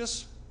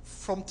packages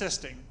from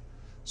testing.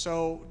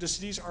 So the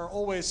CDs are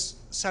always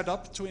set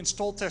up to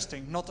install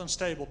testing, not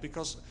unstable,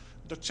 because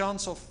the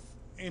chance of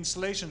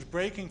installations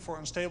breaking for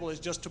unstable is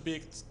just too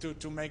big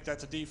to make that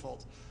the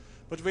default.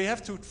 But we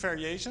have two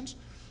variations.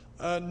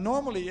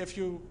 Normally, if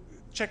you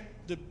check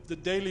the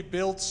daily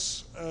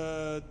builds,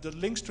 the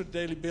links to the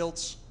daily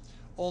builds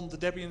on the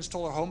Debian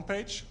installer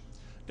homepage,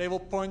 they will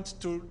point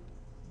to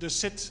the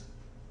SID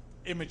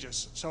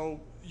images. So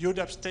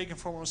UDEBs taken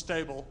from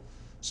unstable.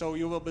 So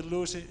you will be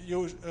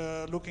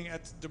looking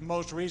at the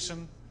most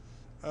recent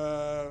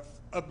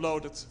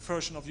uploaded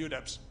version of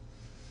UDEBs.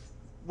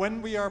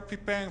 When we are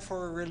preparing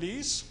for a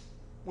release,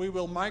 we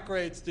will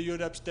migrate the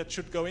UDEBs that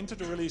should go into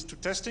the release to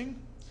testing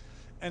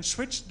and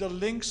switch the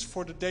links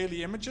for the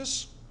daily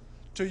images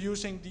to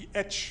using the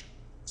Edge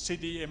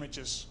CD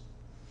images.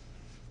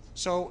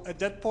 So at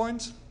that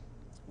point,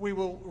 we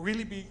will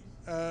really be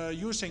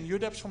using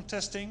UDEBs from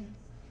testing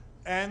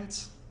and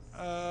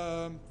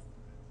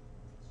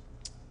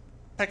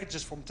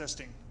packages from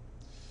testing.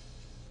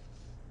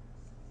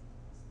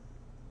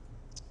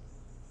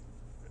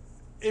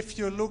 If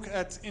you look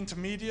at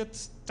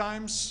intermediate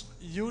times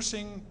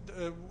using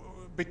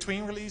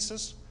between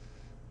releases,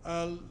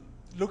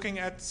 looking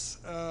at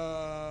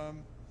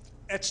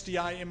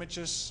HDI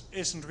images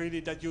isn't really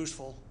that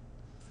useful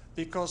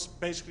because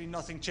basically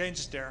nothing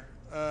changes there.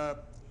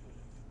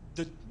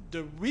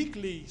 The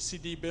weekly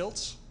CD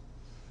builds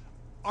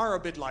are a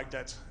bit like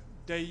that.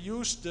 They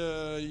use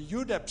the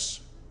UDEBs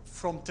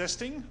from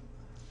testing,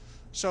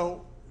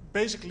 so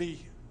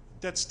basically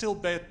that's still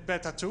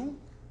beta 2,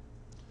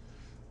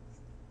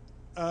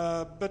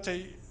 but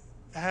they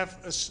have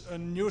a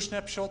new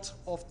snapshot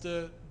of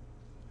the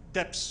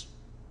DEBs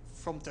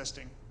from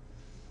testing.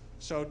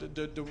 So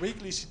the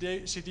weekly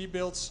CD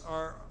builds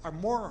are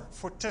more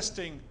for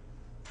testing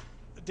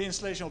the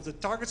installation of the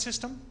target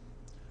system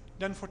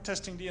than for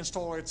testing the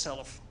installer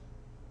itself.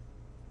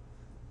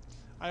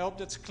 I hope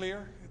that's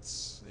clear.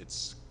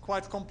 It's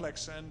quite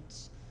complex, and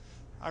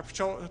I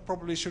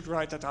probably should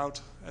write that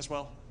out as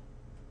well.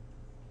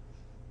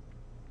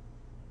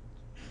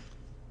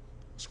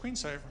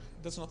 Screensaver,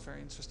 that's not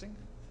very interesting.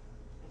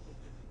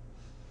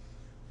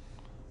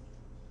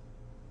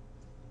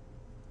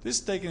 This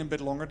is taking a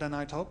bit longer than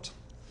I'd hoped.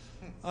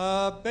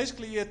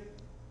 Basically,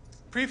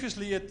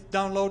 previously it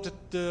downloaded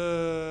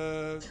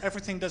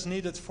everything that's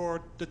needed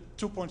for the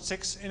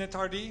 2.6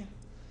 init.rd,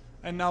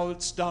 and now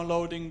it's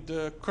downloading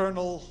the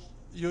kernel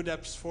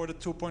UDEBs for the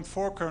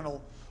 2.4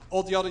 kernel.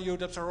 All the other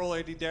UDEBs are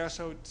already there,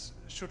 so it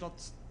should not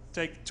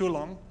take too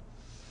long.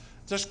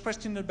 There's a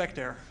question in the back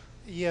there.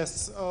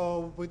 Yes,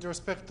 with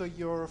respect to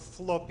your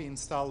floppy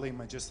install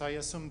images, I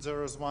assume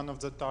there is one of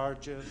the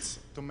targets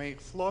to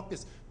make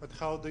floppies, but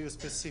how do you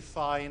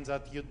specify in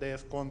that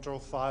UDEV control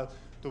file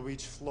to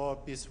which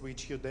floppies,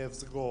 which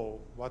UDEVs go?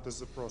 What is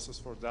the process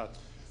for that,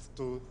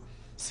 to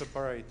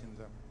separating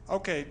them?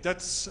 Okay,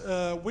 that's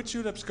which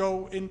UDEBs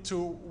go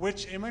into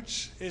which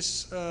image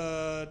is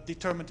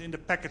determined in the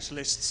package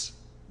lists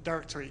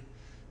directory.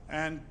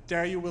 And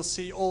there you will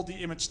see all the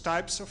image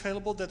types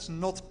available. That's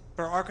not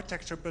per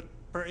architecture, but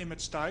per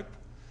image type.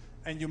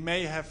 And you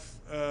may have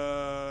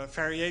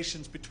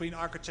variations between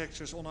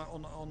architectures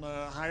on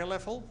a higher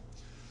level.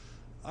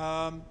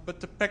 But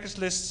the package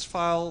lists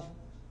files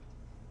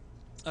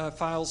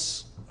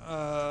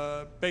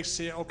basically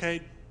say,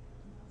 okay,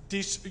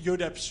 these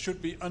UDEBs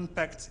should be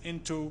unpacked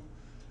into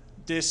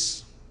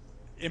this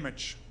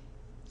image.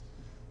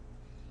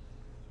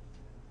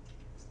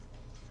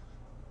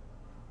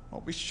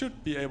 Well, we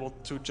should be able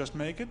to just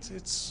make it.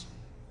 It's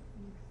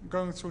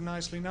going through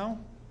nicely now.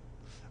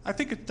 I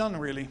think it's done,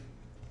 really.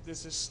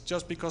 This is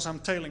just because I'm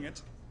tailing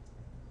it.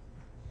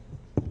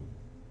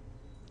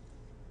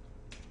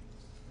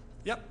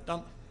 Yep,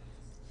 done.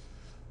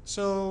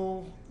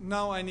 So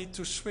now I need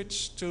to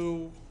switch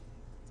to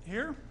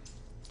here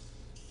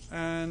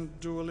and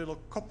do a little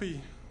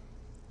copy.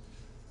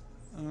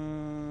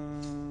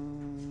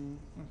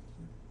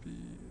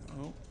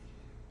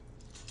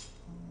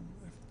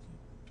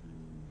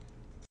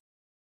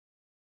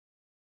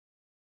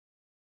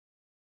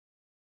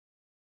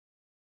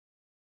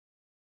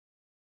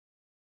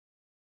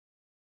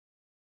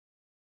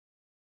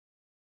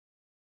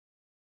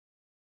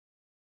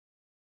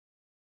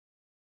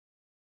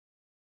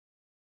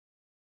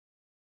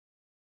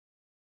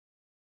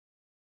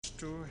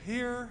 To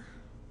here,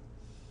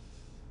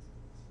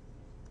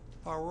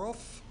 power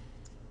off.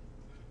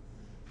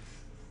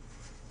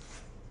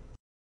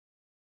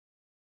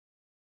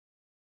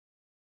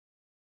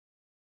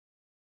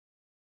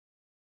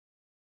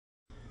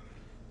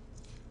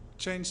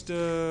 Change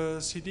the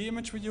CD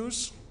image we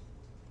use.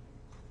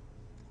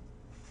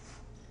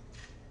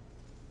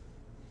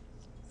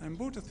 and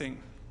boot the thing.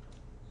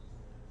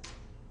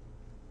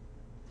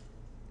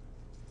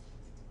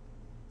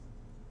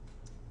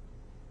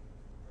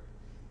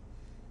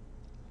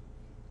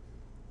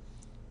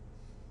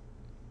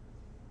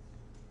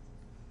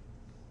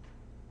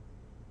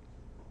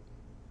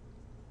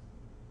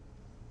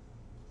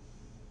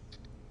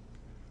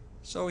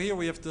 So here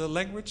we have the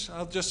language.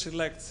 I'll just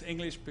select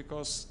English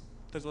because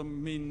that will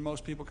mean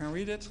most people can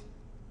read it.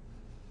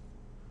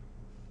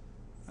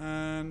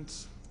 And,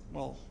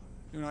 well,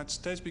 United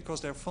States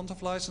because they're font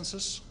of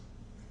licenses.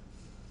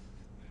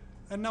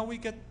 And now we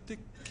get the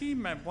key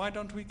map. Why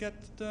don't we get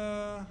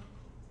the...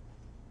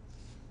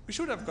 We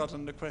should have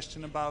gotten the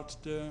question about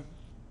the...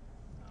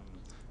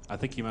 I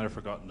think you might have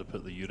forgotten to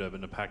put the UDEB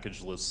into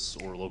package lists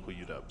or local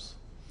UDEBs.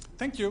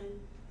 Thank you.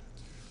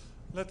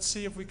 Let's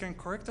see if we can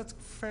correct that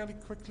fairly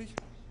quickly. Did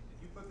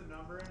you put the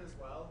number in as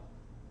well?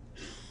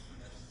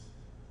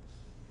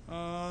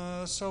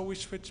 So we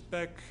switch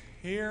back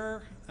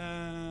here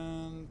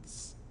and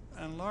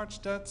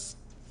enlarge that.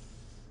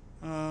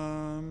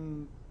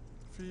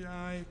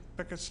 VI,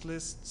 package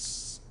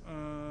lists,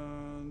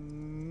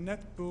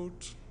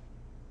 netboot.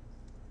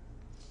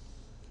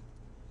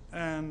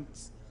 And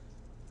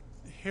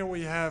here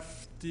we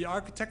have the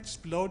architects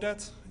below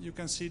that. You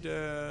can see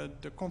the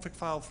config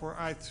file for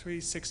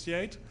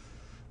i368.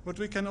 But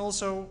we can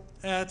also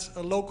add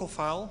a local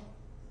file.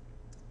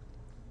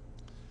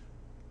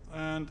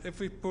 And if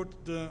we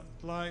put the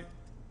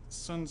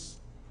license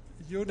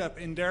UDEB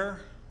in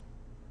there,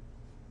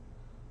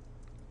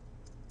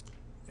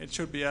 it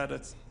should be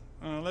added.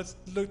 Let's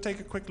take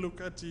a quick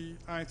look at the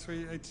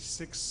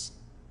i386.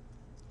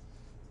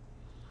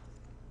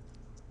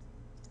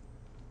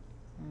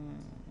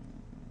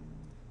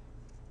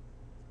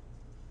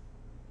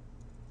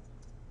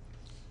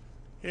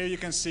 Here you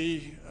can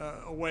see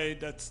a way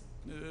that,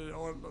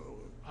 or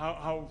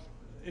how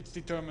it's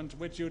determined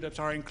which UDEBs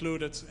are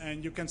included,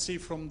 and you can see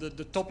from the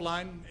top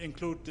line,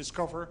 include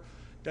discover,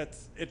 that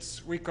it's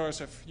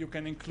recursive. You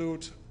can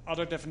include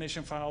other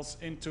definition files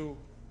into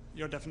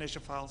your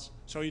definition files,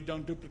 so you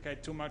don't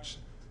duplicate too much.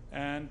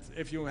 And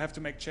if you have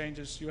to make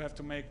changes, you have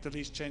to make the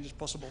least changes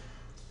possible.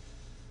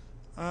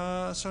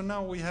 So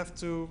now we have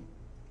to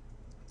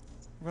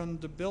run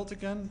the build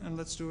again, and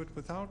let's do it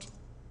without.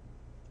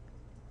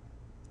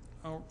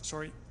 Oh,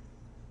 sorry.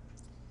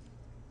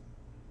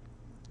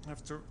 I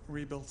have to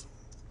rebuild.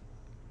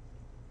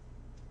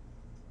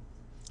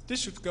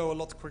 This should go a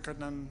lot quicker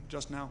than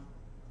just now.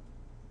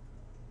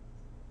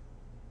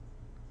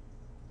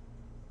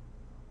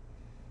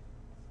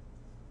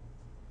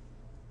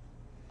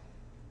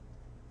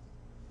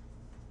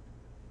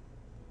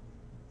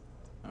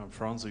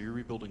 Frans, are you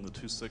rebuilding the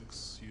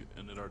 2.6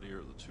 initRD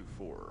or the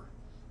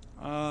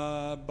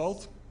 2.4?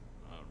 Both.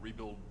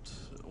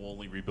 We'll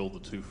only rebuild the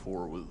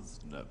 2.4 with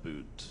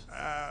netboot.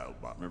 Well.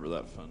 Remember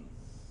that fun?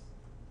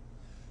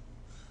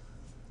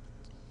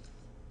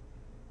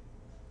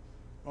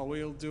 Well,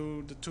 we'll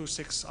do the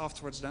 2.6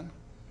 afterwards then.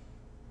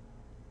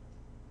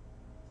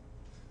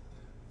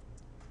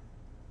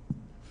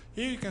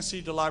 Here you can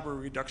see the library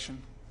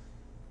reduction,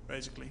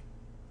 basically.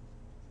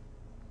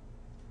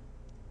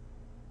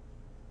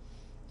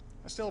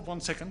 I still have 1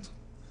 second.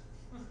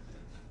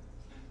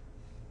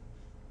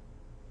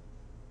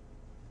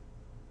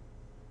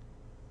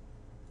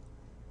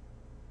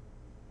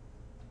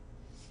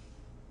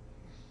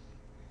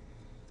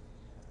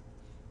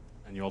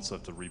 And you also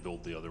have to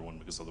rebuild the other one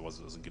because otherwise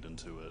it doesn't get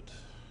into it.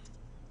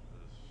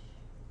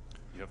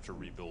 You have to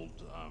rebuild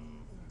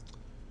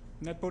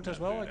netboot as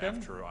well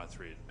again?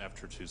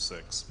 After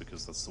 2.6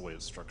 because that's the way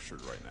it's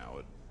structured right now.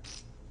 It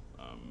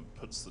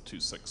puts the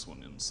 2.6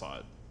 one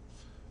inside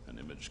an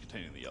image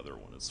containing the other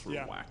one. It's sort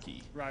of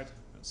wacky. Right.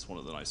 It's one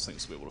of the nice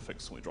things to be able to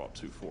fix when we drop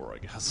 2.4, I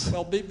guess.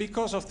 Well,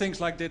 because of things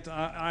like that,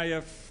 I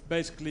have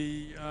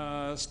basically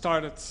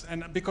started,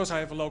 and because I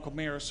have a local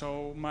mirror,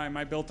 so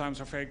my build times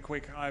are very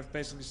quick, I've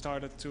basically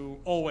started to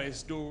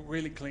always do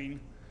really clean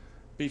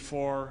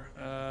before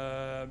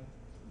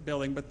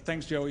building. But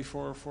thanks, Joey,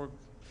 for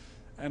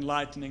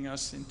enlightening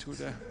us into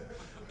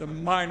the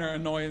minor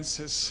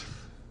annoyances.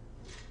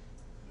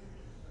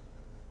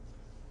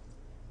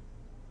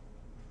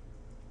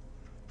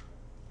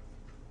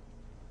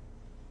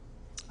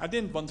 I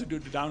didn't want to do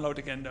the download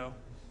again, though.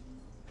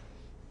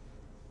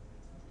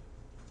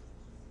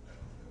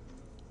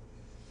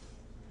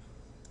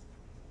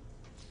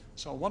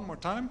 So one more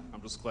time.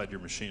 I'm just glad your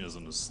machine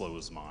isn't as slow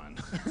as mine.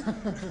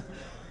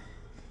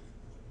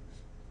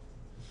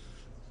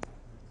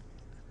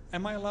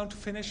 Am I allowed to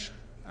finish?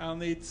 I'll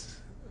need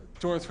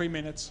 2 or 3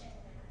 minutes.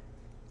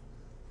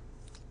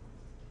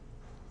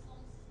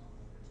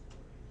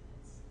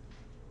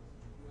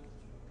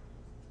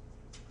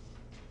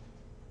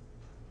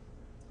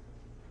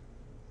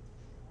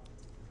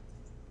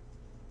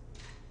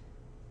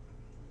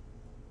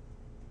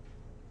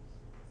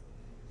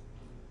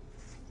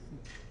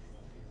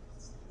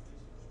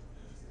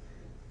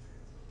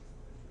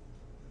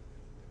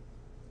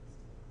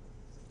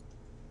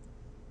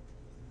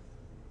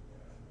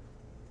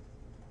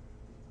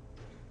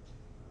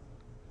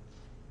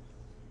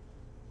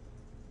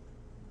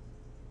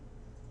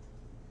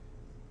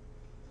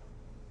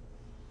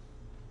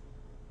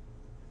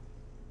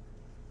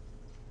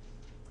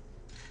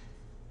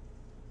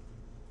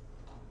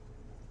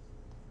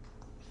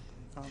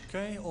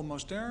 Okay,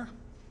 almost there.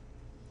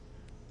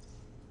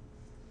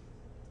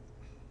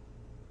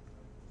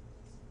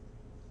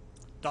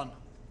 Done.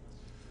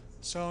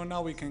 So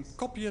now we can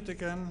copy it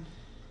again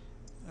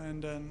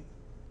and then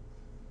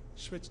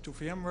switch to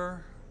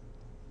VMware,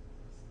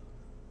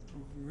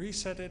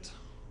 reset it.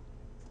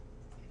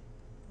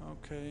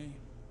 Okay,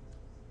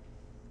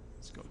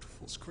 let's go to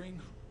full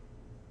screen.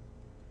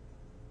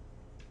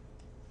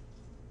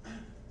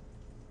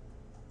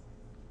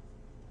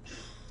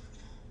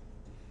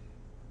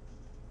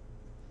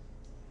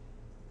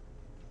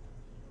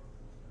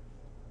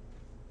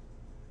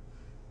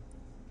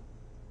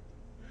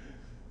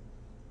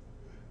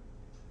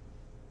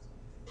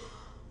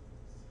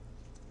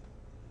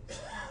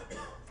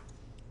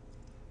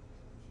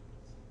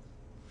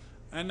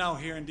 And now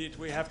here indeed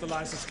we have the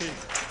license key.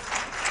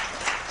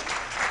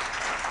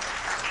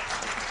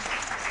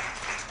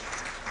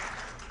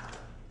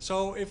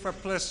 So if I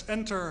press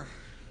enter,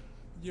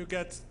 you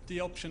get the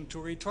option to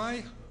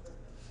retry.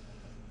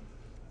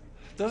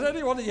 Does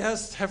anybody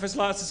have his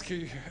license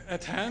key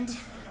at hand?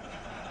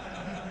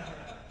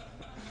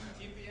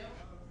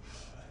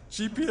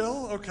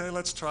 GPL? Okay,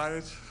 let's try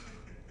it.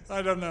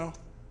 I don't know.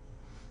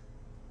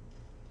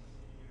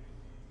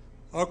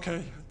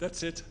 Okay,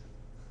 that's it.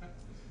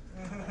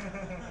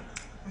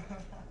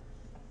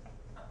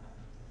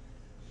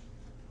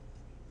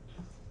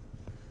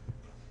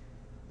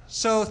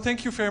 So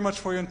thank you very much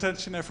for your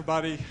attention,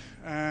 everybody,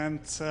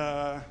 and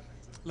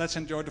let's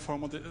enjoy the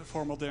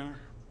formal dinner.